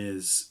concern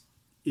is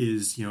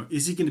is he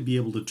going to be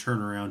able to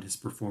turn around his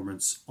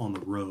performance on the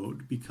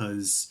road?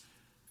 Because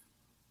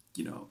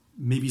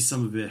maybe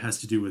some of it has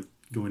to do with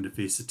going to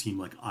face a team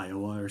like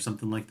Iowa or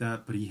something like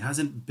that, but he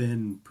hasn't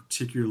been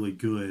particularly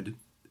good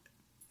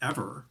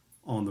ever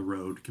on the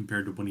road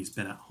compared to when he's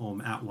been at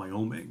home at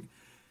Wyoming.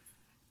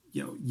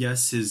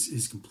 Yes,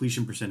 his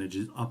completion percentage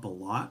is up a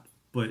lot,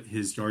 but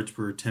his yards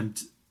per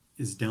attempt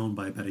is down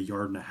by about 1.5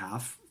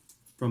 yards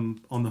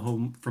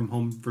from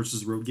home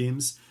versus road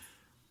games.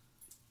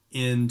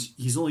 And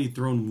he's only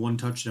thrown 1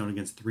 touchdown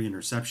against 3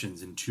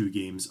 interceptions in 2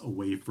 games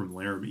away from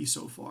Laramie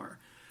so far.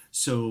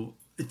 So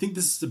I think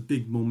this is a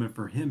big moment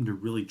for him to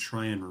really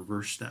try and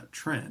reverse that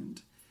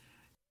trend.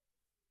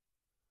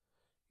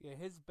 Yeah,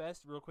 his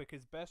best road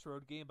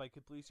game by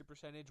completion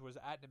percentage was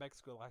at New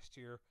Mexico last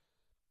year,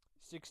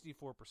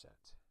 64%.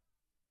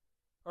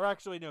 Or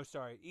actually, no,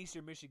 sorry,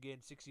 Eastern Michigan,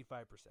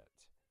 65%.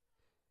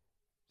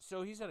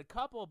 So he's had a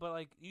couple, but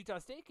like Utah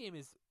State game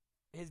is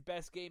his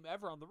best game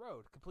ever on the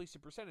road,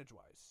 completion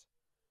percentage-wise.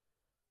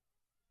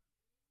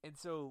 And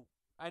so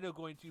I know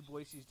going to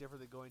Boise is different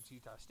than going to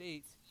Utah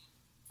State,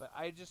 but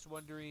I just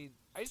want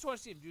to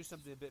see him do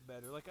something a bit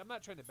better. Like, I'm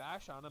not trying to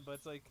bash on him, but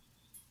it's like,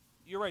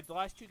 you're right, the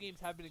last 2 games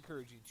have been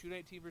encouraging.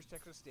 219 versus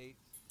Texas State,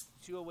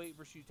 208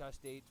 versus Utah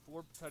State,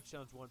 4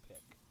 touchdowns, 1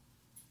 pick.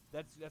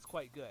 That's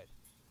quite good.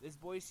 This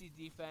Boise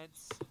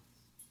defense,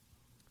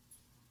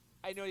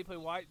 I know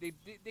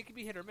they can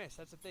be hit or miss.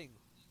 That's the thing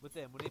with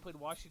them. When they played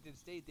Washington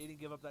State, they didn't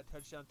give up that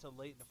touchdown until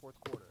late in the 4th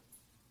quarter.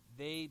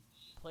 They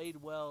played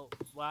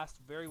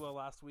very well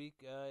last week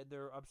in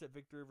their upset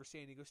victory over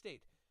San Diego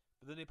State.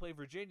 But then they play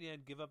Virginia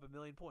and give up 1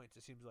 million points.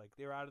 It seems like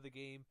they were out of the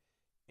game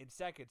in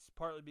seconds,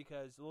 partly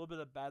because a little bit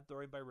of bad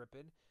throwing by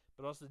Rippon,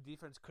 but also the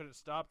defense couldn't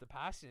stop the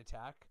passing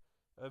attack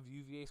of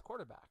UVA's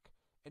quarterback.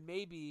 And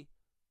maybe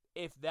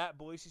if that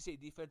Boise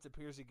State defense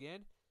appears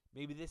again,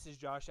 maybe this is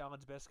Josh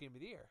Allen's best game of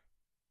the year.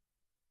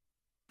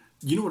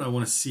 You know what I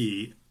want to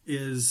see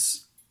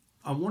is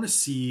I want to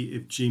see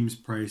if James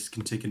Price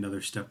can take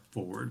another step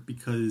forward,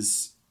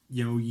 because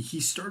he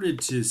started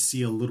to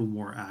see a little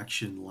more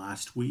action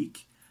last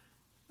week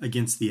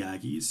against the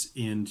Aggies,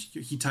 and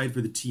he tied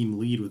for the team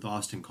lead with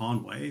Austin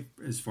Conway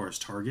as far as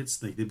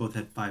targets. Like, they both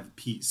had 5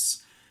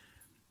 apiece.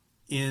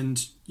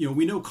 And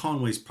we know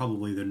Conway's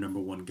probably their number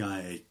 1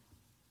 guy,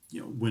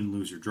 win,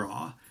 lose, or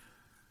draw.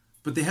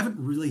 But they haven't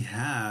really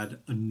had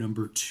a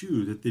number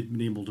 2 that they've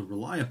been able to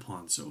rely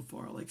upon so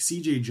far. Like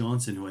C.J.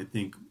 Johnson, who I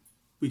think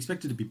we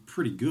expected to be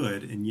pretty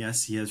good, and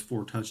yes, he has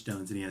 4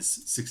 touchdowns and he has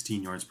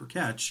 16 yards per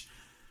catch.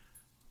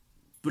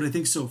 But I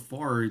think so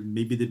far,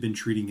 maybe they've been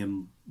treating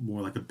him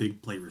more like a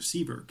big play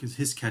receiver, because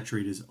his catch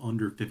rate is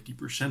under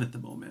 50% at the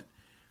moment.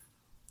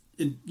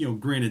 And,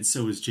 granted,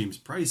 so is James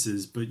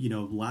Price's, but,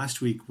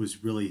 last week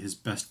was really his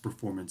best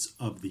performance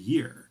of the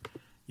year.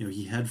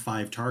 He had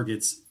 5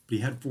 targets, but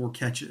he had 4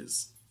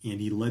 catches, and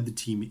he led the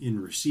team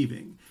in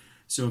receiving.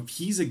 So if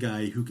he's a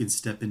guy who can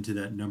step into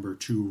that number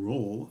 2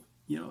 role,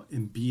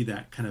 and be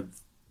that kind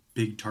of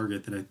big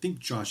target that I think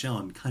Josh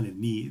Allen kind of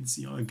needs,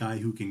 a guy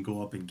who can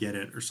go up and get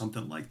it or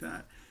something like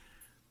that.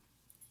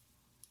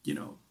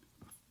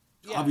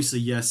 Yeah. Obviously,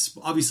 yes,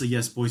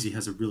 Boise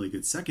has a really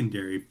good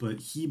secondary, but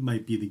he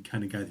might be the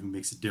kind of guy who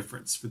makes a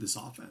difference for this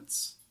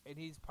offense. And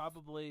he's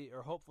probably,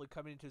 or hopefully,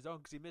 coming into his own,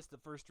 because he missed the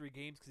first 3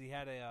 games because he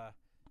had I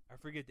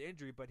forget the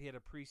injury, but he had a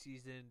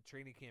preseason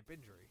training camp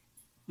injury.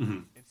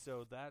 Mm-hmm. And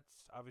so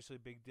that's obviously a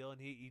big deal. And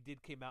he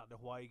did came out in the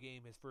Hawaii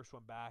game, his first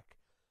one back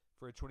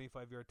for a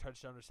 25-yard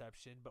touchdown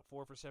reception, but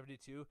 4 for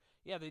 72.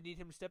 Yeah, they need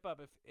him to step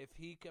up. If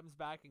he comes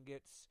back and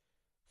gets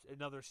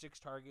another 6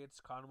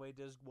 targets, Conway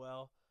does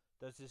well,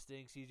 does his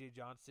thing, C.J.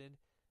 Johnson,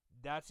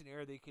 that's an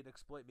area they can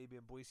exploit maybe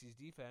in Boise's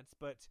defense.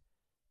 But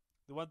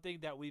the one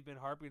thing that we've been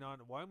harping on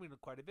Wyoming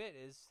quite a bit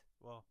is,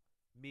 well,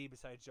 me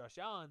besides Josh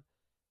Allen,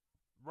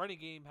 running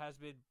game has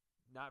been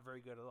not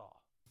very good at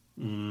all.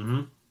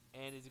 Mm-hmm.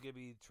 And is it going to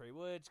be Trey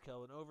Woods,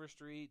 Kelvin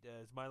Overstreet?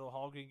 Is Milo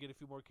Hall going to get a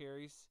few more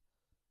carries?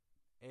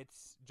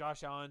 It's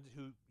Josh Allen,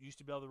 who used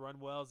to be able to run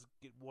well, is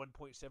get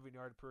 1.7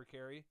 yards per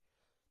carry.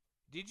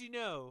 Did you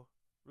know,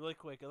 really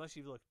quick, unless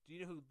you've looked, do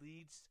you know who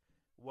leads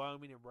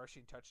Wyoming in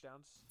rushing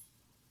touchdowns?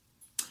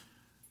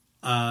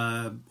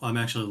 I'm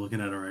actually looking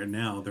at it right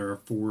now. There are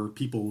 4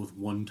 people with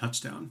 1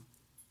 touchdown.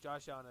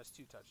 Josh Allen has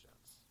 2 touchdowns.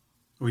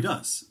 Oh, he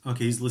does.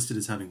 Okay, he's listed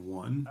as having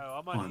 1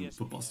 I'm on ESPN.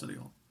 Football Study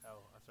Hall.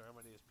 Oh, I'm sorry, I'm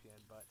on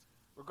ESPN. But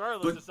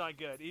regardless, it's not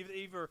good.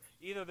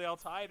 Either they all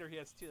tied or he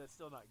has 2. That's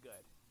still not good.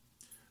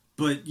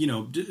 But, you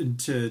know,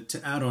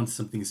 to add on to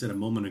something you said a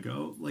moment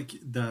ago, like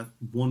that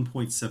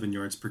 1.7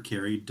 yards per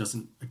carry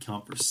doesn't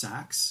account for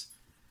sacks.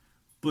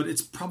 But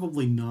it's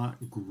probably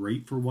not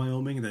great for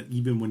Wyoming that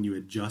even when you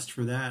adjust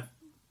for that,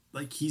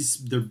 like he's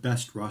their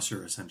best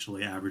rusher,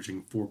 essentially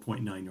averaging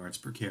 4.9 yards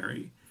per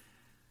carry.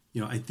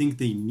 You know, I think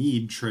they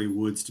need Trey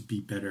Woods to be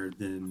better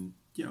than,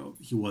 you know,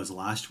 he was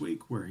last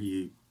week, where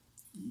he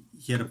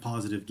had a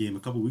positive game a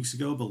couple weeks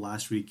ago, but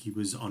last week he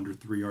was under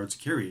 3 yards a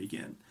carry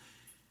again.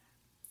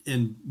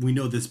 And we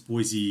know this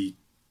Boise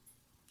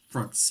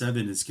front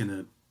 7 is going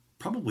to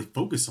probably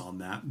focus on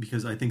that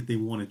because I think they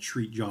want to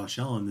treat Josh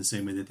Allen the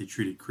same way that they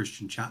treated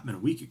Christian Chapman a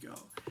week ago.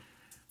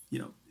 You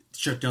know,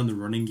 shut down the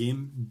running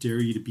game,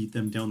 dare you to beat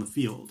them down the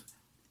field.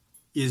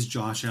 Is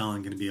Josh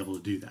Allen going to be able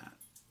to do that?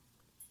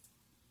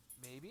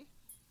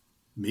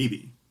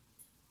 Maybe.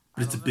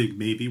 But it's a big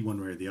maybe one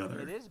way or the other.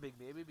 It is a big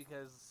maybe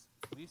because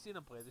we've seen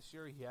him play this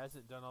year. He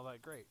hasn't done all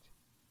that great.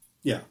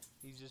 Yeah.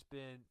 He's just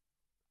been,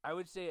 I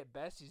would say at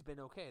best, he's been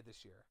okay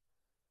this year.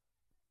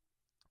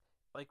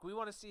 Like, we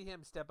want to see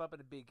him step up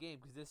in a big game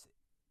because this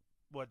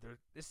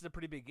is a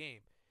pretty big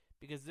game.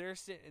 Because they're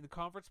sitting in the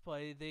conference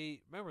play.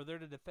 Remember, they're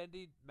the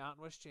defending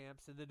Mountain West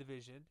champs in the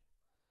division.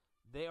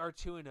 They are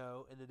 2-0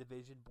 in the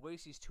division.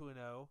 Boise's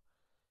 2-0.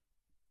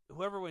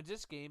 Whoever wins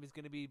this game is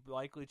going to be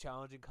likely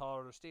challenging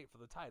Colorado State for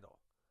the title.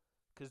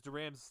 Because the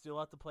Rams still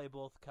have to play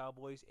both the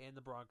Cowboys and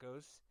the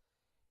Broncos.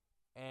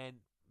 And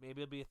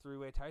maybe it'll be a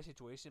 3-way tie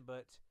situation,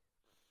 but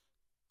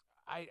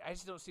I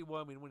just don't see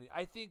Wyoming winning.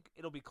 I think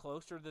it'll be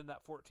closer than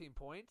that 14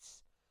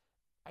 points.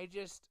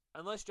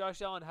 Unless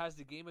Josh Allen has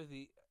the game of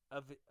the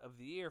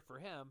year for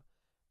him,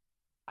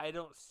 I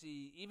don't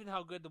see, even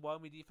how good the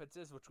Wyoming defense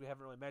is, which we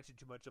haven't really mentioned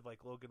too much of,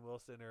 like Logan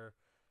Wilson or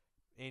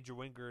Andrew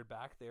Wingard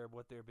back there,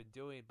 what they've been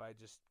doing by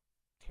just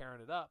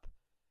tearing it up.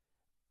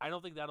 I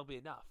don't think that'll be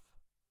enough.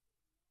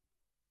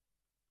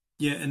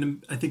 Yeah,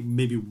 and I think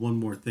maybe one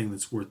more thing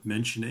that's worth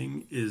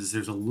mentioning is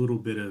there's a little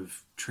bit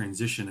of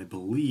transition, I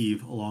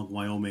believe, along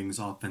Wyoming's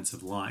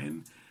offensive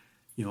line.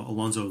 You know,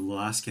 Alonzo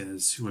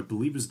Velasquez, who I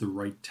believe is the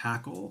right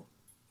tackle,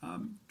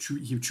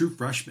 true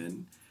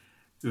freshman.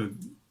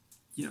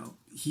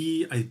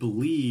 He, I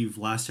believe,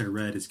 last I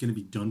read, is going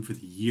to be done for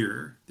the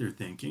year, they're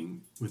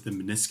thinking, with a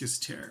meniscus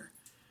tear.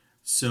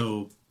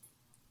 So,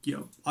 you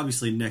know,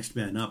 obviously next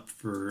man up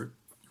for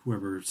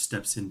whoever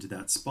steps into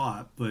that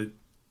spot. But,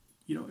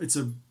 you know, it's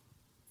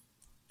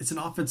an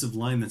offensive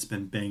line that's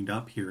been banged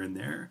up here and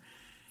there.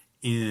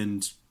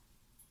 And,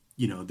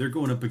 you know, they're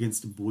going up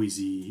against a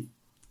Boise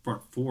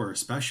front 4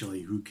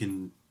 especially, who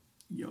can,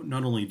 you know,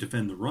 not only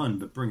defend the run,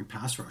 but bring a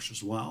pass rush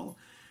as well.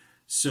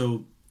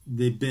 So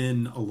they've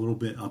been a little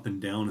bit up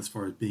and down as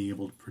far as being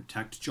able to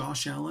protect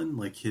Josh Allen.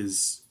 Like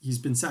he's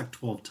been sacked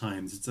 12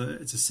 times.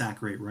 It's a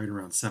sack rate right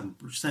around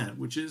 7%,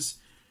 which is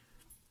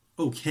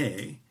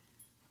okay.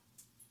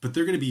 But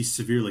they're going to be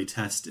severely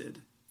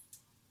tested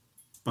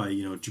by,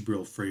 you know,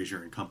 Jabril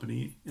Frazier and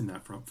company in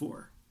that front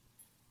 4.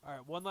 All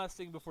right, one last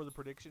thing before the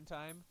prediction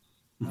time.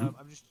 Mm-hmm.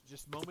 I'm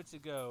just moments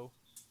ago,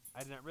 I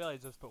did not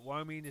realize this, but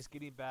Wyoming is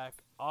getting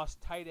back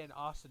tight end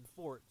Austin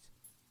Fort,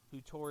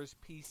 who tore his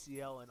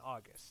PCL in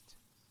August.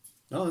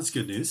 Oh, that's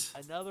good news.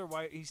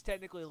 He's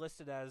technically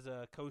listed as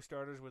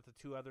co-starters with the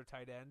 2 other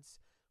tight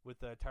ends, with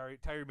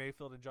Tyree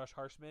Mayfield and Josh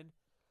Harshman.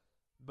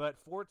 But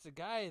Fort's a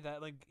guy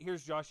that, like,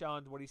 here's Josh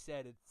Allen, what he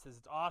said. It says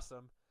it's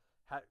awesome,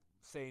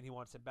 saying he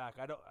wants him back.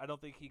 I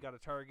don't think he got a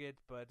target,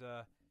 but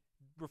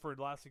referred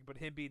to last week. But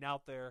him being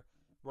out there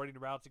running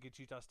routes against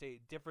Utah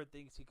State, different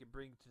things he can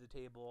bring to the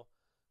table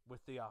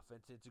with the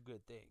offense. It's a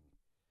good thing.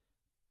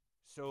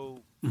 So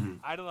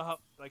I don't know how.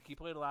 Like, he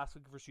played last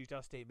week versus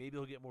Utah State. Maybe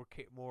he'll get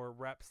more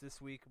reps this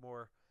week,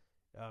 more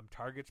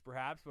targets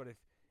perhaps. But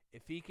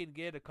if he can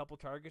get a couple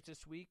targets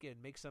this week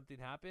and make something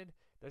happen,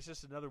 that's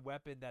just another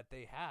weapon that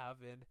they have.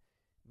 And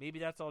maybe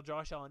that's all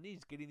Josh Allen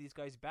needs, getting these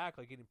guys back,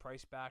 like getting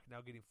Price back, now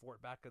getting Fort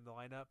back in the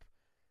lineup.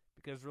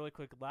 Because really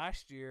quick,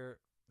 last year,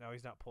 now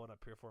he's not pulling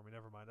up here for me,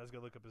 never mind. I was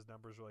going to look up his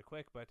numbers really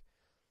quick. But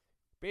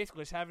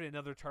basically, just having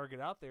another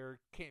target out there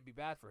can't be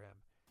bad for him.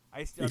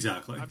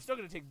 Exactly. I'm still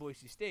going to take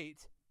Boise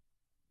State,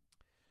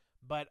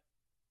 But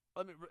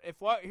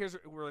here's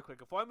really quick.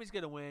 If Wyoming's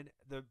going to win,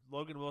 the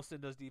Logan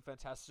Wilson does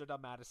defense has to shut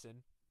down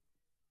Madison,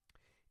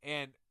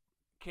 and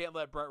can't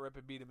let Brett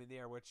Rippon beat him in the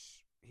air,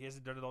 which he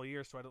hasn't done it all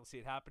year, so I don't see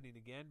it happening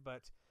again.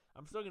 But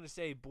I'm still going to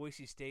say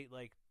Boise State,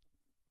 like,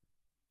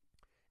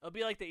 it'll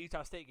be like the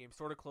Utah State game,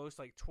 sort of close,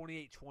 like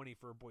 28-20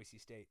 for Boise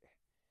State.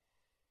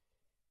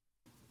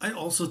 I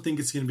also think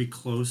it's going to be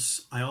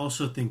close. I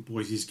also think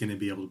Boise's going to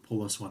be able to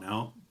pull this one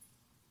out,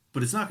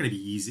 but it's not going to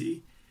be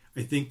easy.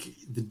 I think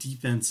the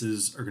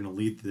defenses are going to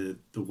lead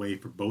the way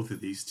for both of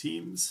these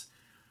teams.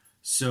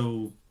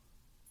 So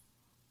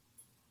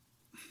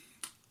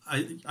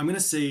I'm going to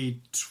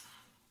say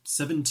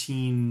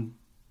 17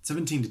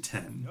 to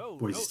 10.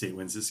 Boise State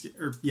wins this game.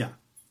 Yeah.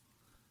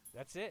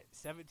 That's it.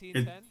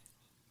 17-10.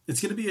 It's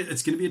going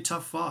to be a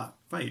tough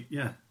fight.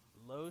 Yeah.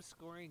 Low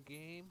scoring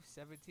game,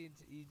 17.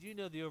 You do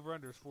know the over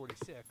under is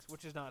 46,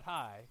 which is not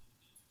high,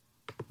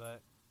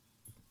 but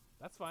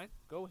that's fine.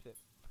 Go with it.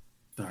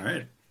 All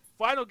right.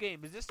 Final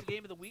game. Is this the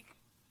game of the week?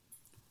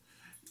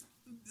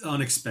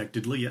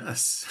 Unexpectedly,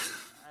 yes.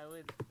 I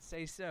would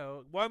say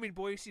so. Well, I mean,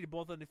 Boise are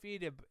both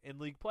undefeated in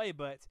league play,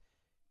 but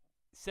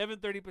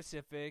 7:30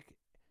 Pacific,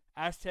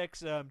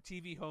 Aztecs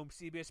TV home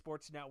CBS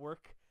Sports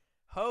Network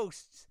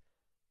host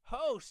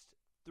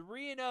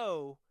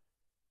 3-0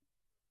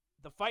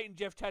 the Fighting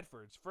Jeff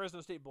Tedfords,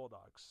 Fresno State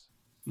Bulldogs.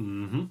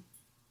 Mm-hmm.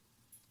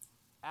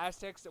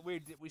 Aztecs that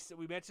we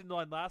mentioned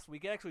on last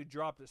week, it actually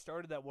dropped. It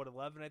started at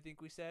 11, I think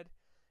we said.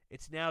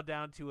 It's now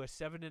down to a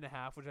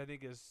 7.5, which I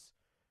think is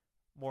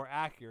more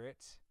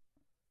accurate.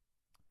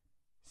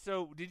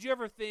 So, did you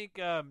ever think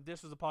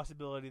this was a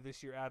possibility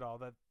this year at all,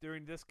 that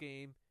during this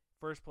game,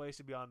 first place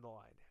would be on the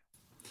line?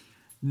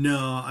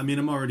 No, I mean,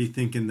 I'm already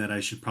thinking that I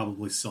should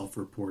probably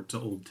self-report to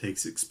Old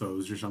Takes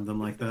Exposed or something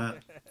like that.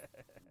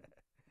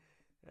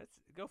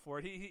 Go for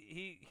it.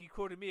 He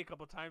quoted me a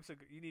couple times, so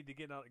you need to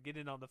get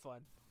in on the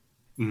fun.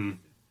 Mm-hmm.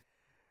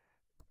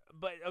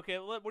 But okay,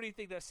 what do you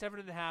think? That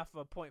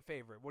 7.5 point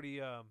favorite. What do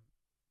you?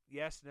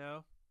 Yes,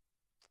 no.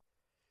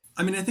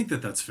 I mean, I think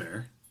that's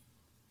fair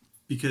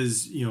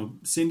because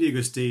San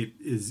Diego State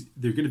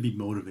they're going to be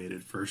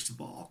motivated first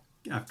of all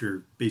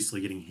after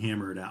basically getting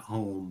hammered at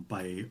home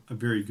by a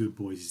very good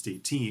Boise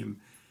State team,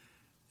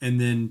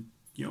 and then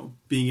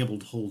being able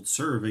to hold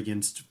serve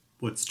against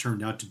what's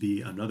turned out to be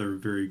another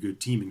very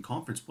good team in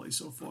conference play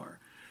so far.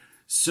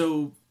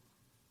 So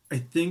I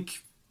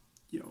think,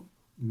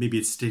 maybe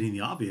it's stating the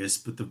obvious,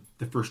 but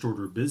the first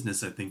order of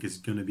business, I think, is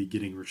going to be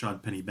getting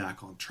Rashad Penny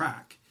back on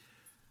track.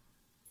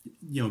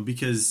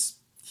 Because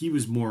he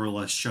was more or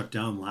less shut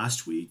down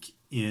last week.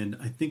 And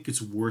I think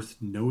it's worth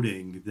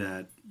noting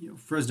that,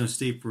 Fresno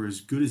State, for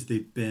as good as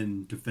they've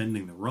been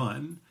defending the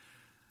run,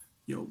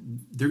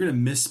 they're going to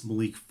miss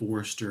Malik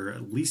Forrester,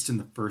 at least in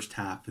the first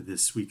half of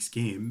this week's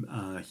game.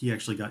 He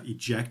actually got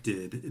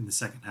ejected in the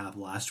second half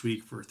last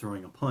week for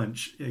throwing a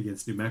punch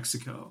against New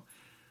Mexico.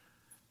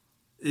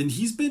 And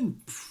he's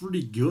been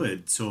pretty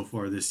good so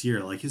far this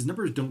year. Like, his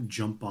numbers don't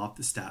jump off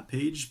the stat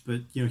page,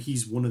 but,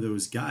 he's one of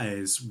those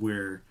guys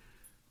where,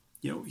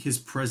 his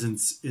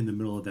presence in the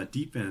middle of that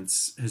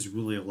defense has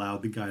really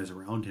allowed the guys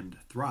around him to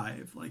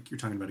thrive. Like, you're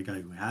talking about a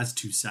guy who has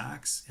 2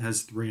 sacks,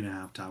 has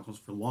 3.5 tackles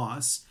for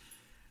loss,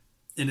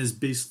 and has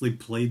basically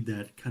played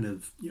that kind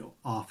of,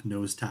 off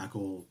nose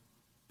tackle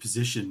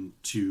position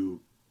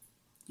to,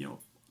 I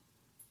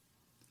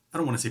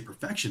don't want to say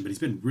perfection, but he's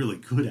been really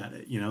good at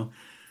it,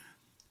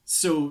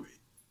 So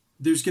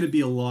there's going to be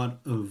a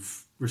lot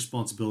of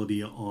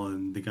responsibility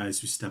on the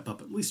guys who step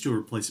up, at least to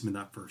replace him in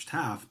that first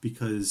half,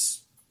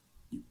 because,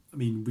 I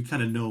mean, we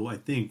kind of know, I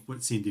think,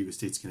 what San Diego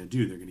State's going to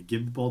do. They're going to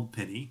give the ball to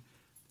Penny,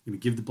 they're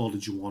going to give the ball to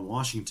Juwan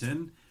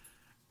Washington,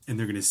 and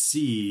they're going to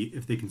see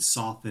if they can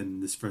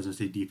soften this Fresno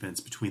State defense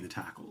between the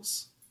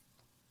tackles.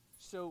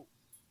 So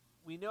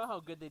we know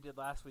how good they did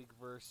last week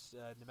versus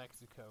New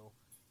Mexico.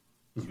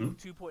 Mm-hmm.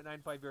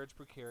 2.95 yards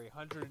per carry,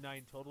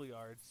 109 total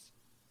yards.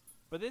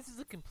 But this is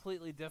a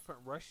completely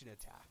different rushing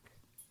attack.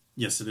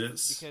 Yes, it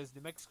is. Because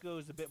New Mexico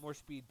is a bit more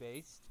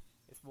speed-based.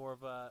 It's more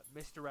of a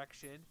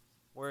misdirection.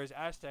 Whereas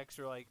Aztecs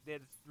are like,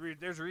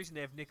 there's a reason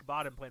they have Nick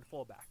Bottom playing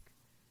fullback.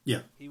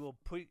 Yeah. He will,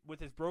 with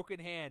his broken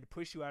hand,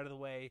 push you out of the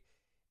way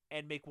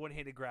and make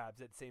one-handed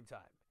grabs at the same time.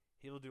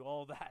 He will do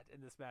all that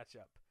in this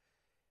matchup.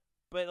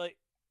 But, like,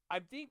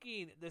 I'm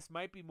thinking this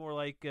might be more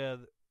like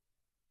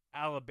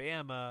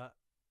Alabama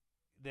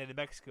than New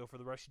Mexico for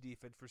the rushing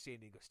defense for San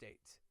Diego State.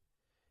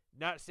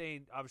 Not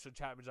saying, obviously,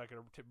 Chapman's not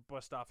going to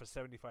bust off a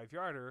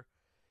 75-yarder,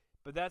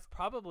 but that's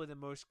probably the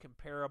most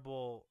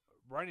comparable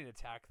running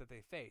attack that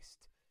they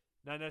faced.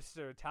 Not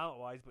necessarily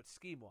talent-wise, but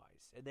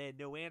scheme-wise. And they had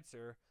no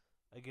answer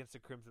against the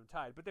Crimson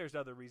Tide. But there's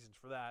other reasons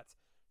for that.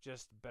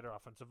 Just better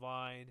offensive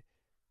line,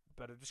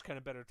 better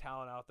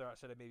talent out there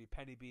outside of maybe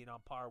Penny being on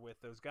par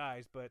with those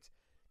guys. But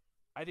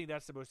I think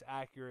that's the most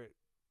accurate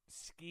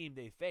scheme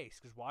they face,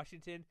 because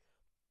Washington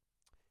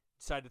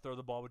decided to throw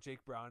the ball with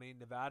Jake Browning.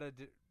 Nevada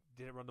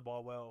didn't run the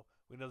ball well.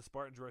 We know the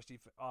Spartans' rush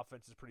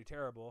offense is pretty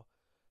terrible.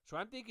 So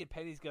I'm thinking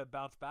Penny's going to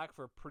bounce back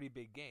for a pretty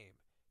big game.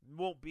 It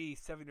won't be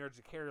 7 yards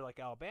a carry like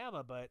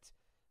Alabama, but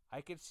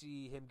I could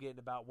see him getting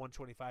about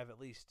 125 at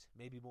least,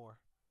 maybe more.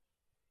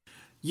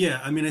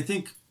 Yeah, I mean, I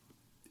think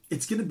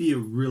it's going to be a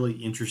really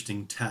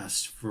interesting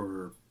test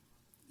for,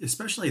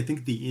 especially I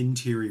think the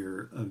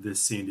interior of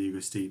this San Diego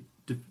State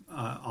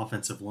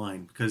offensive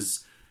line,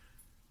 because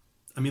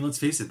I mean, let's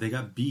face it, they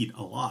got beat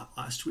a lot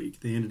last week.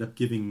 They ended up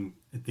giving,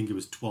 I think it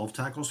was 12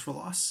 tackles for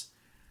loss.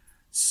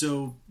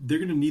 So they're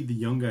going to need the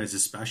young guys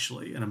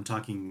especially, and I'm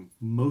talking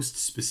most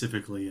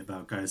specifically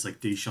about guys like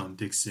Deshaun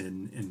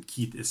Dixon and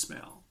Keith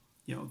Ismail.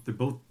 You know, they're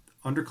both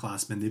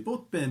underclassmen. They've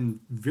both been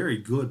very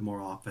good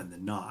more often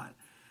than not.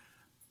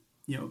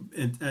 You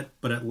know,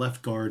 but at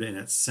left guard and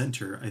at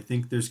center, I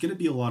think there's going to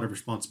be a lot of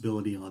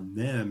responsibility on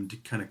them to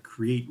kind of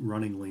create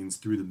running lanes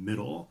through the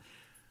middle.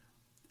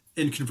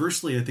 And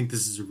conversely, I think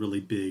this is a really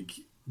big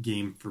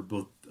game for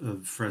both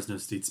of Fresno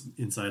State's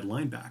inside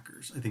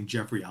linebackers. I think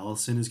Jeffrey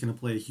Allison is going to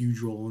play a huge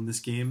role in this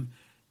game.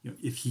 You know,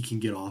 if he can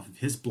get off of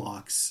his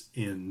blocks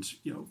and,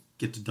 you know,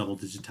 get to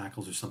double-digit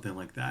tackles or something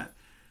like that,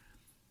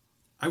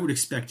 I would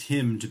expect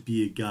him to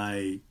be a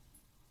guy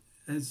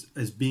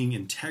as being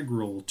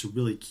integral to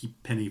really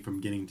keep Penny from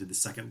getting to the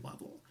second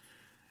level.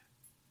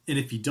 And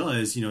if he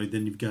does, you know,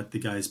 then you've got the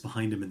guys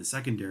behind him in the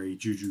secondary,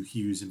 Juju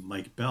Hughes and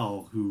Mike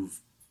Bell, who've,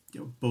 you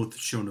know, both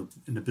shown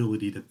an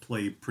ability to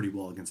play pretty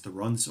well against the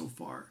run so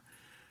far.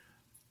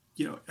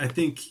 You know, I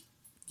think,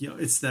 you know,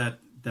 it's that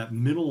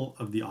middle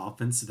of the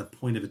offense, the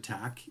point of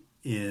attack,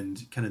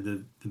 and kind of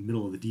the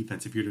middle of the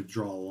defense. If you're to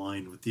draw a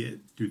line with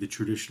through the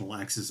traditional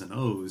X's and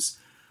O's,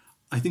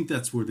 I think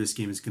that's where this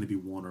game is going to be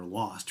won or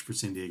lost for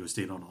San Diego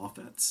State on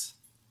offense.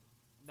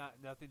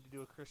 Nothing to do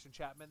with Christian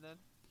Chapman then?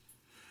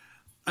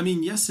 I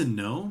mean, yes and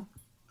no.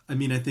 I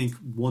mean, I think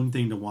one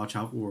thing to watch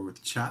out for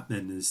with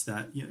Chapman is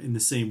that, you know, in the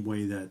same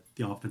way that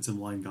the offensive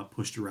line got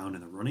pushed around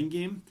in the running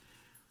game,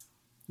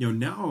 you know,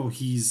 now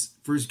he's,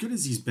 for as good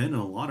as he's been in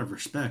a lot of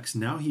respects,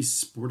 now he's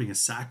sporting a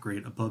sack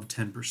rate above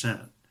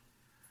 10%.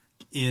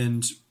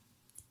 And,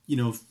 you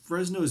know,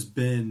 Fresno's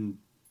been,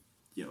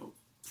 you know,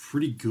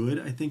 pretty good,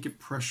 I think, at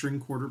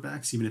pressuring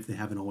quarterbacks, even if they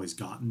haven't always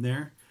gotten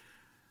there.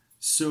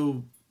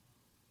 So,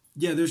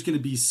 yeah, there's going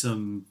to be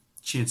some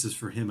chances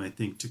for him, I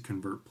think, to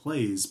convert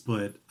plays,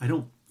 but I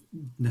don't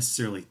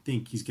necessarily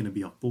think he's going to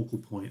be a focal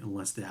point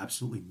unless they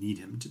absolutely need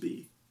him to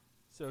be.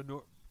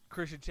 So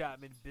Christian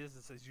Chapman,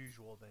 business as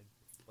usual then?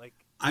 Like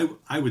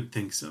I would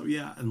think so,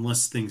 yeah,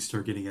 unless things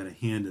start getting out of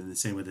hand in the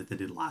same way that they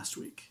did last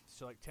week.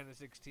 So like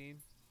 10-16?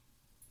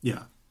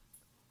 Yeah.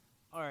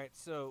 All right,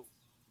 so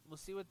we'll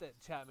see what that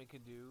Chapman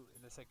can do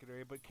in the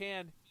secondary, but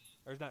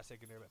not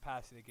secondary, but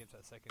passing against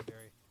that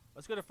secondary.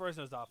 Let's go to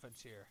Fresno's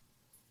offense here.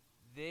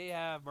 They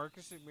have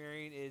Marcus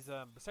McMaryion is,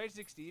 besides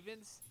Nick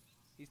Stevens,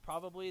 he's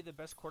probably the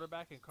best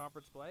quarterback in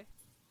conference play.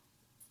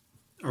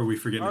 Are we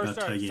forgetting about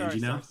Ty Ganji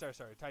now?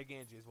 Sorry. Ty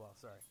Ganji as well,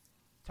 sorry.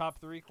 Top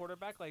 3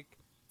 quarterback, like,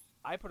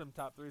 I put him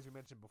top 3 as we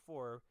mentioned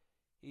before.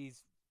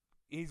 He's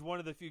one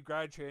of the few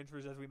grad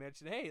transfers, as we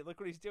mentioned. Hey, look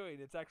what he's doing.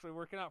 It's actually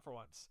working out for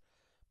once.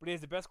 But he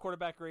has the best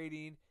quarterback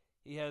rating.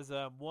 He has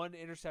 1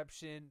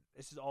 interception.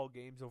 This is all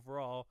games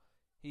overall.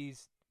 The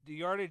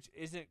yardage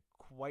isn't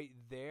quite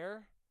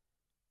there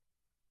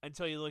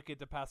until you look at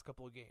the past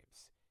couple of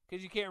games.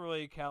 Because you can't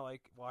really count,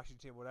 like,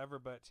 Washington, whatever,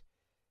 but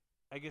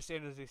I guess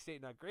San Jose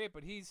State not great,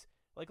 but he's,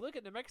 like, look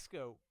at New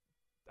Mexico.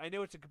 I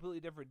know it's a completely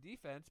different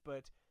defense,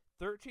 but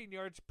 13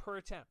 yards per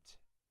attempt.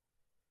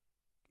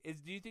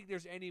 Do you think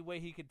there's any way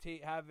he could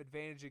have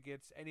advantage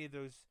against any of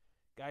those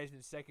guys in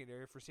the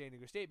secondary for San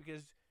Diego State?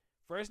 Because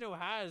Fresno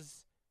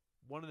has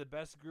one of the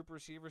best group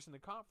receivers in the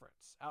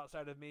conference,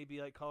 outside of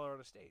maybe, like,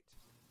 Colorado State.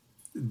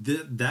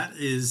 That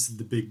is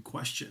the big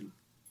question.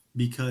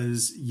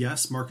 Because,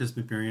 yes, Marcus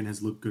McMaryion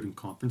has looked good in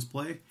conference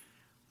play,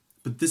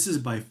 but this is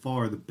by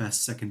far the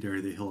best secondary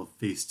that he'll have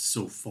faced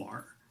so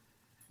far.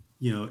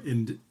 You know,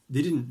 and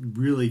they didn't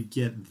really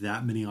get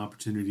that many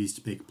opportunities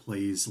to make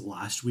plays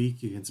last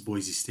week against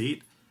Boise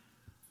State.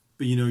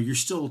 But, you know, you're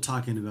still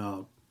talking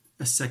about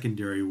a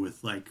secondary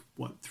with, like,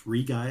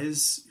 3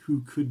 guys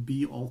who could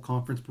be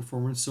all-conference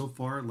performers so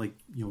far? Like,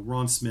 you know,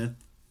 Ron Smith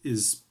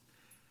is...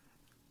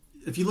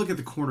 If you look at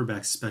the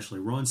cornerbacks especially,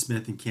 Ron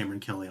Smith and Cameron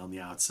Kelly on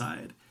the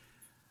outside...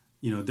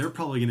 You know, they're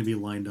probably going to be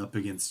lined up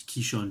against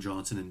Keyshawn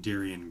Johnson and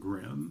Darian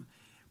Grimm,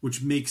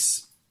 which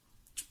makes,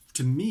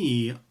 to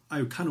me,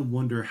 I kind of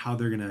wonder how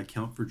they're going to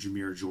account for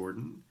Jameer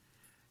Jordan,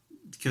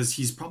 because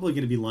he's probably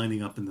going to be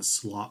lining up in the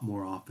slot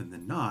more often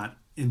than not.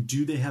 And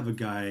do they have a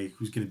guy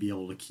who's going to be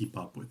able to keep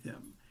up with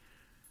him?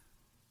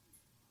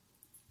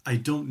 I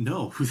don't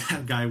know who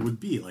that guy would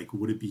be. Like,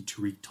 would it be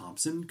Tariq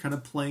Thompson kind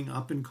of playing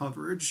up in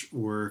coverage,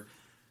 or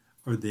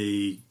are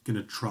they going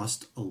to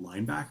trust a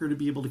linebacker to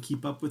be able to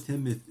keep up with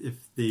him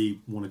if they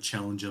want to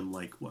challenge him,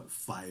 like,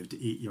 5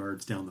 to 8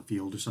 yards down the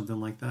field or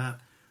something like that?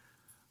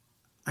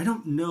 I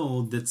don't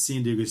know that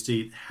San Diego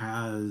State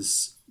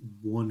has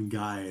one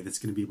guy that's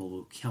going to be able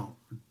to account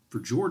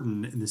for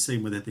Jordan in the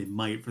same way that they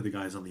might for the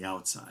guys on the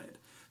outside.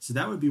 So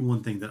that would be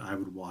one thing that I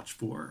would watch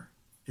for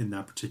in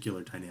that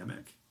particular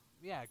dynamic.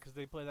 Yeah, because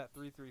they play that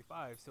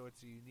 3-3-5, so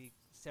it's a unique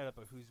setup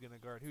of who's going to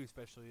guard who,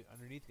 especially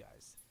underneath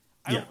guys.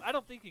 I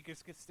don't think you could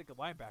stick a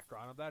linebacker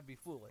on him. That'd be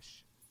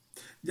foolish.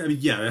 I mean,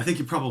 yeah, I think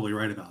you're probably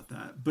right about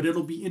that. But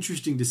it'll be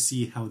interesting to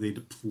see how they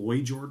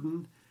deploy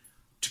Jordan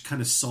to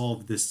kind of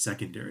solve this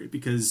secondary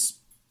because,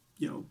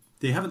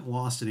 they haven't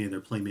lost any of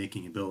their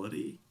playmaking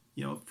ability.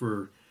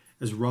 For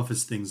as rough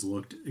as things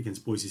looked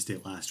against Boise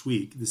State last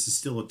week, this is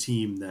still a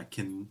team that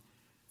can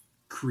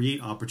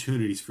create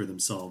opportunities for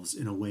themselves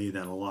in a way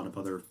that a lot of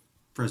other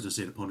Fresno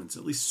State opponents,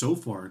 at least so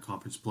far in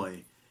conference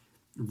play,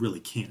 really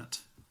can't.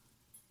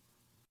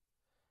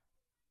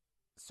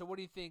 So what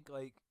do you think,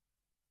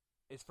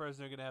 is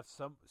Fresno going to have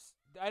some...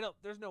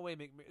 There's no way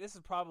this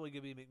is probably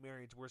going to be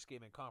McMarion's worst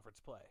game in conference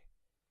play.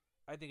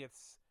 I think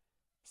it's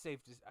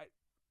safe to...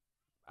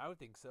 I would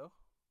think so.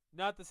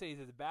 Not to say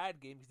it's a bad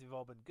game because they've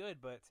all been good,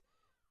 but...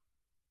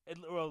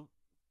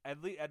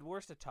 at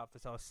worst the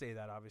toughest, I'll say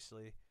that,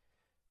 obviously.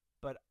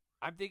 But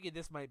I'm thinking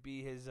this might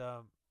be his...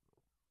 I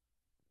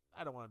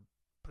don't want to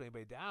put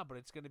anybody down, but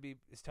it's going to be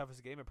his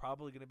toughest game and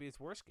probably going to be his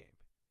worst game.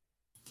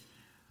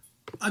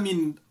 I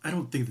mean, I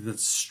don't think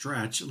that's a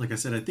stretch. Like I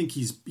said, I think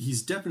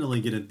he's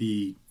definitely going to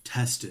be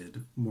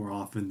tested more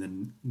often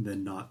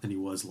than not than he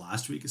was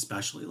last week,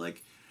 especially.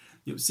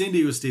 San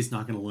Diego State's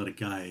not going to let a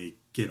guy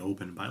get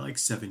open by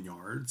 7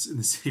 yards in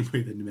the same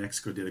way that New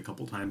Mexico did a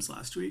couple times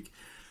last week.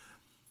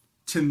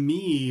 To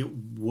me,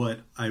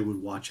 what I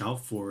would watch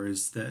out for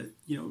is that,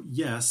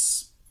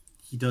 yes,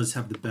 he does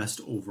have the best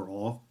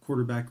overall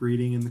quarterback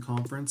rating in the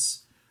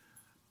conference,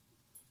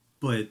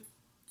 but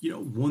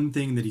one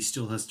thing that he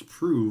still has to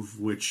prove,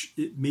 which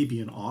it may be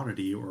an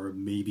oddity or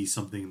maybe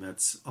something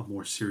that's a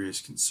more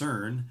serious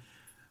concern,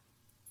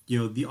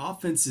 the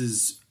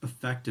offense's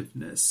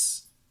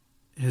effectiveness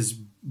has,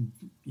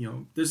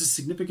 there's a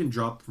significant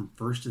drop from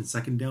first and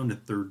second down to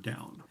third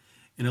down.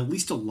 And at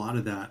least a lot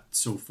of that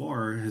so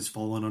far has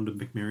fallen onto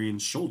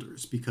McMarion's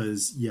shoulders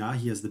because, yeah,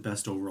 he has the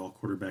best overall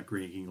quarterback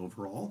rating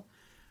overall.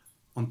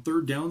 On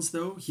third downs,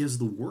 though, he has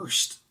the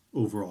worst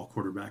overall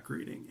quarterback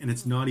rating, and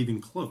it's not even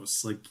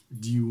close.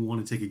 Do you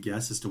want to take a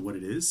guess as to what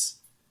it is?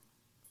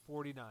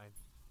 49.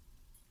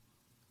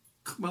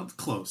 Well,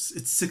 close.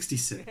 It's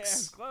 66. Yeah,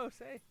 it's close,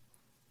 hey?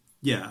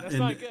 Yeah. That's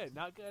not good.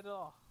 Not good at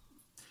all.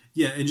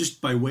 Yeah, and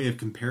just by way of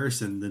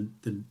comparison,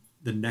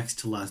 the next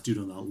to last dude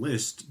on that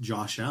list,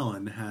 Josh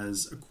Allen,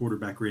 has a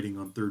quarterback rating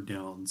on third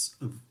downs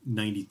of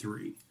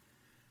 93.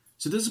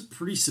 So there's a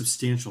pretty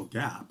substantial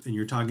gap. And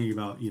you're talking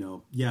about,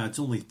 it's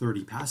only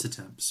 30 pass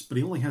attempts, but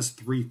he only has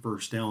 3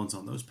 first downs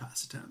on those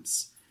pass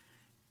attempts.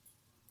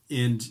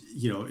 And,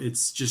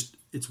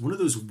 it's one of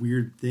those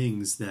weird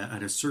things that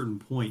at a certain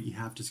point you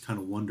have to kind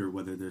of wonder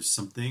whether there's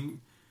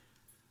something,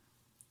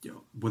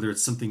 whether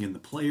it's something in the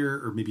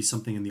player or maybe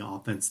something in the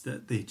offense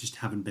that they just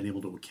haven't been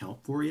able to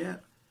account for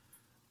yet.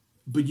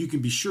 But you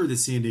can be sure that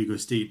San Diego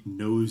State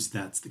knows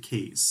that's the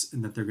case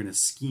and that they're going to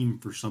scheme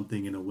for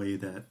something in a way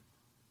that,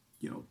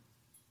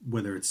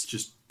 whether it's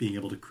just being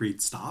able to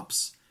create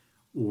stops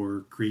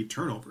or create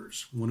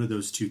turnovers. One of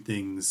those two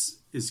things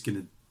is going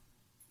to,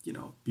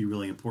 be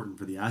really important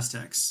for the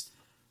Aztecs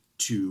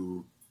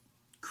to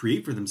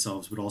create for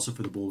themselves, but also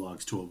for the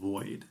Bulldogs to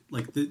avoid.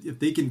 If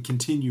they can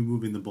continue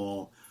moving the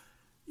ball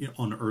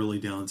on early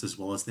downs as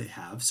well as they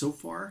have so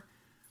far,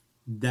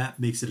 that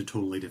makes it a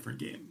totally different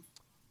game.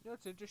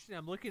 It's interesting.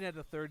 I'm looking at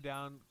the third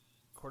down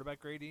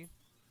quarterback rating.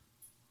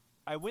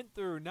 I went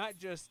through not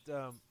just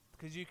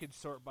because you can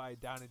sort by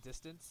down and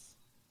distance.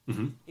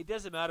 Mm-hmm. It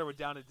doesn't matter what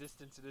down and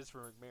distance it is for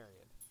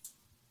McMarion.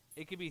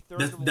 It could be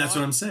third and 1. That's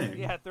what I'm saying.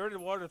 Yeah, 3rd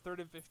and 1 or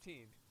 3rd and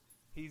 15.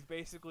 He's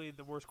basically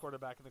the worst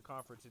quarterback in the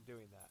conference in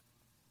doing that.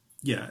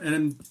 Yeah,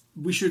 and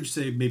we should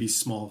say maybe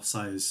small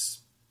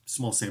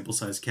sample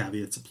size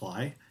caveats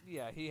apply.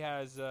 Yeah, he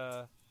has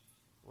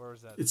where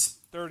is that? It's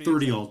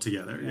 30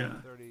 altogether. Yeah,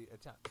 30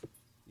 attempts.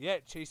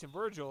 Yet Chase and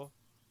Virgil,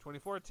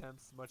 24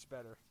 attempts, much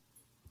better.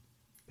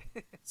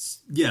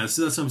 Yeah,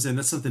 so that's what I'm saying.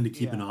 That's something to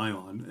keep an eye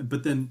on.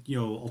 But then,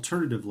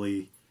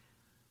 alternatively,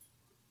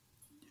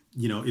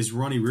 is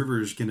Ronnie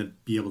Rivers going to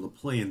be able to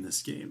play in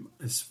this game?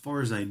 As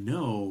far as I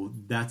know,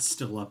 that's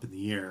still up in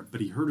the air.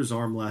 But he hurt his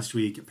arm last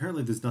week.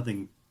 Apparently there's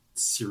nothing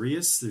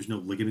serious. There's no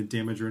ligament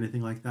damage or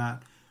anything like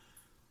that.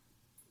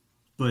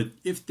 But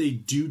if they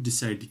do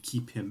decide to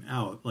keep him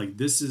out,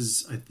 this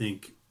is, I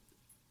think,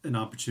 an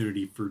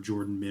opportunity for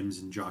Jordan Mims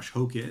and Josh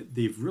Hokett.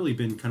 They've really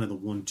been kind of the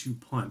 1-2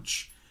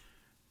 punch.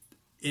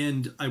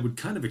 And I would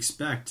kind of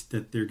expect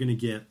that they're going to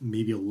get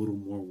maybe a little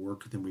more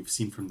work than we've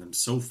seen from them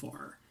so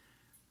far.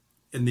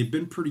 And they've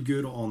been pretty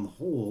good on the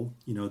whole.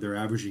 They're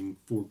averaging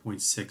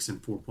 4.6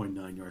 and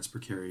 4.9 yards per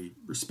carry,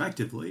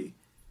 respectively.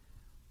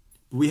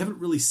 But we haven't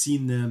really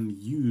seen them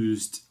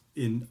used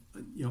in,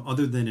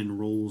 other than in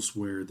roles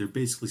where they're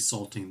basically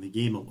salting the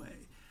game away.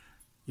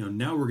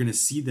 Now we're going to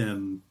see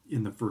them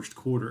in the first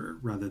quarter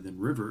rather than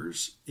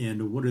Rivers.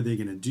 And what are they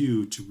going to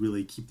do to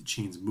really keep the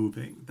chains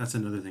moving? That's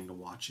another thing to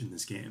watch in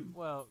this game.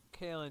 Well,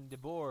 Kalen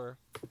DeBoer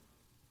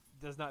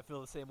does not feel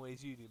the same way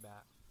as you do,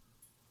 Matt.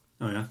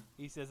 Oh, yeah?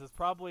 He says it's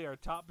probably our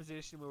top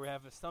position where we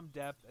have some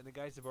depth, and the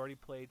guys have already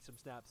played some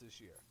snaps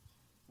this year.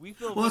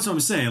 Well, that's what I'm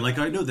saying.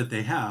 I know that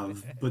they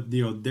have, but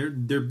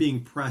they're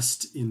being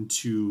pressed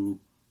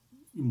into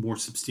more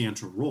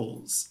substantial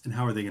roles, and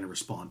how are they going to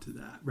respond to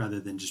that rather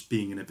than just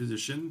being in a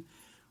position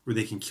where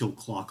they can kill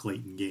clock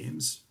late in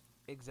games.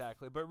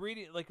 Exactly. But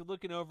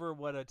looking over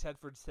what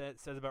Tedford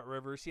says about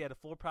Rivers, he had a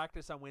full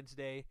practice on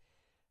Wednesday.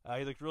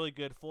 He looked really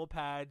good, full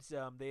pads.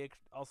 They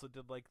also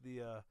did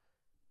the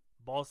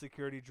ball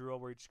security drill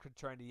where he's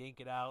trying to yank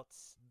it out,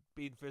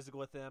 being physical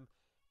with him.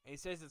 And he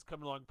says it's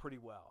coming along pretty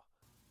well.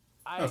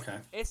 Okay.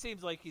 It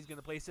seems like he's going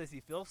to play. He says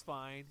he feels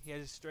fine. He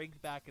has his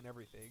strength back and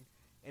everything.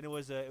 And it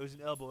was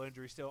an elbow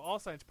injury, so all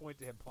signs point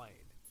to him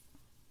playing.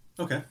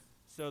 Okay.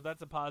 So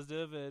that's a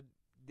positive, and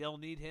they'll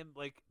need him.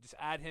 Just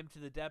add him to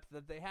the depth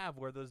that they have,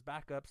 where those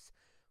backups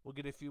will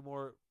get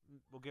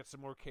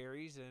some more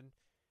carries and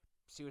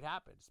see what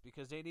happens.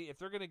 Because if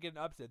they're going to get an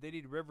upset, they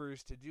need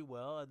Rivers to do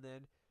well, and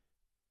then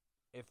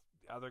if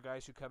other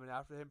guys who come in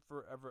after him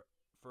for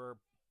a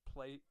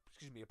play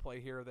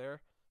here or there,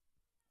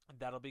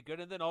 that'll be good.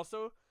 And then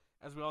also,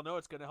 as we all know,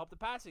 it's going to help the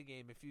passing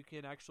game if you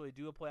can actually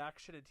do a play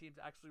action and teams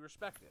actually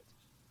respect it.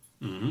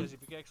 Mm-hmm. Because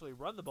if you can actually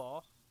run the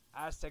ball,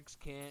 Aztecs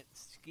can't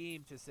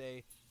scheme to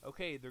say,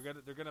 okay,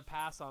 they're gonna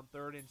pass on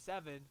 3rd and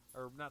 7,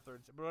 or not 3rd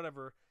and 7, but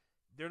whatever.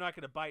 They're not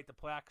going to bite the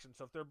play action.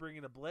 So if they're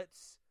bringing a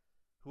blitz,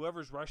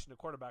 whoever's rushing the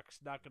quarterback is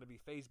not going to be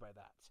fazed by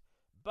that.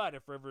 But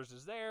if Rivers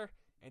is there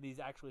and he's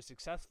actually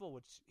successful,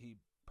 which he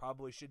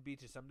probably should be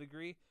to some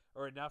degree,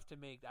 or enough to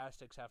make the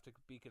Aztecs have to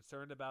be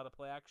concerned about a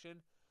play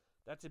action,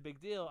 that's a big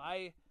deal.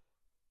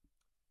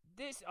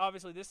 This is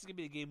going to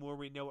be a game where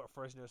we know what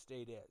Fresno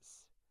State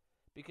is.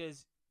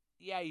 Because,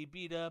 yeah, you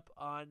beat up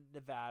on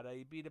Nevada,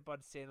 you beat up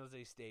on San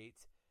Jose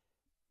State,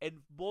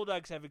 and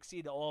Bulldogs have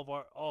exceeded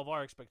all of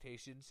our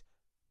expectations,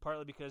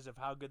 partly because of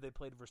how good they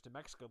played versus New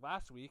Mexico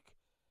last week.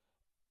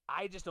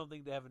 I just don't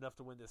think they have enough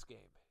to win this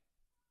game.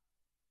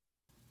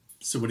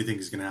 So what do you think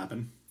is going to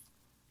happen?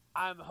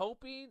 I'm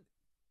hoping.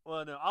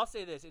 Well, no, I'll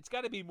say this: it's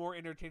got to be more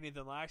entertaining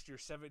than last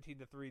year's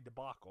 17-3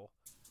 debacle.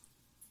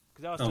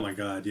 Oh my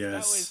God,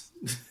 yes.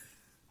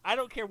 I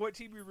don't care what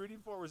team you're rooting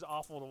for; it was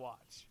awful to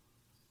watch.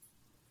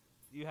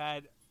 You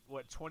had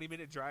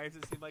 20-minute drives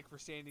it seemed like for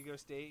San Diego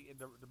State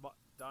and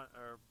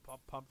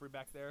Pumphrey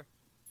back there.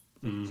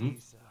 Mm-hmm.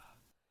 Jeez.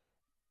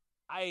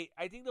 I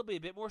think there'll be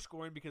a bit more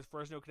scoring because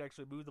Fresno could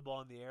actually move the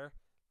ball in the air.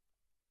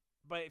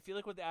 But I feel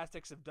like what the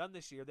Aztecs have done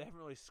this year, they haven't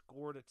really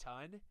scored a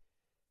ton.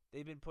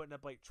 They've been putting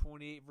up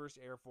 28 versus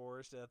Air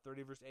Force,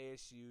 30 versus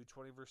ASU,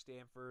 20 versus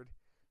Stanford.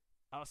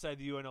 Outside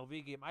the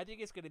UNLV game, I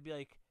think it's going to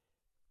be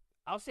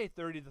I'll say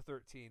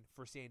 30-13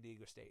 for San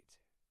Diego State.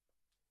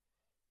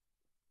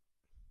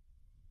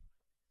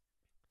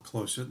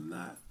 Closer than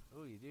that.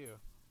 Oh, you do.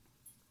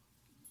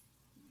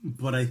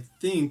 But I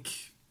think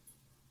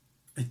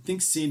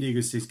San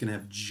Diego State's going to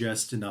have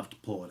just enough to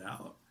pull it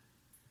out.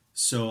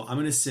 So I'm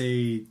going to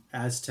say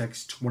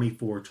Aztecs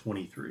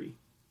 24-23.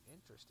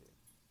 Interesting.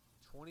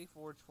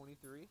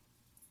 24-23?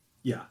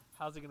 Yeah.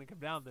 How's it going to come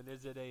down then?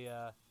 Is it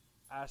a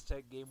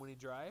Aztec game-winning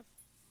drive?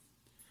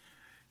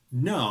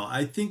 No,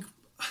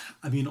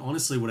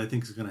 honestly, what I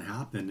think is going to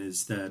happen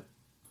is that,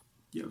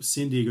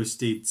 San Diego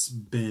State's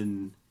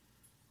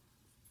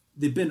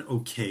they've been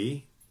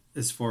okay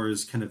as far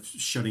as kind of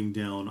shutting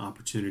down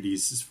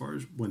opportunities as far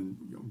as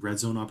when red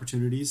zone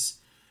opportunities.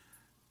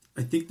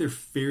 I think they're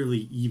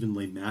fairly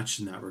evenly matched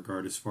in that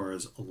regard as far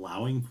as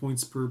allowing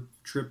points per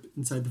trip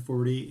inside the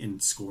 40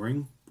 and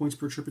scoring points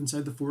per trip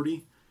inside the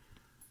 40.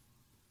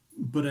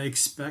 But I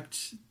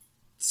expect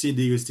San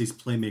Diego State's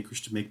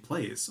playmakers to make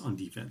plays on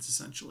defense,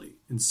 essentially.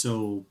 And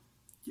so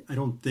I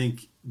don't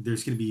think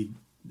there's going to be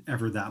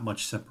ever that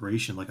much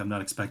separation. I'm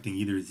not expecting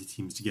either of the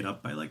teams to get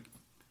up by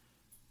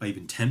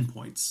even 10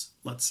 points,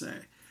 let's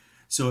say.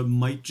 So it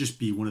might just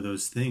be one of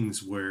those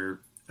things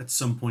where at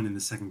some point in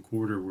the second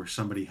quarter where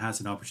somebody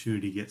has an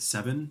opportunity to get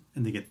 7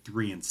 and they get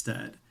 3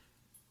 instead.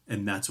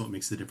 And that's what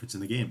makes the difference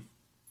in the game.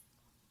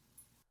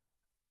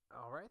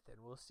 All right, then.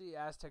 We'll see.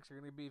 Aztecs are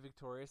going to be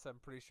victorious. I'm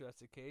pretty sure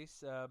that's the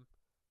case.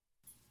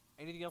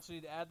 Anything else we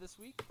need to add this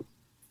week?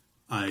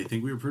 I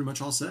think we were pretty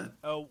much all set.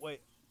 Oh,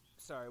 wait.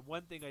 Sorry.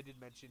 One thing I did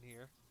mention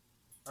here,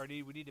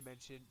 we need to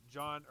mention,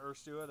 John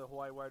Ursua, the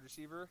Hawaii wide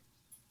receiver,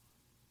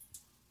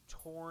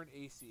 torn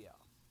ACL.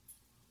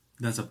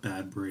 That's a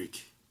bad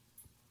break.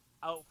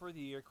 Out for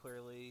the year,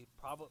 clearly.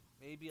 Probably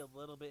maybe a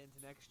little bit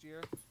into next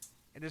year.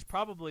 And this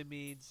probably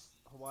means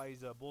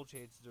Hawaii's bowl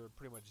chances are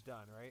pretty much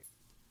done, right?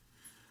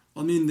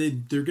 I mean,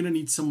 they're going to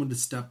need someone to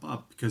step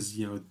up because,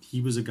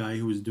 he was a guy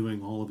who was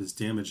doing all of his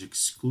damage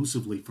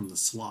exclusively from the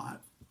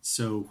slot.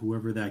 So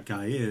whoever that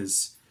guy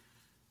is,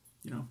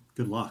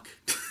 good luck,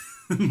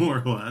 more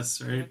or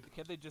less, right?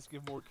 Can't they just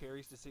give more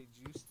carries to St.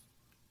 Juice?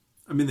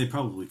 I mean, they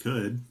probably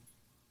could.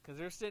 Because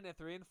they're sitting at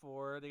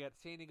 3-4. They got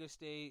San Diego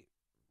State,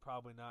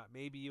 probably not.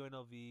 Maybe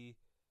UNLV.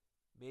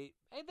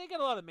 And they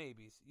got a lot of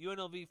maybes.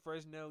 UNLV,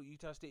 Fresno,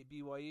 Utah State,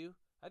 BYU.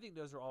 I think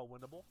those are all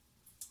winnable.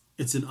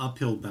 It's an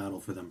uphill battle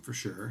for them for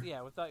sure.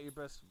 Yeah, without your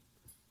best,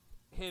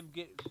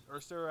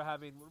 Ursura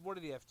having, what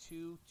did he have?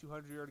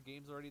 200-yard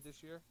games already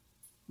this year?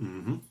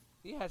 Mm-hmm.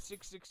 He had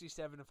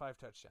 667 and 5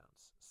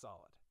 touchdowns.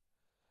 Solid.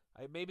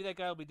 Maybe that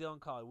guy will be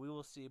Dylan Collie. We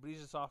will see. But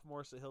he's a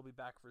sophomore, so he'll be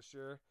back for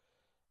sure.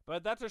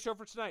 But that's our show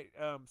for tonight.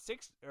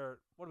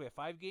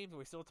 5 games, and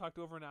we still talked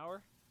over an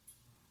hour?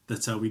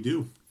 That's how we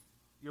do.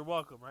 You're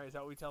welcome, right? Is that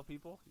what we tell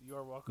people? You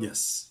are welcome?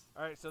 Yes.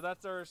 All right, so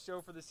that's our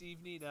show for this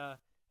evening.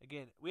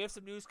 Again, we have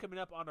some news coming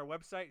up on our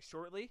website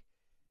shortly.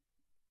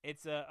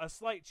 It's a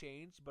slight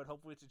change, but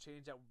hopefully it's a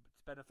change that's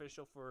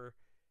beneficial for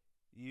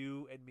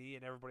you and me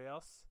and everybody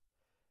else.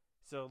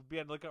 So be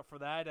on the lookout for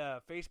that.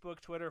 Facebook,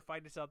 Twitter,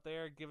 find us out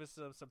there. Give us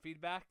some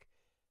feedback.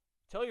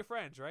 Tell your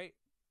friends, right,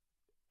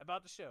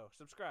 about the show.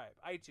 Subscribe.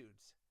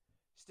 iTunes,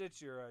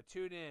 Stitcher,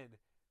 TuneIn.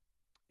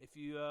 If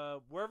you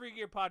wherever you get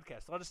your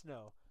podcast, let us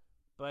know.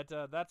 But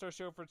that's our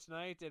show for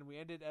tonight, and we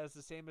end it as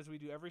the same as we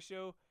do every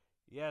show.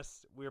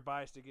 Yes, we're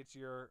biased against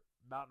your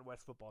Mountain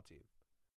West football team.